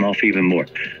pissed him off even more.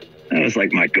 That was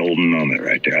like my golden moment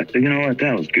right there. I said, you know what,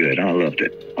 that was good. I loved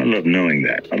it. I loved knowing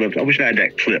that. I wish I had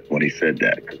that clip when he said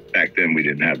that. Back then we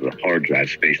didn't have the hard drive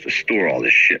space to store all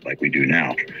this shit like we do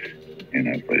now. You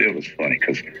know, but it was funny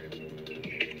because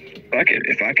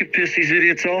if I could piss these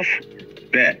idiots off,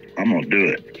 bet I'm gonna do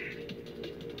it.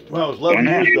 Well, it was 11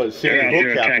 years ago. They're out there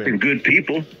attacking good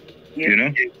people, you know.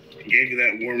 Gave you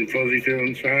that warm fuzzy feeling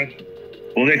inside.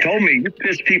 Well, they told me you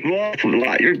piss people off a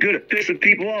lot. You're good at pissing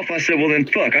people off. I said, well then,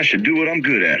 fuck, I should do what I'm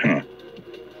good at, huh?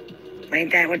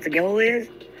 Ain't that what the goal is?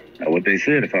 That's what they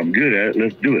said. If I'm good at it,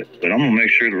 let's do it. But I'm gonna make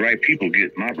sure the right people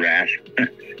get my wrath.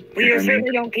 Well, you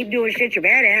certainly don't keep doing shit you're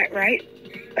bad at, right?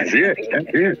 That's it. That's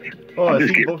it. Oh, I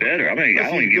just get better. I mean, I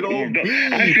don't even get warmed up.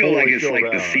 I feel like it's like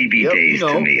the CB days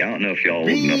to me. I don't know if y'all old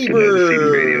enough to know the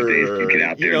CB radio days. You get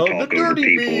out there and talk over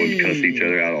people and cuss each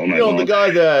other out all night long. The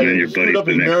guy that and then your screwed up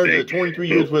his marriage at 23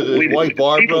 years with his wife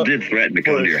Barbara. People did threaten to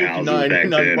come to your houses back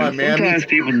then. Sometimes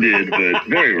people did, but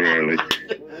very rarely.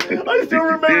 I still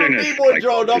remember people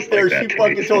drawing up there. She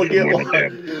fucking told get one.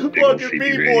 Fucking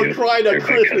people crying on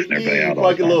Christmas Eve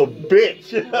like a little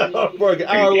bitch for an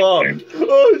hour long.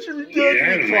 Oh, she was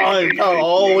just crying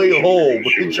all the way home.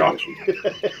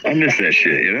 I miss that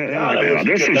shit, you know?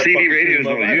 There's some CB radios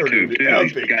on YouTube,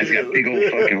 too. These guys got big old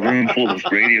fucking room full of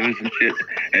radios and shit.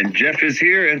 And Jeff is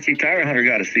here. NC Tire Hunter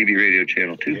got a CB radio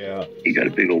channel, too. Yeah. He got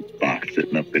a big old box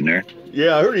sitting up in there.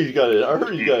 Yeah, I heard he's got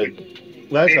it.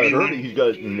 Last I heard, he's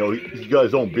got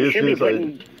his own business. Should be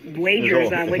putting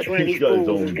wagers on which one of these fools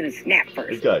is going to snap first.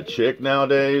 He's got a chick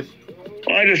nowadays.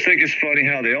 Well, I just think it's funny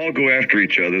how they all go after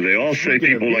each other. They all say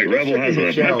people like Rebel has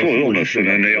a mental illness, and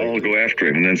then they all go after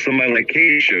him. And then somebody like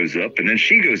Katie shows up, and then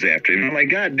she goes after him. I'm like,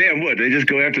 God damn, what? They just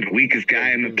go after the weakest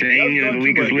guy in the team, the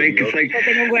weakest link. It's like,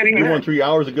 he won 3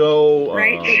 hours ago.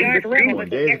 Right? One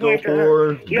day ago,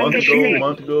 a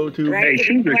month ago, 2. Right? Hey,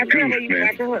 she's a goof,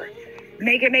 man.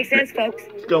 Make it make sense, folks.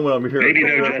 What's going on over here? Maybe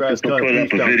No Justice will put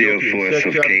up a video for us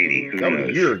of Katie. That was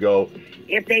a year ago.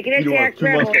 If they can attack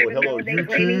Rebel, they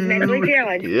claim he's mentally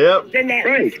challenged. Yep. Then that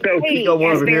right. So Katie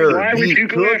over here. Why would you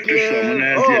go after someone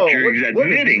that you're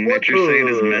admitting that you're saying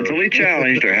is mentally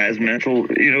challenged or has mental,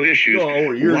 issues? Why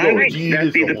would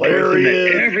that be the person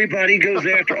that everybody goes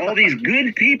after? All these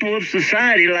good people of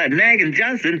society like Navin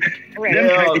Johnson, them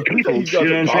type of people. You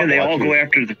know what I'm saying? They all go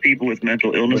after the people with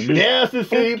mental illnesses. Manassas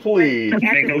City Police.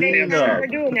 They're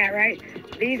doing that, right?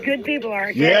 These good people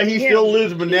are. Yeah, he still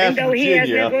lives in Manassas, though he has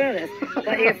mental Virginia. illness.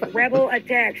 But if Rebel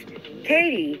attacks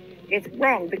Katie, it's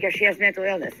wrong because she has mental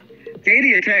illness.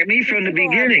 Katie attacked me from the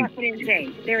beginning. They're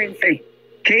insane. They're insane. Hey,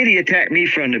 Katie attacked me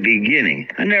from the beginning.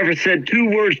 I never said 2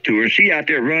 words to her. She out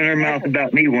there running her mouth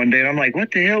about me one day, and I'm like,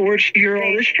 what the hell? Where'd she hear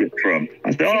all this shit from?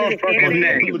 I said, oh, fucking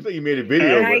Navin. Looks like you made a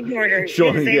video. I ignored her.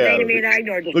 Showing, yeah. To me and I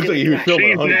ignored it. Looks like you were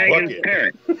filming a honey Nagin's bucket.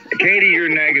 parrot. Katie, you're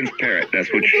Nagin's parrot.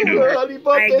 That's what you do.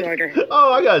 I ignored her.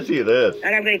 Oh, I gotta see this.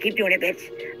 And I'm going to keep doing it,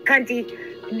 bitch.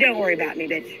 Cunty, don't worry about me,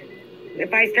 bitch.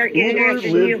 If I start getting Woodward after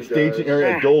you, lives staging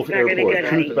area at Dulles Airport.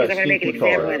 Truth about I'm going to make an Steve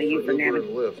example out of you from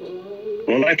Navin.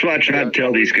 Well, that's why I try to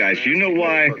tell these guys. You know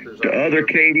why the other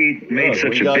Katie made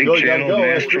such a big channel,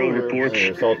 Mastro Reports?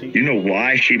 You know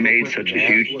why she made such a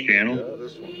huge channel?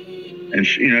 And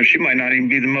she might not even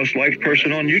be the most liked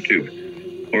person on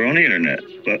YouTube or on the internet.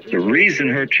 But the reason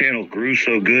her channel grew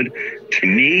so good to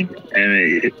me,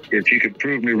 and if you could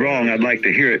prove me wrong, I'd like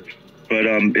to hear it. But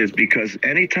is because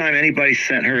anytime anybody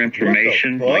sent her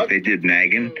information, like they did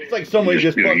Navin, it's like somebody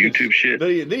just YouTube shit.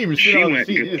 They even she went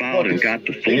and filed and got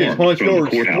the form from the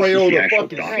courthouse, the actual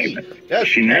document.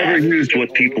 She never used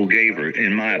what people gave her,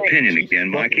 in my opinion.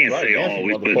 Again, but I can't say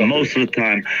always, but most of the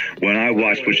time when I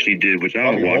watched what she did, which I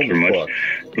don't watch her much,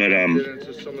 But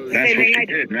that's what you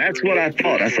did, and that's what I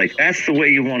thought. I was like, that's the way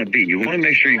you want to be. You want to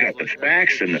make sure you got the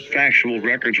facts and the factual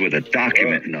records with a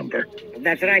document number.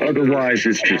 That's what I do. Otherwise,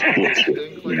 it's just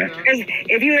bullshit. You know? Because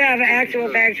if you have actual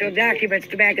factual documents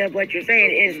to back up what you're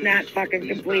saying, it's not fucking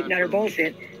complete and utter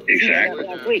bullshit.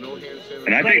 Exactly.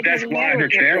 And I think that's why her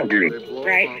channel grew.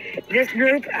 Right. This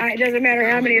group, it doesn't matter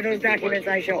how many of those documents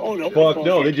I show. Oh, no. Fuck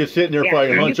no, they just sitting there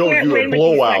fighting hunch over you a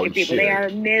blowout and shit. They are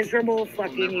miserable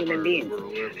fucking human beings.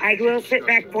 I will sit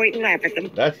back, point, and laugh at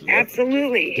them. That's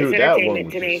absolutely. Dude, it's that entertainment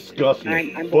one to me. disgusting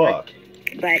I'm fuck. bored.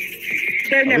 But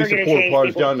they're never going to change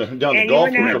parts people. down the golf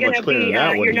course are much cleaner than that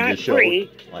one you're you not just showed. free.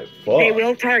 Like, fuck. They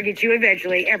will target you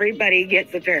eventually. Everybody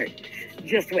gets a turn.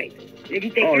 Just wait. If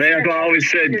you think I've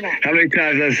always said, how many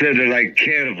times I said they're like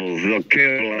cannibals. They'll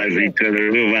cannibalize each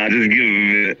other. I'll just give them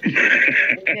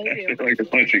a minute. Like a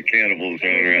bunch of cannibals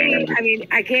running around. I mean,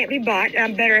 I can't be bought.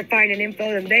 I'm better at finding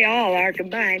info than they all are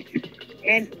combined.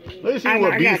 And let's see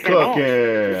what beef cooking.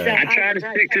 So I try to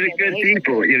stick to the good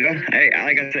people, you know. Hey,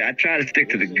 like I said, I try to stick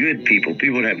to the good people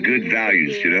that have good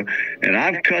values, you know. And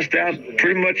I've cussed out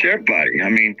pretty much everybody. I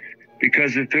mean,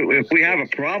 because if we have a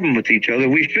problem with each other,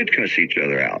 we should cuss each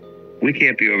other out. We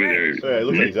can't be over there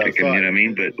nitpicking, you know what I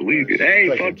mean? But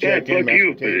hey, fuck that, fuck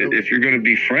you. But if you're going to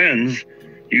be friends,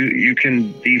 you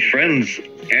can be friends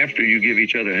after you give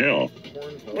each other hell.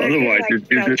 Otherwise, you're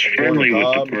just friendly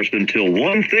with the person until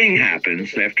one thing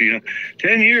happens. After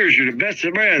 10 years, you're the best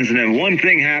of friends, and then one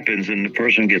thing happens, and the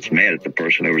person gets mad at the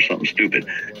person over something stupid.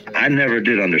 I never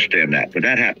did understand that, but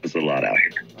that happens a lot out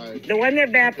here. The one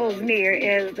that baffles me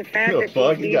is the fact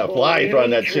that you got flies on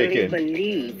that chicken.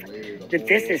 Believe that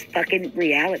this is fucking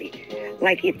reality.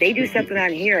 Like, if they do something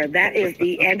on here, that is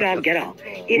the end-all, get-all.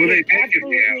 It is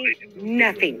absolutely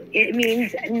nothing. It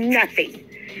means nothing.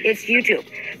 It's YouTube.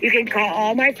 You can call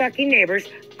all my fucking neighbors.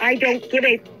 I don't give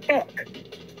a fuck.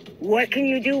 What can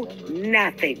you do?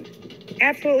 Nothing.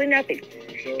 Absolutely nothing.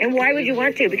 And why would you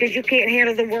want to? Because you can't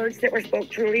handle the words that were spoke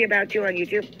truly about you on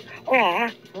YouTube? Aw,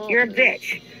 you're a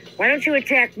bitch. Why don't you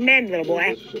attack men, little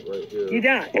boy? You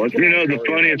don't. Well, the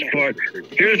funniest part,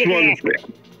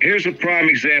 here's a prime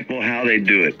example of how they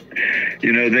do it.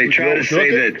 They try to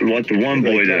say that the one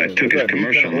boy that I took his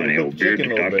commercial money, old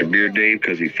Dr. Beard Dave,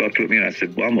 because he fucked with me, and I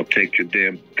said, well, I'm going to take your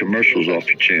damn commercials off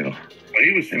your channel. Well,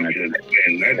 he was fucking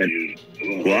that dude.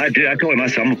 Well, I did. I told him, I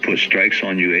said, I'm going to put strikes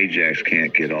on you. Ajax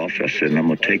can't get off. I said, and I'm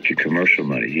going to take your commercial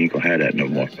money. You ain't going to have that no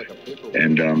more.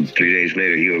 And 3 days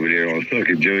later, he over there on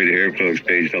fucking Joey the Hair Plug's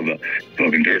page talking about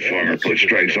fucking Dirt Farmer put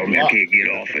strikes on me. I can't get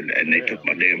off. And they took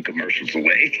my damn commercials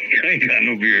away. I ain't got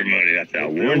no beer money. I said, I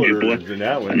warned you, boy.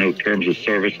 I know terms of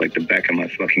service like the back of my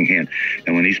fucking hand.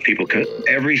 And when these people cut,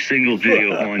 every single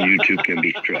video on YouTube can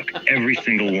be struck. Every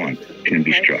single one can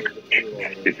be struck.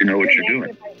 If you know what you're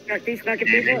doing. These fucking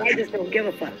people, I just don't give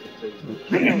a fuck.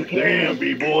 I don't care. Damn,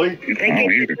 B-boy. They can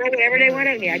do whatever they want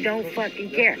of me. I don't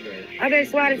fucking care. I've been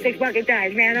swatted 6 fucking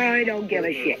times, man. I don't give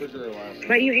a shit.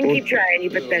 But you can keep trying, you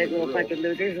pathetic little fucking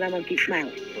losers, and I'm gonna keep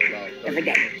smiling every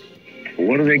day.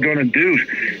 What are they gonna do?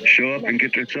 Show up and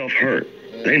get themselves hurt?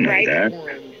 They know that.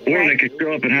 Or they could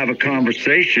show up and have a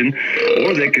conversation,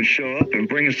 or they could show up and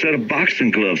bring a set of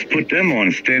boxing gloves, put them on,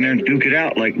 and stand there and duke it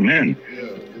out like men.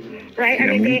 Right?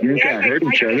 You can't hurt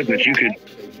each other, but you could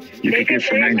get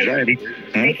some anxiety.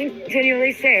 They can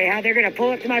continually say how they're going to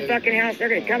pull up to my fucking house, they're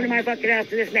going to come to my fucking house,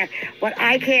 to this and that. But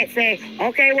I can't say,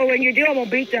 okay, well, when you do, I'm going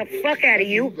to beat the fuck out of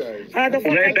you.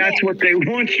 That's what they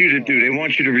want you to do. They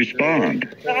want you to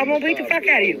respond. So I'm going to beat the fuck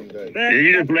out of you.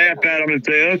 You just laugh at them and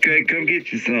say, okay, come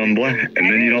get you some, boy. And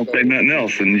then you don't say nothing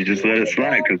else, and you just let it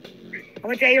slide. I'm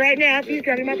going to tell you right now, if you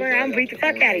come to my place, I'm going to beat the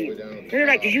fuck out of you. And they're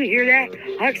like, did you hear that?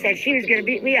 Huck said she was going to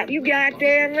beat me up. You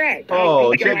goddamn right.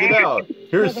 Oh, check it out.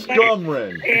 Here's Scum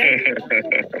Ring.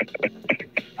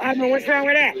 I mean, what's wrong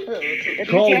with that?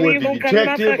 Call with the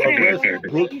detective of West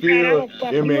Brookfield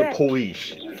Inmate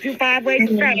Police. 5 ways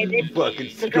to try it. Fucking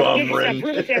Scum Ring.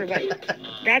 Prove it to everybody.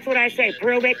 That's what I say.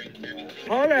 Prove it.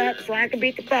 Pull up so I can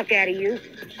beat the fuck out of you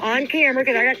on camera,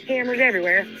 because I got cameras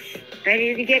everywhere.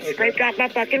 Ready to get scraped off my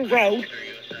fucking road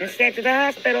and sent to the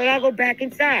hospital, and I'll go back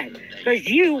inside. Because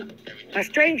you, a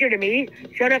stranger to me,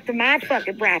 showed up to my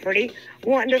fucking property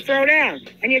wanting to throw down,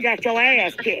 and you got your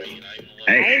ass kicked.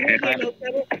 Hey,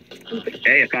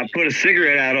 if I put a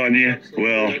cigarette out on you, we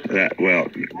won't go there. We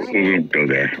won't go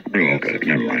there.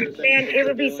 Never mind. Man, it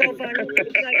would be so fun.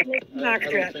 Like this box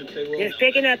truck, just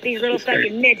picking up these little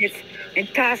fucking midgets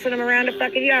and tossing them around the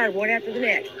fucking yard, one after the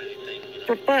next.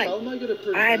 For fun.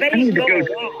 I bet he can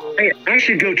go. Hey, I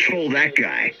should go troll that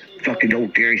guy. fucking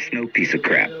old Gary Snow piece of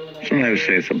crap. Somebody was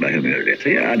saying something about him the other day. I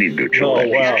said, yeah, I need to go troll that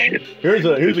piece of shit. Here's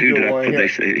a Dude, good one here.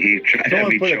 he tried to have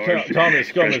me charged.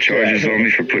 Thomas Press charges on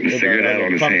me for putting a cigarette out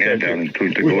on his hand down in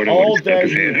Punta Gorda. All Stuck that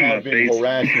his you hand in my have been face.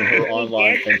 harassing her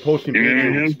online and posting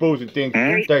videos exposing things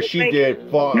that she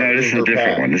did far No, this is a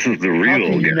different one. This is the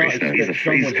real Gary Snow. He's a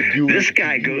freeze. This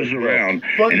guy goes around,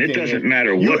 and it doesn't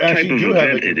matter what type of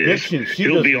event it is.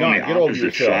 He'll be on the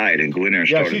opposite side and go in there and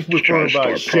try to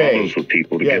start problems with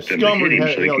people to get them to hit him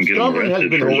so he can get him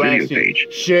arrested for his video page.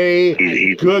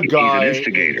 He's good guy. He's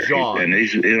an instigator, and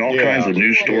he's in all kinds of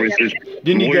news stories.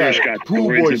 Then you Lawyers got got Boy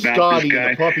stories about Scotty, this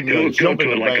guy. the puppy He'll mill, go jumping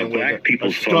to the like a band with black a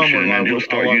people's scummer function, and he'll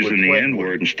start along using with the Quentin.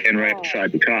 N-word and stand right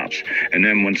beside the cops. And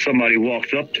then when somebody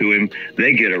walks up to him,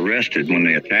 they get arrested when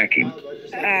they attack him.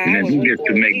 And then he gets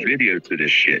to make videos to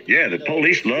this shit. Yeah, the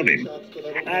police love him.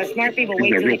 Smart people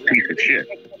He's wait a real piece of shit.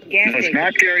 No, it's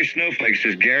not Gary Snowflakes,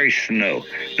 it's Gary Snow.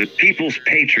 The People's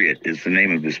Patriot is the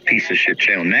name of this piece of shit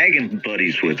channel. Naggin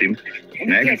buddies with him.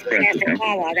 Naggin's friends with him.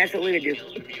 That's what we would do.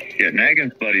 Yeah,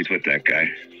 Naggin's buddies with that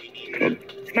guy. Called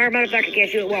Smart motherfucker can't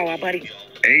shoot at Wawa, buddy.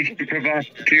 Agent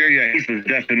Provocateur, yeah, he's the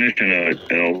definition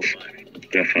of elves.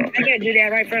 Definitely. I gotta do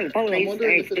that right in front of the police. I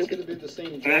ain't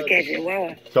stupid. I'll catch you at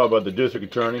Wawa. Talk about the district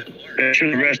attorney. They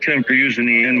should arrest him for using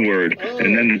the N-word.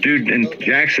 And then the dude in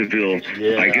Jacksonville,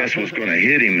 I guess, was going to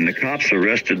hit him, and the cops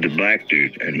arrested the black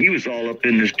dude. And he was all up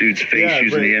in this dude's face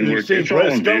using the N-word. It's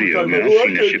all on video, man. I've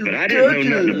seen that shit. But I didn't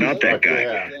know nothing about that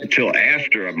guy until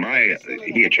after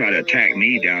he had tried to attack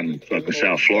me down in fucking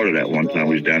South Florida that one time.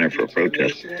 We was down there for a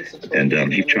protest. And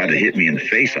he tried to hit me in the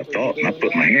face, I thought. And I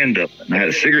put my hand up, and I had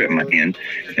a cigarette in my hand.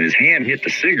 And his hand hit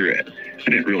the cigarette. I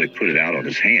didn't really put it out on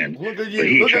his hand. But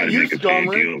he tried to make a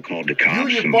big deal, called the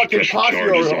cops and pressed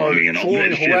charges on me and all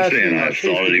that shit, saying I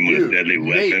assaulted him with a deadly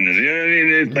weapon. And you know what I mean?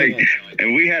 It's like,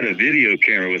 and we had a video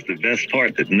camera was the best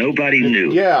part that nobody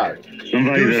knew. Yeah.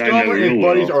 Somebody that I know real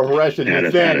well are harassing had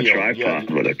a tripod yeah.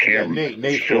 with a camera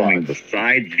filming the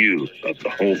side view of the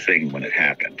whole thing when it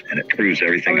happened. And it proves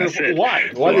everything I said.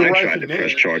 Why? So I tried to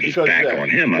press charges back on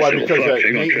him. I said, well, fuck,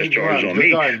 they're going to press charges on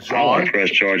me. I want to press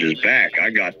charges back.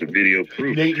 I got the video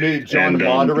proof. Nate John, and the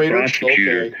moderator? The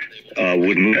prosecutor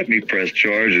wouldn't let me press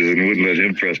charges and wouldn't let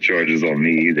him press charges on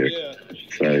me either.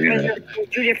 So, you know.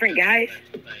 Two different guys?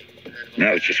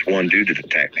 No, it was just one dude that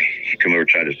attacked me. He come over,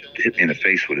 tried to hit me in the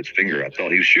face with his finger. I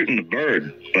thought he was shooting the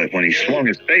bird, but when he swung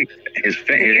his face, his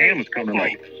hand was coming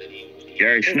like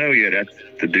Gary Snow. Yeah, that's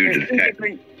the dude that attacked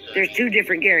me. There's two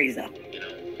different Garys, though.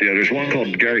 Yeah, there's one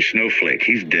called Gary Snowflake.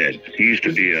 He's dead. He used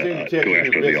to be go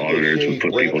after the auditors and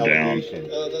put people down,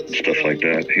 stuff like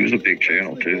that. He was a big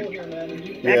channel too.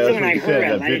 That's the one I heard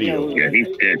of. I didn't know. Yeah, he's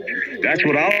dead. That's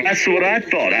what I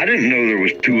thought. I didn't know there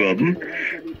was two of them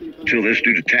until this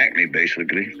dude attacked me,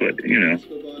 basically. But you know,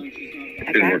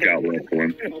 it didn't work out well for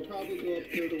him.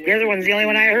 The other one's the only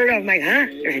one I heard of. I'm like, huh?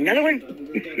 There's another one?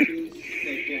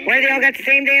 Why do they all got the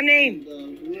same damn name?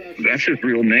 That's his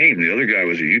real name. The other guy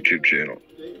was a YouTube channel.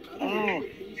 Oh,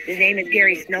 his name is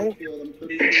Gary Snow?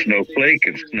 Snowflake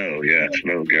and Snow, yeah,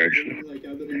 Snow, Gary Snow.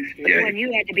 The one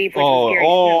you had to be for Gary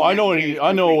Snow.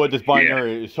 I know what this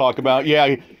binary is talking about.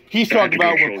 Yeah, he's talking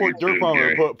about when Dirt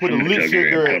Farmer put a lit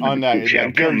cigarette on that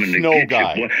Gary Snow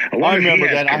guy. I remember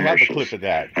that. I have a clip of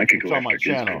that. It's on my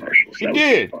channel. He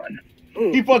did.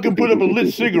 He fucking put up a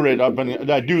lit cigarette up in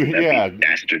that dude. Yeah.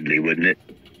 Dastardly, wouldn't it?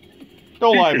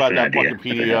 Don't lie about that fucking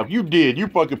PDF. You did. You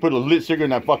fucking put a lit cigarette in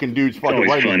that fucking dude's fucking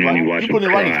right hand. You put it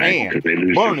right in his hand. Because they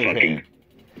lose Burn their his fucking hand.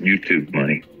 YouTube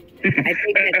money. I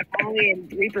think that Polly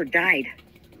and Reaper died.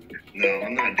 No,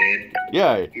 I'm not dead.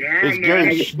 Yeah, it's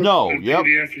Gary Snow. Yep.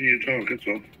 PDF and you talk, that's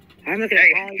all. I'm looking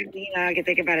at Polly. I can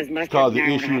think about his mustache. Cause the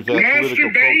issues that political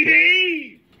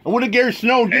protest. And what did Gary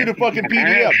Snow do to fucking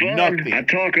PDF? Nothing. I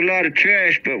talk a lot of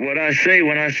trash, but what I say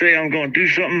when I say I'm going to do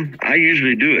something, I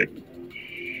usually do it.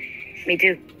 Me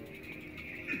too.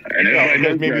 And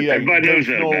everybody knows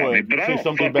that about me, but I don't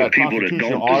fuck with people that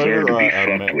don't deserve to be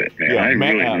fucked with, man. I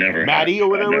really never Matty or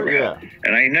whatever, yeah.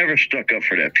 And I never stuck up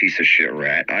for that piece of shit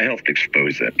rat. I helped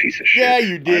expose that piece of shit. Yeah,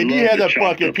 you did. You had that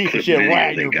fucking piece of shit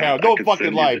rat in your pound. Don't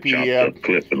fucking lie,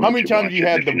 PDF. How many times you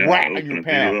had the rat on your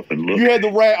pound? You had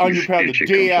the rat on your pound the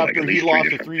day after he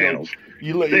lost the 3-0.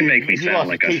 They make me sound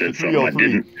like I said something I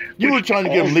didn't. You were trying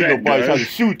to get legal advice how to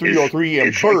sue 303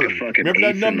 and Bird. Remember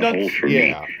that numbnuts?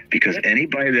 Yeah. Because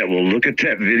anybody that will look at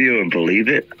that video and believe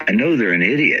it, I know they're an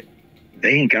idiot.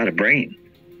 They ain't got a brain.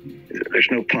 There's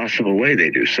no possible way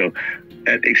they do. So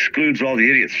that excludes all the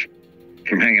idiots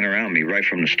from hanging around me right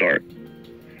from the start.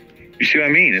 You see what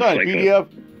I mean? It's like PDF.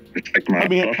 It's like my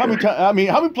how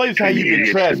many places have you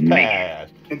been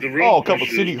trespassed? A couple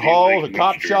city halls, a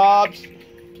cop shops.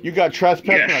 You got trespassed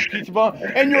Yes. from a pizza bar,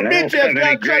 and your I don't bitch ass have any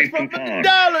got great trespassed from the coupons.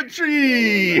 Dollar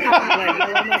Tree. Like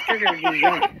yellow mustard or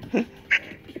Dijon?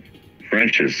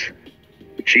 French's.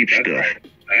 Cheap stuff.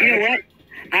 You know what?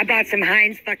 I bought some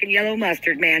Heinz fucking yellow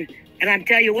mustard, man. And I'm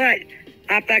tell you what,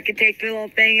 I fucking take the little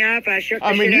thing off. I shook the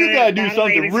I mean, shit you out gotta of do that bottle,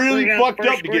 something even really squirted out fucked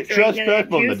first up to get squirt right into that trespassed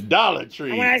from the juice. Dollar Tree.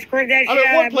 And when I squirted that I shit mean,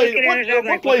 out, what I'm place? looking at it, I was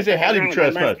What like, place they the had fuck him is wrong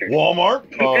with my trespass? mustard? Walmart,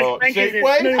 Because French's is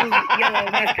Safeway. smooth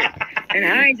yellow mustard. And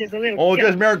Heinz is a little Oh, chunk.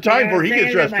 just maritime You know for he what I'm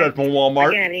gets saying? I'm trespassed from I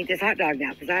Walmart. can't eat this hot dog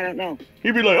now because I don't know.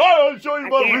 He'd be like, I'll show you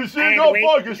my I receipt. had to Go wait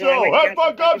fuck until I yourself. went Have down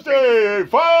fuck to up, the say,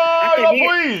 fire couldn't up, eat it.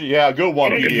 please. Yeah, good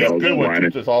one, And PDF. Good one, whining.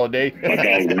 this holiday. My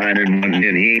dog whining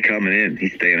and he ain't coming in.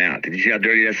 He's staying out. Did you see how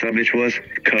dirty that son of a bitch was?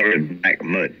 Covered in black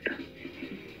mud.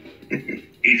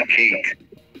 He's caked.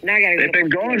 Now I gotta go. They've been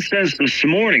gone since this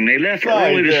morning. They left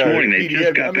Right early this there, morning. They PDF.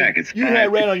 just got I mean, back. It's you 5.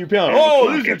 had rat on your pound. 5 Oh,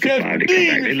 o'clock this is a after chance 5 to to come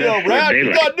redeem back. They yourself, left for rat. You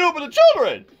daylight. gotta do it for the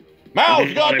children. Mouths,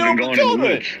 you gotta They've do been it for the going in the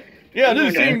children. woods. Yeah, this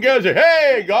is the same guys that,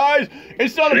 hey, guys,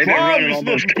 it's not a They've been crime running to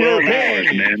almost sniff a pair of 12 hours,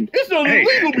 panties. man. It's not Hey,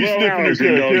 illegal to be 12 sniffing a hours pair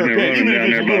the of dog's been panties, running even if down it's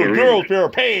a there by little the girl's river. pair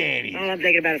of panties. All I'm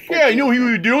thinking about is Yeah, you know what he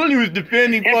was doing? He was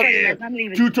defending That's funny, fucking I'm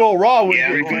leaving. Two-Tone Raw when Yeah,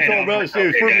 Two go ahead. Tone Raw said it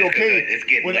was Okay, perfectly guys, okay it's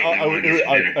getting when late now. I wanna get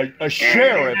some dinner. a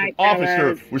sheriff, Night, officer,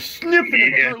 fellas. was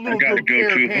sniffing Yeah, a I little got girl's to go pair too.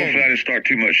 of Hopefully I panties. didn't start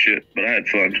too much shit, but I had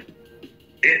fun.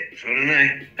 Yeah, so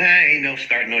did I ain't no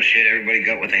starting no shit. Everybody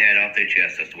got with the head off their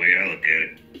chest. That's the way I look at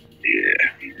it. Yeah,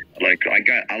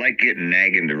 I like getting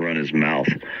Navin to run his mouth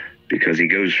because he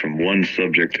goes from one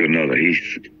subject to another.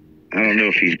 I don't know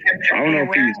if he's,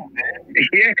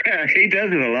 yeah, he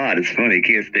does it a lot. It's funny. He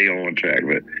can't stay on one track,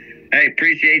 but hey,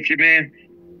 appreciate you, man.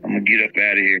 I'm gonna get up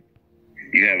out of here.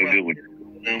 You have a good one.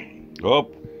 No.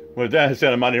 Oh, with that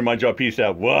said, I'm out here, my job. Peace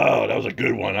out. Whoa, that was a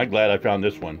good one. I'm glad I found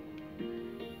this one.